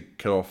scared to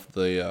kill off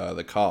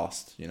the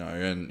cast, you know,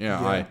 and you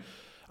know,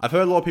 I've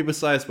heard a lot of people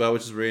say as well,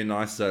 which is really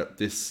nice, that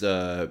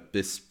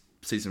this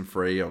season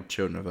 3 of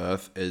Children of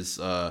Earth is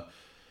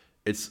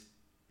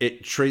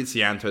it treats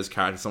Yanto's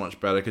character so much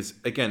better, because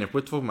again, if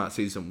we're talking about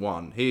season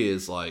 1, he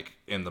is like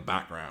in the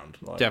background,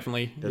 like,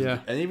 definitely,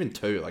 and even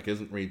 2, like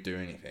doesn't really do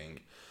anything.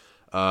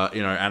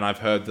 You know, and I've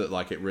heard that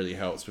like it really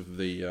helps with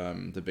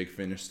the Big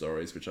Finish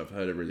stories, which I've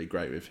heard are really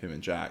great with him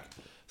and Jack.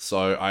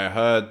 So I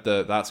heard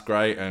that that's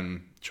great,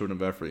 and Children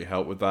of Earth really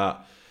helped with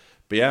that.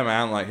 But yeah,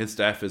 man, like his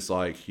death is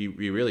like you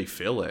really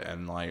feel it,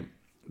 and like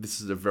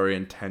this is a very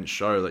intense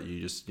show that you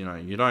just, you know,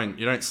 you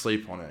don't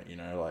sleep on it, you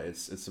know, like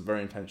it's a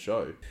very intense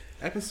show.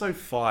 Episode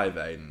 5,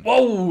 Aiden.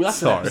 Whoa,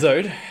 that's an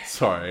episode.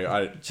 Sorry,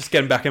 I just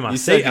getting back in my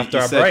seat after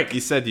our break.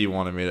 You said you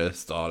wanted me to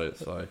start it,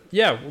 so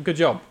yeah, well, good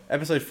job.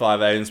 Episode 5,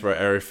 Aiden's where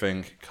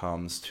everything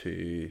comes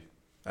to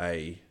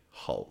a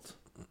halt.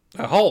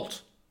 A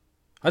halt.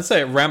 I'd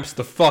say it ramps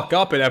the fuck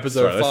up in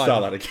episode 5. Let's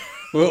start that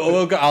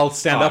again. I'll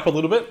stand up a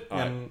little bit.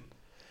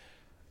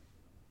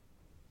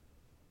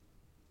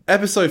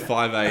 Episode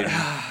 5,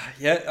 Aiden.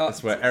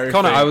 That's where everything...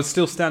 Connor, I was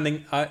still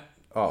standing.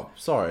 Oh,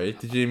 sorry.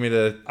 Did you need me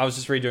to... I was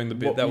just redoing the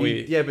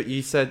bit Yeah, but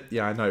you said...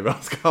 Yeah, I know,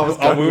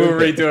 but we were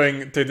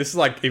redoing... Dude, this is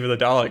like even the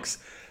Daleks.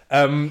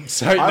 I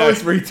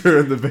was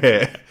redoing the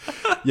bit.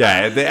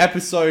 Yeah, the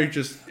episode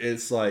just...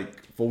 It's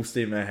like full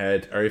steam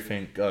ahead.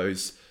 Everything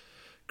goes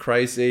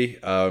crazy.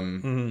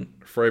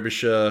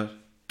 Frobisher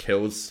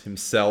kills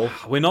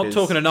himself. We're not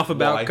talking enough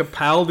about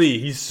Capaldi.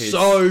 He's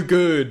so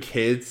good.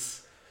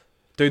 Kids.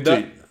 Dude,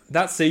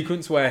 that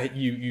sequence where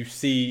you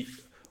see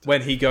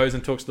when he goes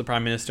and talks to the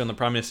Prime Minister, and the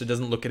Prime Minister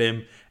doesn't look at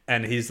him,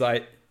 and he's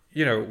like,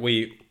 you know,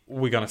 we're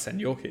going to send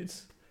your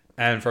kids.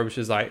 And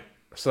Frobisher's like,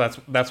 so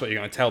that's what you're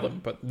going to tell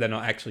them, but they're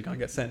not actually going to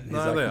get sent. And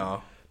no, like, they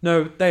are.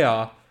 No, they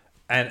are.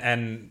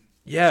 And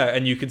yeah,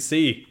 and you could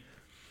see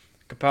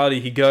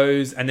Capaldi, he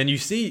goes, and then you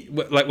see,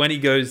 like, when he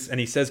goes and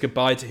he says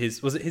goodbye to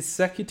his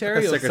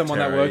secretary or someone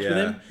that worked with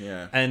him?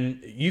 Yeah.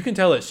 And you can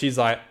tell that she's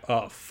like,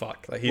 oh,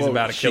 fuck. Like, he's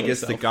about to kill himself.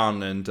 She gets the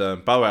gun, and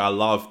by the way, I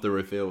love the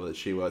reveal that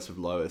she works with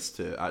Lois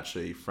to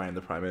actually frame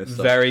the Prime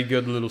Minister. Very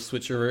good little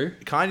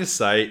switcheroo. Can I just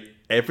say,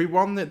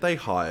 everyone that they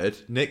hired,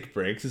 Nick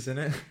Briggs is in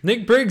it.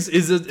 Nick Briggs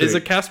is a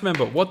cast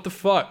member. What the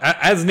fuck?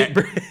 As Nick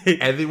Briggs.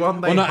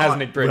 Everyone they well, not as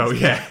Nick Briggs. Well,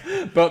 yeah.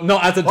 But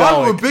not as a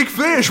Dalek. I'm a big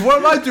fish. What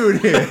am I doing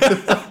here?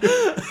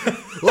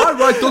 I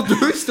write Doctor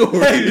Who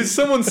stories. Hey, did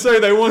someone say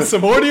they want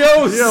some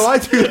audios? Yeah, I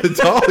do the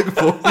Dalek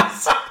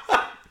voice.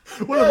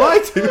 What am I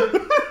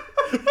doing?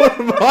 What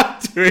am I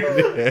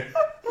doing here?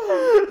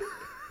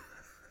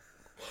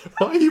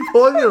 Why are you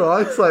pulling your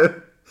eyes like...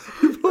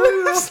 You're pulling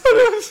your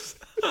eyes...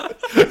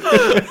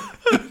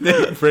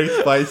 Nick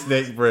Briggs plays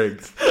Nick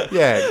Briggs.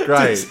 Yeah,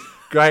 great.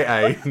 Great,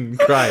 Aiden.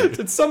 Great.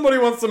 Did somebody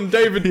want some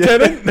David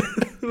Tennant?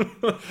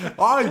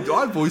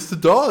 I voiced the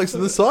Daleks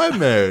in the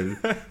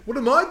Cybermen. What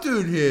am I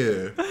doing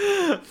here?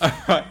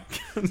 Alright.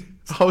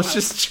 I was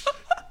just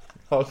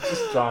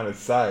trying to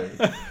say.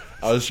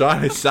 I was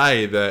trying to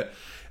say that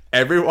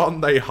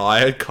everyone they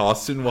hired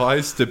casting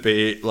wise to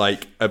be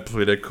like a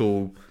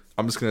political.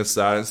 I'm just gonna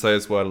say it and say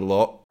this word a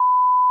lot.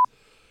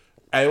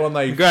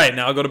 Great.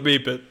 Now I got to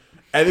beep it.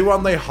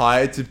 Anyone they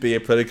hired to be a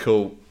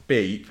political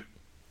beep.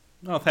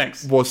 Oh,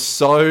 thanks. Was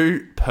so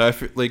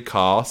perfectly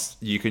cast.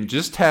 You can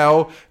just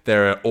tell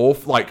they're all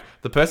like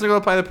the person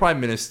going to play the prime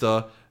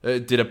minister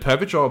did a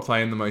perfect job of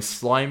playing the most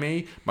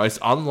slimy,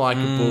 most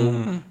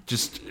unlikable,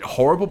 just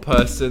horrible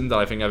person that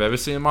I think I've ever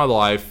seen in my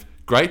life.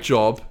 Great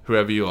job,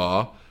 whoever you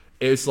are.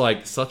 It's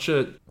like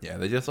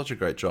they did such a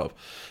great job.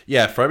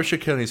 Yeah, Frobisher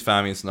killing his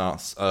family is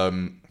nuts.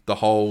 The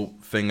whole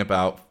thing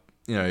about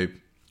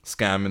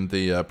scamming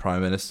the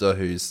prime minister,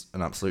 who's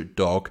an absolute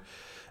dog.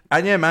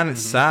 And yeah, man,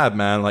 it's sad,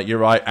 man. Like, you're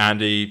right,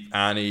 Annie,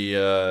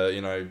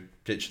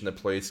 ditching the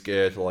police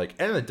gear to, like,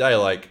 end of the day,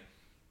 like,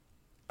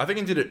 I think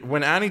he did it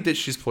when Annie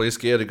ditched his police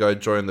gear to go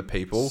join the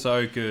people.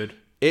 So good.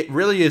 It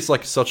really is,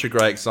 like, such a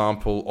great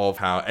example of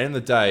how, end of the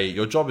day,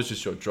 your job is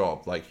just your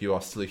job. Like, you are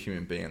still a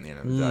human being at the end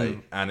of the day.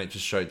 And it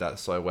just showed that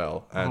so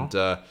well. And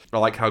I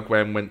like how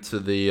Gwen went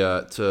to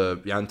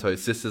to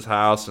Yanto's sister's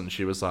house, and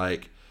she was,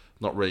 like,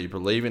 not really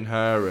believing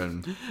her,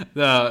 and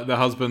the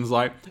husband's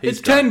like,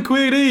 it's 10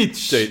 quid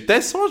each. Dude,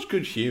 there's so much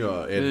good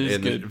humor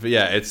in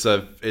yeah, it's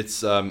all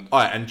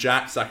right, and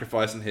Jack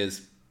sacrificing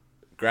his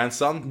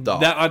grandson.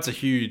 That's a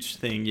huge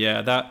thing.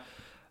 Yeah,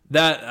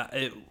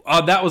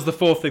 that was the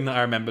fourth thing that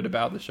I remembered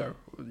about the show.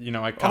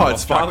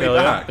 It's finally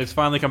back. It's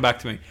finally come back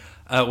to me.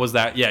 Was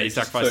that he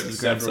sacrificed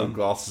his grandson. Several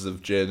glasses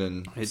of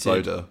gin and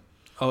soda.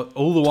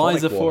 All the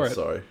wiser for it.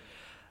 Sorry.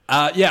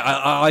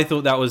 I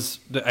thought that was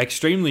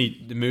extremely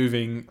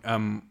moving.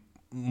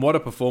 What a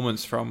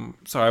performance from...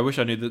 Sorry, I wish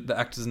I knew the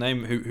actor's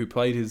name who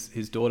played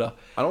his daughter.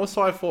 And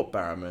also I thought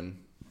Barrowman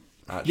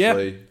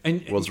actually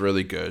was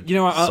really good.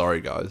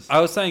 Sorry, guys.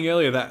 I was saying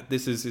earlier that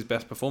this is his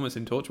best performance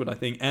in Torchwood, I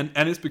think. And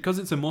it's because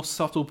it's a more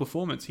subtle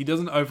performance. He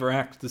doesn't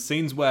overact. The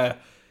scenes where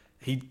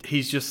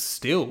he's just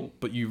still,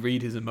 but you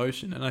read his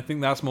emotion. And I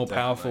think that's more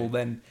powerful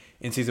than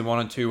in season 1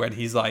 and 2 when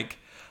he's like,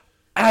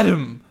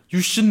 Adam, you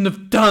shouldn't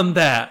have done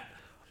that.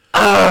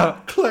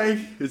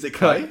 Clay. Is it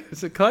Clay?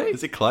 Is it Clay?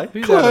 Is it Clay?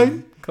 Who's Clay.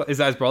 Adam? Is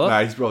that his brother?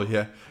 Nah, his brother,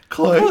 yeah.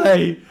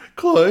 Clay.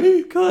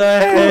 Clay.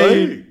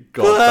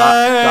 God,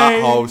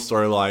 that whole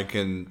storyline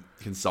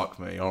can suck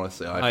me,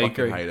 honestly. I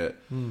fucking agree. hate it.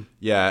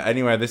 Yeah,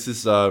 anyway, this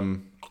is,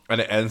 and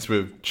it ends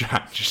with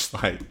Jack just,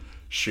 like,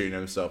 shooting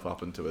himself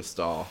up into a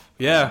star.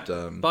 Yeah.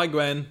 And, Bye,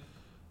 Gwen.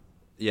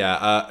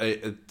 Yeah.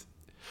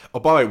 Oh,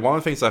 by the way, one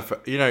of the things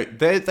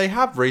they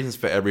have reasons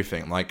for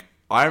everything. Like,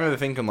 I remember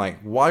thinking, like,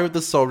 why would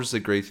the soldiers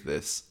agree to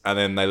this? And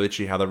then they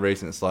literally have the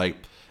reason. It's like,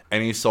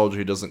 any soldier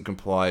who doesn't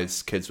comply,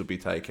 his kids would be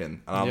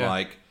taken. And I'm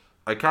like,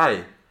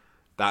 okay,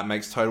 that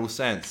makes total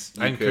sense.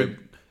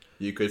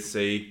 You could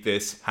see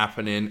this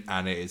happening,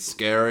 and it is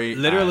scary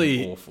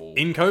literally, and awful.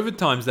 In COVID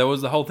times, there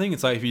was the whole thing.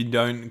 It's like, if you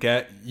don't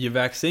get your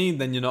vaccine,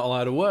 then you're not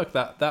allowed to work.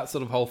 That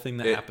sort of whole thing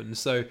that happened.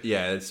 So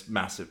yeah, it's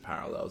massive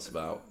parallels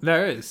about.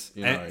 There is.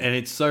 And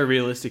it's so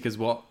realistic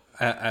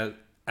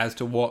as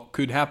to what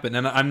could happen.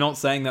 And I'm not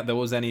saying that there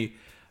was any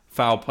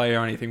foul play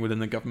or anything within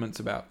the governments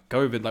about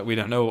COVID. Like, we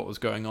don't know what was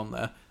going on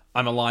there.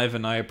 I'm alive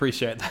and I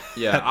appreciate that.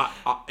 Yeah,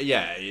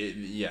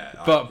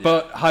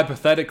 But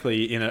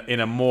hypothetically, in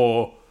a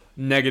more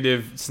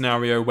negative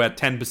scenario where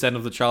 10%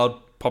 of the child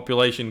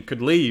population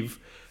could leave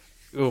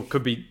or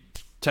could be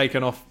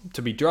taken off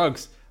to be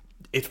drugs,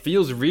 it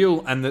feels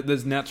real, and that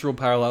there's natural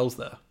parallels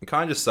there. Can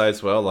I just say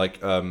as well, like,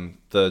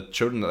 the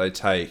children that they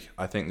take,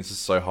 I think this is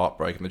so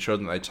heartbreaking. The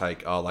children that they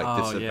take are,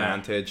 like,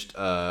 disadvantaged,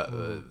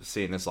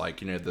 seen as, like,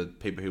 the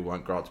people who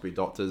won't grow up to be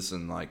doctors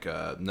and, like,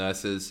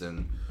 nurses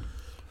and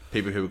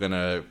people who are going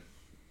to,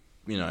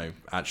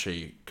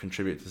 actually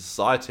contribute to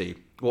society.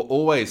 What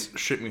always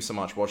shook me so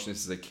much watching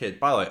this as a kid,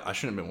 by the way, I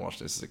shouldn't have been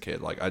watching this as a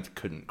kid. Like, I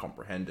couldn't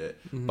comprehend it.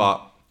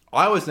 But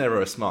I was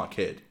never a smart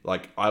kid.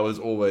 Like, I was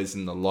always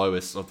in the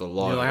lowest of the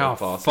low. You're like,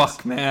 classes.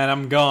 Fuck, man,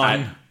 I'm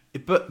gone.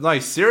 But, no,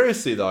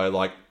 seriously, though,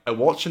 like,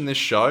 watching this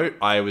show,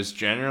 I was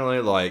genuinely,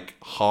 like,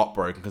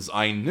 heartbroken because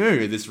I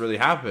knew this really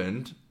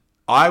happened.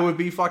 I would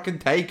be fucking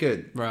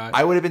taken. Right.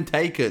 I would have been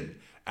taken.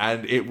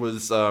 And it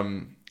was,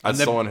 as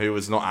someone who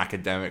was not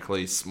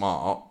academically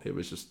smart, it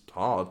was just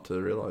hard to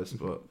realise.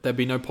 But there'd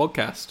be no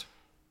podcast.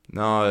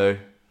 No.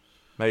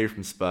 Maybe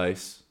from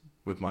space.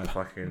 With my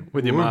fucking...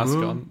 With your mask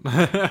on.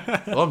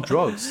 I'm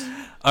drugs.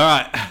 All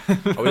right.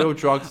 Are we all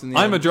drugs in the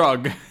I'm end? a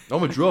drug.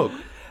 I'm a drug.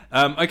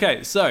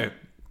 Okay, so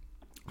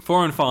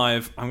 4 and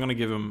 5, I'm going to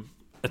give them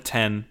a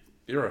 10.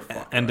 You're a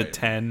fuck. And a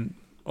 10.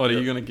 What are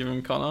you going to give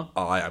them, Connor?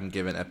 I am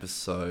giving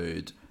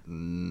episode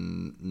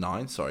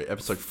 9. Sorry.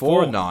 Episode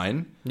 4 and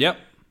 9. Yep.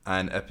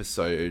 And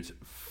episode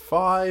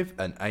 5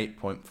 and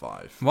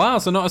 8.5. Wow,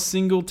 so not a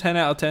single 10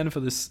 out of 10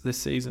 for this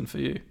season for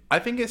you. I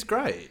think it's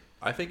great.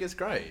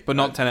 But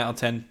not 10 out of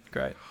 10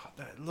 great.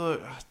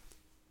 Look,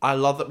 I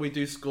love that we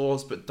do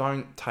scores, but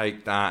don't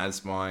take that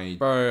as my...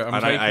 Bro, I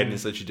know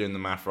Aiden's literally doing the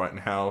math right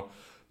now.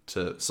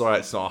 Sorry,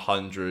 it's not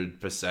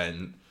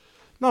 100%.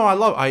 No,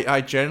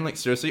 I genuinely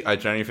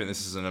think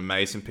this is an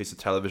amazing piece of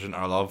television.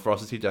 I love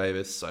Russell T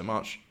Davies so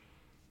much.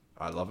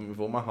 I love him with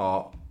all my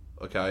heart.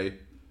 Okay.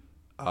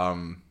 I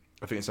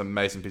think it's an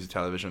amazing piece of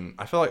television.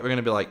 I feel like we're going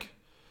to be like,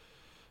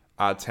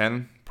 out of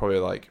 10, probably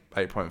like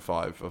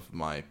 8.5 of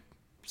my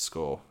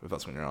score, if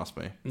that's what you're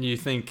asking me. You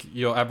think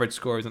your average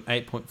score is an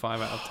 8.5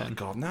 out of 10?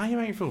 God, now you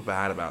make me feel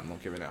bad about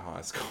not giving it a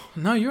high score.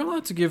 No, you're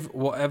allowed to give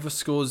whatever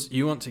scores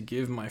you want to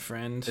give, my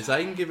friend. Is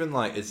Aiden giving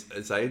is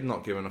Aiden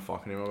not giving a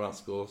fuck anymore about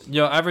scores?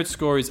 Your average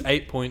score is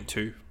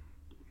 8.2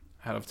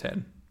 out of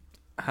 10.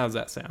 How's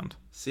that sound?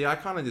 See, I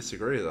kind of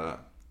disagree with that.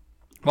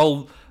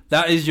 Well,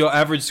 that is your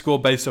average score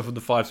based off of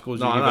the 5 scores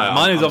you give.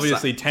 Mine is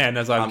obviously 10,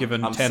 as I've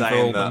given 10 for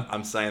all of them.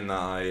 I'm saying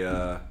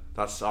that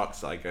that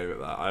sucks. I gave it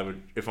that. I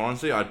would, if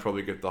honestly, I'd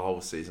probably give the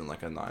whole season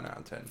like a 9 out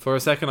of 10. For a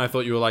second, I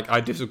thought you were like,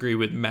 I disagree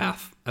with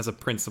math as a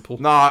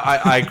principle. No,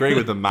 I agree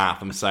with the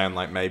math. I'm saying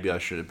like maybe I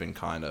should have been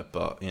kinder,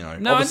 but you know,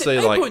 no, obviously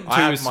like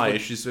I have my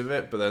issues with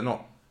it, but they're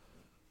not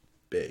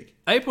big.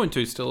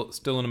 8.2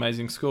 still an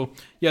amazing score.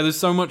 Yeah, there's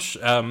so much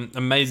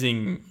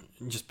amazing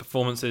just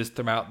performances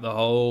throughout the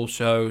whole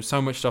show.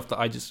 So much stuff that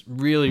I just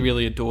really,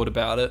 really adored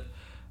about it.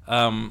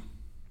 And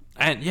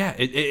yeah,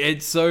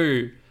 it's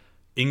so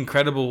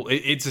incredible.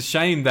 It's a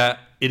shame that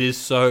it is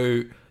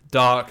so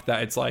dark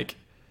that it's like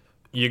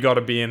you got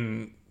to be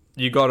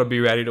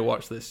ready to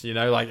watch this, you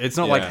know? Like it's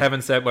not like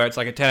Heaven Sent where it's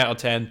like a 10 out of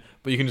 10,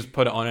 but you can just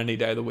put it on any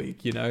day of the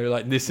week, you know?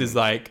 Like this is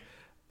like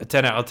a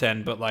 10 out of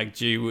 10, but like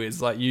gee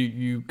whiz, like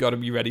you got to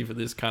be ready for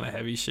this kind of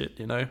heavy shit,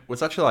 you know? Well,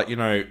 it's actually like, you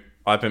know,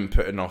 I've been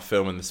putting off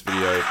filming this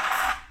video.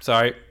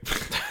 Sorry.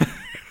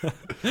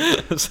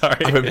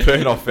 Sorry. I've been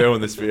putting off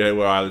filming this video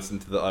where I listen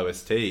to the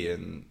OST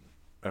and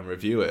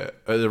review it.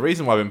 The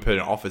reason why I've been putting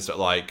it off is that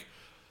like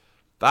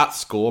that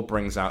score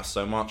brings out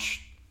so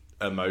much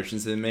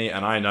emotions in me,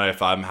 and I know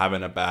if I'm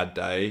having a bad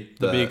day,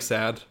 the big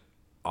sad,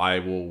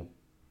 it will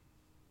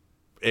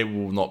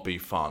not be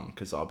fun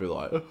because I'll be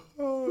like,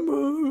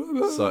 clearly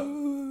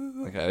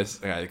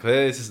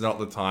this is not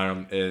the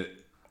time.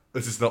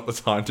 This is not the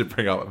time to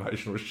bring up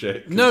emotional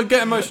shit. No,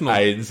 get emotional.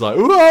 Aiden's like,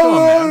 whoa! Come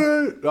on,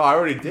 man. No, I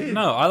already did.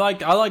 No, I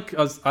like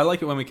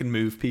it when we can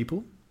move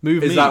people.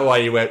 Is that why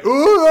you went?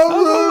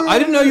 I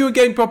didn't know you were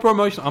getting proper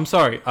emotional. I'm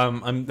sorry.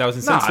 That was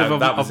insensitive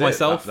of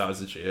myself. That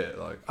was literally it.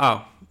 Like,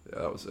 oh, yeah,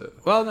 that was it.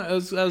 Well, no,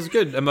 that was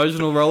good.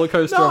 Emotional roller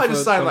coaster. No, I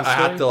just saying like I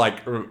had to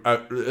like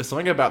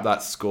something about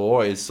that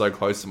score is so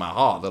close to my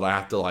heart that I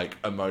have to like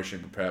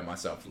emotionally prepare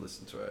myself to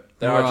listen to it.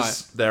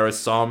 There are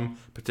some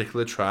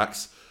particular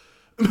tracks.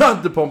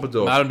 Madame de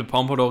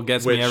Pompadour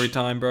gets me every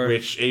time, bro.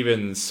 Which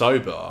even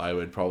sober, I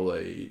would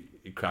probably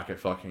crack a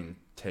fucking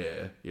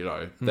tear. You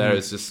know, there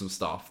is just some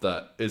stuff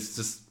that is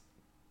just,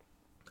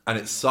 and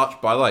it's such.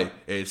 By the way,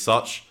 it's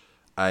such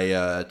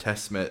a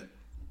testament.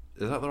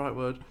 Is that the right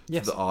word?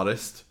 Yes. To the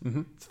artist,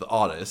 to the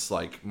artists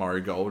like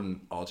Mario Gold and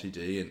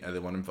RTD and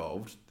everyone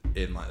involved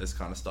in like this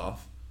kind of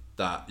stuff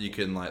that you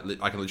can like.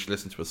 I can literally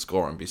listen to a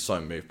score and be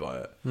so moved by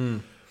it.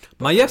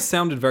 My yes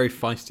sounded very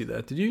feisty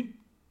there. Did you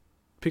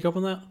pick up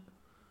on that?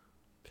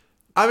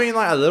 I mean,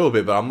 like a little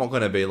bit, but I'm not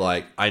going to be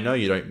like, I know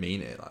you don't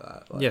mean it like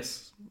that. Like,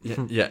 yes.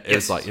 Yeah. It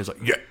was like,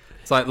 yeah.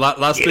 It's like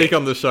last week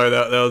on the show,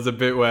 there was a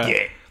bit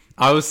where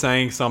I was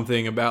saying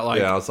something about like...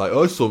 Yeah, I was like,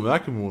 I saw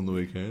Macklemore on the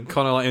weekend.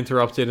 Kind of like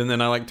interrupted, and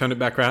then I like turned it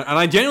back around. And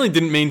I genuinely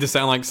didn't mean to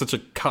sound like such a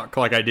cuck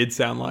like I did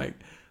sound like.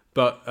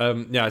 But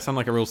yeah, I sound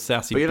like a real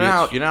sassy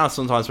bitch. You know how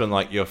sometimes when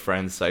like your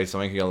friends say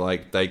something, you're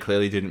like, they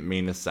clearly didn't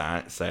mean to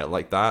say it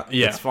like that?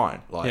 Yeah. It's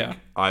fine. Like,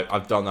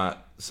 I've done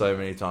that so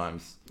many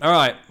times. All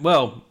right,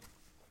 well...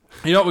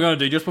 You know what we're going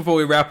to do? Just before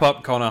we wrap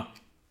up, Connor.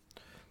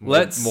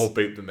 Let's... More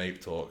beep the meep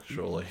talk,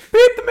 surely.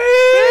 Beep the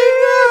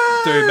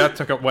meep! Dude, that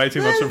took up way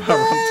too much of our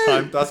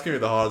runtime. That's going to be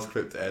the hardest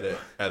clip to edit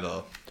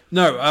ever.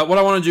 No, what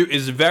I want to do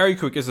is very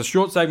quick. It's a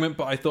short segment,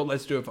 but I thought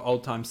let's do it for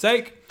old time's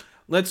sake.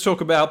 Let's talk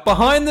about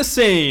behind the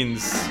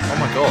scenes. Oh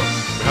my god,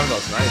 we haven't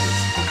got some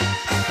ages.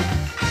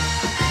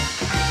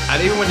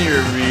 And even when you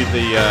review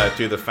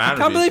do the fan reviews...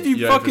 I can't believe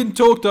you fucking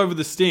talked over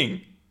the sting.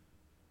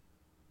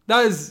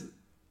 That is...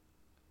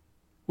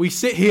 We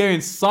sit here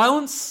in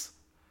silence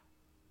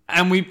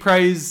and we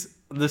praise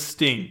the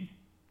sting.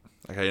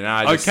 Okay,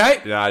 I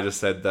just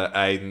said that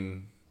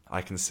Aiden,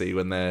 I can see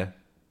when they're,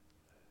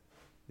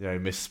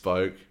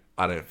 misspoke.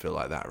 I don't feel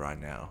like that right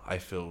now. I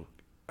feel...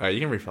 Alright,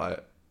 you can replay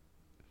it.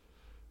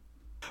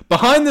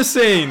 Behind the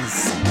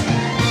scenes.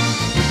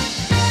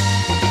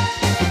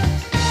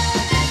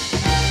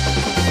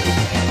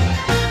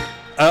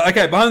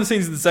 Okay, behind the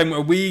scenes is the segment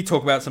where we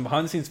talk about some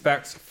behind the scenes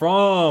facts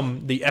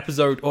from the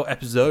episode or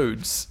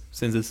episodes,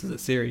 since this is a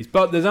series.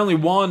 But there's only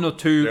one or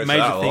two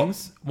major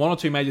things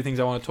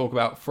I want to talk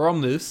about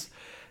from this.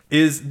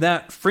 Is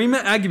that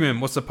Freema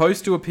Agyeman was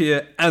supposed to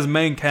appear as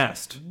main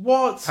cast.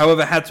 What?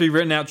 However, had to be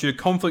written out due to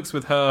conflicts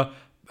with her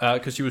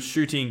because she was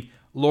shooting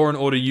Law and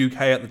Order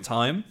UK at the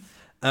time.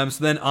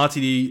 So then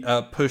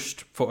RTD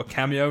pushed for a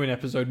cameo in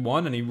episode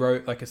 1, and he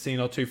wrote like a scene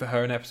or two for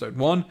her in episode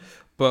 1,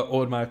 but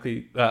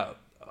ultimately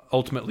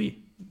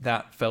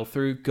that fell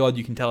through. God,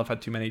 you can tell I've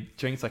had too many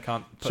drinks. I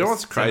can't. Do you know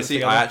what's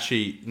crazy? I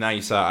actually, now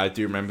you say it, I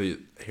do remember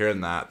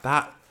hearing that.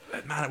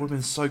 Man, it would have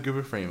been so good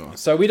with Freema.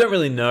 So we don't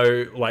really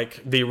know,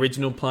 like, the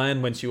original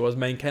plan when she was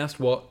main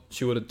cast, what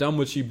she would have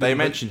done. They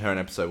mentioned her in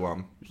episode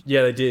 1.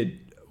 Yeah, they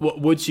did.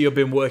 Would she have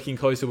been working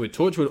closer with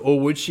Torchwood, or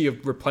would she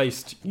have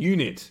replaced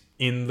Unit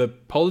in the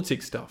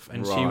politics stuff?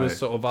 And she was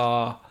sort of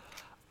our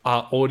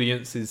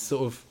audience's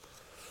sort of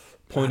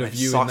point of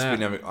view in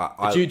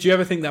that. Do you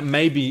ever think that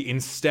maybe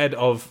instead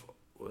of...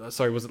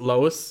 Sorry, was it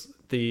Lois?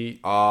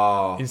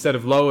 Instead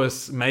of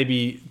Lois,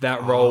 maybe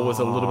that role was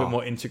a little bit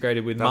more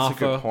integrated with Martha.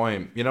 That's a good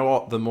point. You know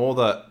what?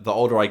 The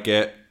older I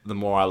get, the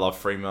more I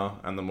love Freema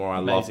and the more I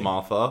love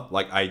Martha.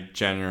 Like, I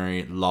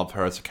genuinely love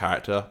her as a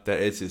character. There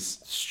is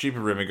this stupid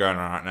rumor going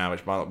on right now,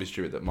 which might not be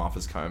stupid, that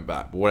Martha's coming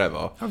back, but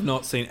whatever. I've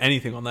not seen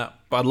anything on that,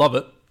 but I love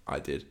it. I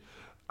did.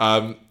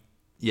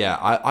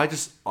 Yeah,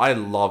 I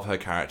love her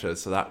character,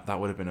 so that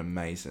would have been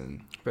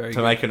amazing. Very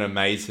good. Make an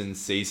amazing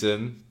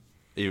season.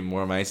 Even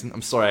more amazing.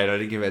 I'm sorry, I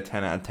didn't give it a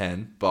 10 out of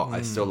 10, but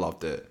I still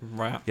loved it.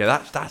 Right.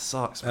 Yeah, that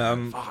sucks,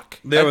 man.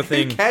 Fuck. The other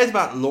thing... Who cares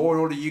about Law &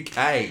 Order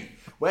UK?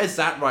 Where's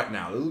that right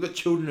now? Look at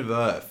Children of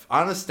Earth. I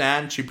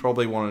understand she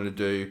probably wanted to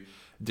do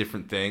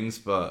different things,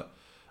 but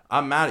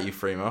I'm mad at you,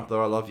 Freema,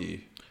 though I love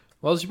you.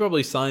 Well, she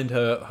probably signed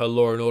her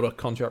Law & Order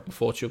contract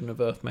before Children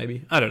of Earth,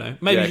 maybe. I don't know.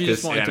 Maybe she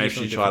just wanted to do if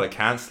she tried to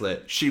cancel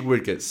it, she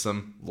would get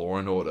some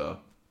Law & Order.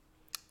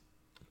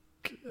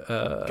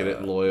 Get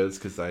it, lawyers,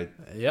 because they...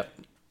 Yep.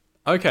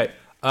 Okay.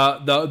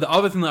 The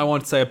other thing that I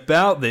want to say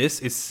about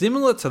this is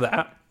similar to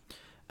that.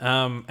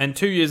 And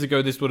 2 years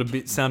ago, this would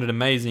have sounded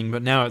amazing,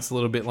 but now it's a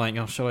little bit like,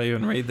 oh, should I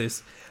even read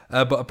this?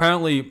 But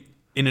apparently,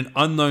 in an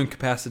unknown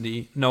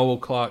capacity, Noel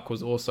Clarke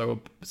was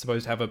also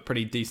supposed to have a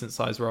pretty decent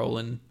sized role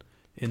in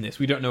this.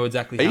 We don't know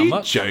exactly how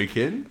much. Are you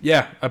joking?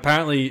 Yeah,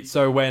 apparently.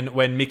 So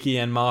when Mickey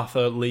and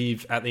Martha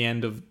leave at the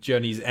end of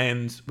Journey's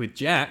End with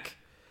Jack,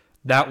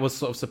 that was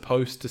sort of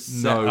supposed to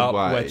set up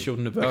where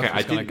Children of Earth was going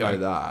to go. I didn't know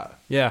that.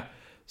 Yeah.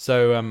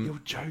 So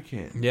you're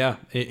joking. Yeah,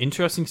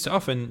 interesting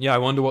stuff, and yeah, I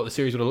wonder what the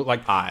series would look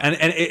like. And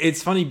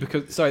it's funny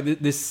because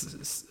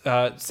this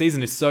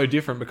season is so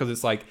different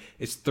because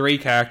it's 3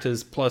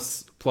 characters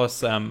plus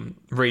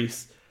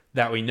Reese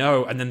that we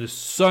know, and then there's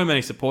so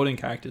many supporting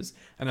characters.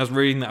 And I was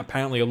reading that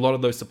apparently a lot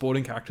of those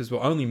supporting characters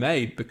were only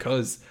made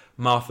because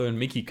Martha and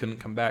Mickey couldn't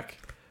come back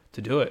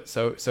to do it.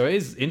 So it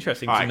is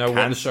interesting to know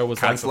what the show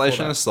was like.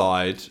 Cancellation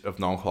aside of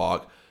Noel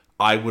Clarke,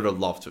 I would have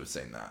loved to have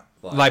seen that.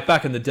 Like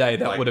back in the day,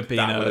 that would have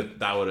been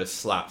that would have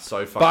slapped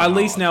so fucking But at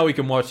least now we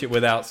can watch it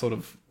without sort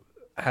of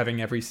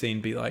having every scene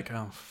be like,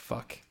 oh,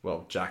 fuck.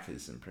 Well, Jack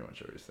is in pretty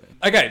much everything.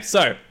 Okay,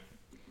 so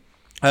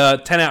 10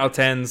 out of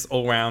 10s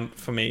all round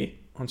for me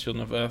on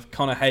Children of Earth.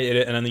 Connor hated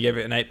it and only gave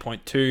it an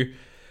 8.2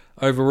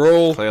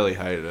 overall. Clearly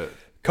hated it.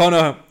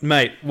 Connor,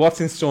 mate,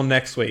 what's in store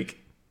next week?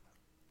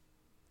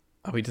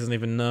 Oh, he doesn't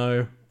even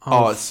know.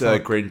 It's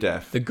Green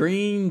Death. The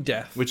Green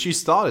Death. Which you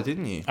started,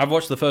 didn't you? I've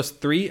watched the first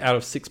 3 out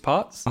of 6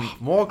 parts.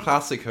 More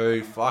classic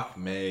Who. Fuck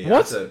me. What?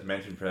 I have to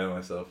mention proud of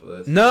myself for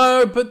this.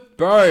 No, but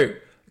bro,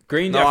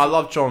 Green Death. No, I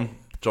love John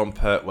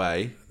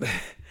Pertwee. This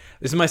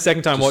is my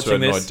second time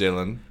watching this.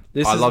 Dylan.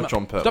 I love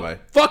John Pertwee. Stop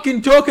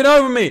fucking talking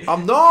over me.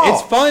 I'm not.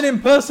 It's fine in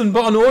person,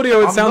 but on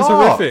audio it sounds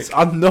horrific.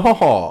 I'm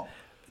not.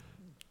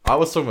 I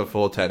was talking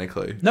before,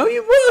 technically. No,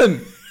 you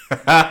weren't.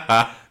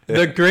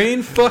 The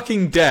Green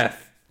fucking Death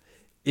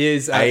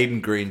is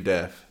Aidan Green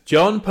Death.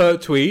 John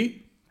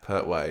Pertwee,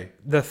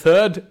 the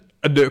third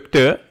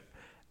Doctor,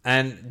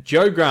 and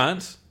Joe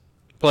Grant,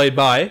 played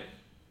by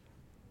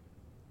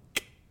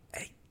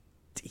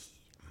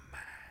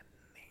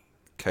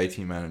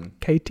Katie Manning.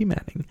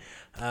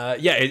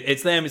 Yeah,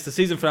 it's them. It's the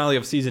season finale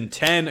of season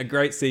 10, a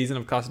great season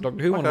of Classic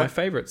Doctor Who, one of my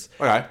favorites.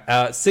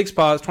 Okay. 6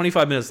 parts,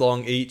 25 minutes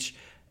long each.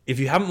 If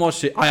you haven't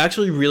watched it, I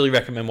actually really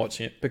recommend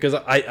watching it because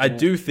I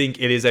do think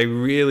it is a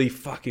really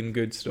fucking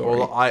good story.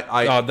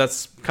 Well,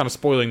 that's kind of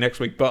spoiling next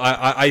week, but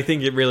I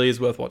think it really is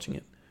worth watching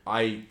it.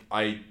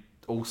 I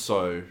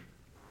also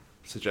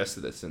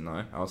suggested this, didn't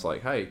I? I was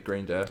like, hey,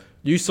 Green Death.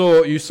 You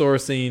saw a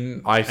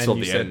scene. I saw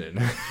the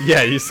ending.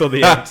 Yeah, you saw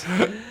the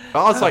end.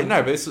 I was like,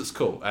 no, but this looks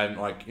cool. And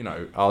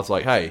I was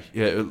like, hey,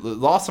 yeah,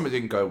 last time it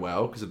didn't go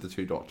well because of the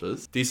 2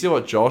 doctors. Do you see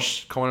what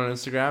Josh commented on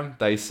Instagram?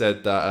 They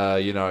said that,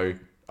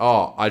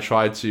 I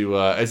tried to.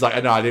 It's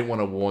like, no, I didn't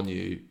want to warn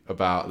you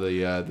about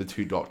the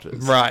 2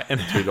 doctors, right?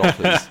 The 2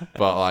 doctors,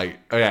 but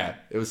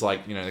it was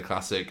like the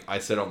classic. I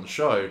said on the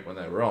show when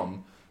they were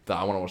on that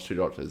I want to watch 2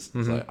 doctors.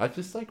 Mm-hmm. So I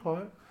just stay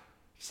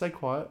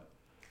quiet.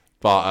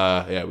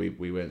 But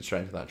we went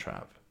straight into that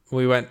trap.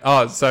 We went.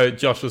 Oh, so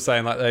Josh was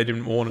saying they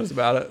didn't warn us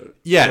about it.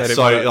 Yeah.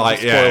 So it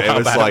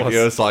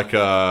was like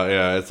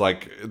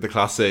the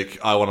classic.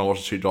 I want to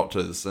watch 2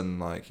 doctors, and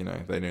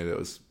they knew that it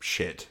was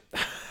shit.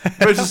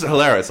 It was just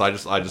hilarious. I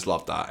just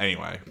loved that.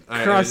 Anyway,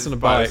 Christ on a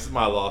bike. This is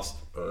my last.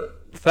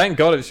 Thank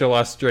God it's your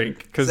last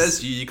drink because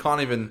says you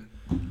can't even.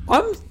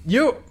 I'm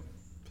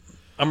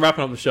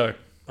wrapping up the show.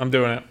 I'm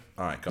doing it.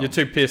 All right, go You're on.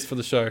 too pissed for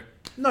the show.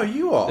 No,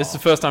 you are. This is the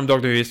first time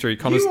Doctor Who history.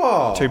 Connor's You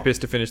are. too pissed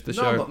to finish the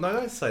show. No,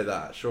 don't say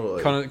that.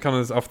 Surely.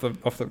 Connor's off the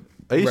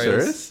Are you rails.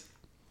 serious?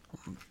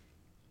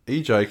 Are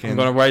you joking? I'm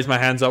going to raise my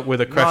hands up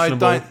with a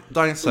questionable... No,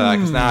 don't say that,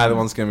 because now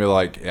everyone's going to be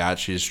like, it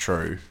actually is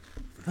true.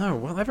 No,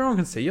 well, everyone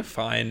can see you're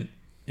fine.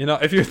 You know,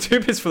 if you're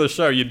too pissed for the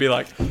show, you'd be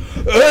like,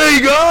 hey,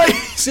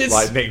 guys! It's...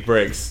 Like Nick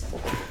Briggs.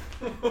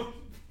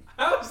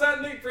 How's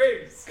that Nick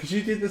Briggs? Because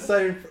you did the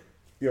same...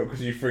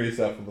 because you threw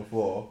yourself on the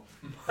floor.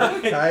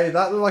 Okay,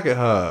 that looked like it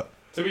hurt.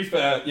 To be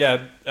fair,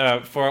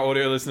 for our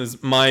audio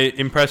listeners, my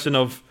impression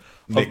of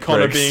Nick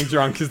Connor Briggs. being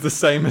drunk is the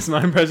same as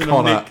my impression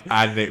Connor of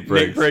and Nick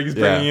Briggs. Nick Briggs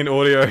bringing in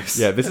audios.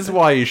 Yeah, this is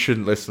why you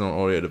shouldn't listen on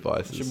audio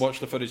devices. You should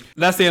watch the footage.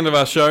 That's the end of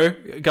our show,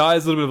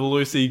 guys. A little bit of a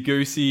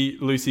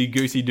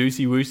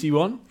loosey-goosey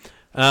one.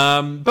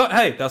 But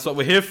hey, that's what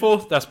we're here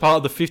for. That's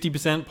part of the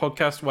 50%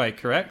 podcast way,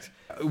 correct?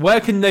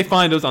 Where can they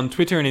find us on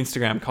Twitter and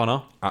Instagram,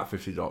 Connor? At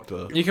 50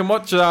 Doctor. You can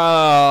watch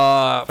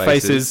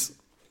faces.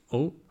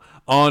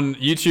 On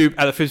YouTube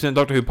at the 50%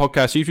 Doctor Who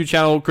podcast YouTube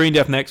channel. Green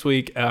Death next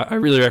week. I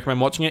really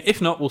recommend watching it.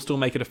 If not, we'll still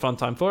make it a fun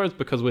time for us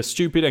because we're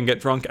stupid and get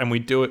drunk and we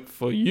do it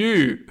for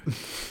you.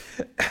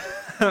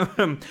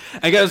 And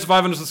get us to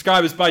 500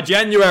 subscribers by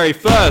January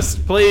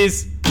 1st,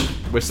 please.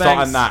 We're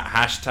starting that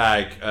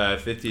hashtag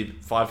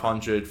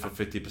 500 for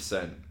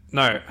 50%.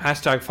 No,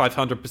 hashtag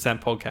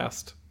 500%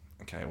 podcast.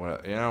 Okay,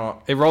 well, you know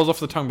what? It rolls off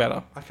the tongue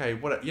better. Okay,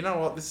 you know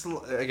what? This is,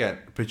 again,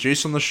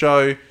 produced on the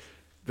show.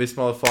 This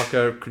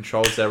motherfucker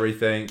controls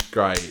everything.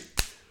 Great.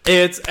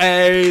 It's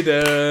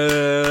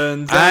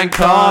Aiden's and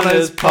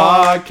Connor's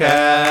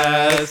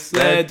podcast.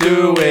 They're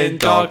doing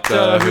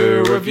Doctor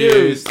Who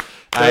reviews.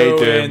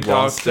 Aiden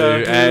wants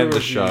to end the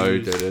show.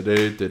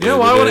 You know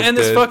why I want to end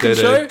this fucking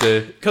show?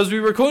 Because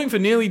we're recording for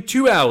nearly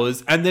 2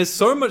 hours and there's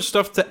so much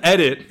stuff to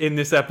edit in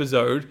this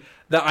episode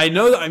that I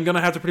know that I'm going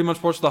to have to pretty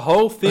much watch the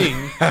whole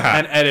thing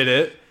and edit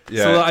it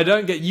so that I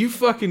don't get you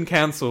fucking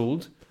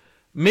cancelled.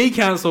 Me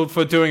cancelled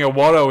for doing a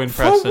Watto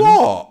impression. For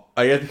what?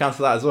 Oh, you have to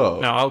cancel that as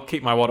well? No, I'll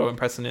keep my Watto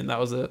impression in.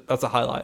 That's a highlight.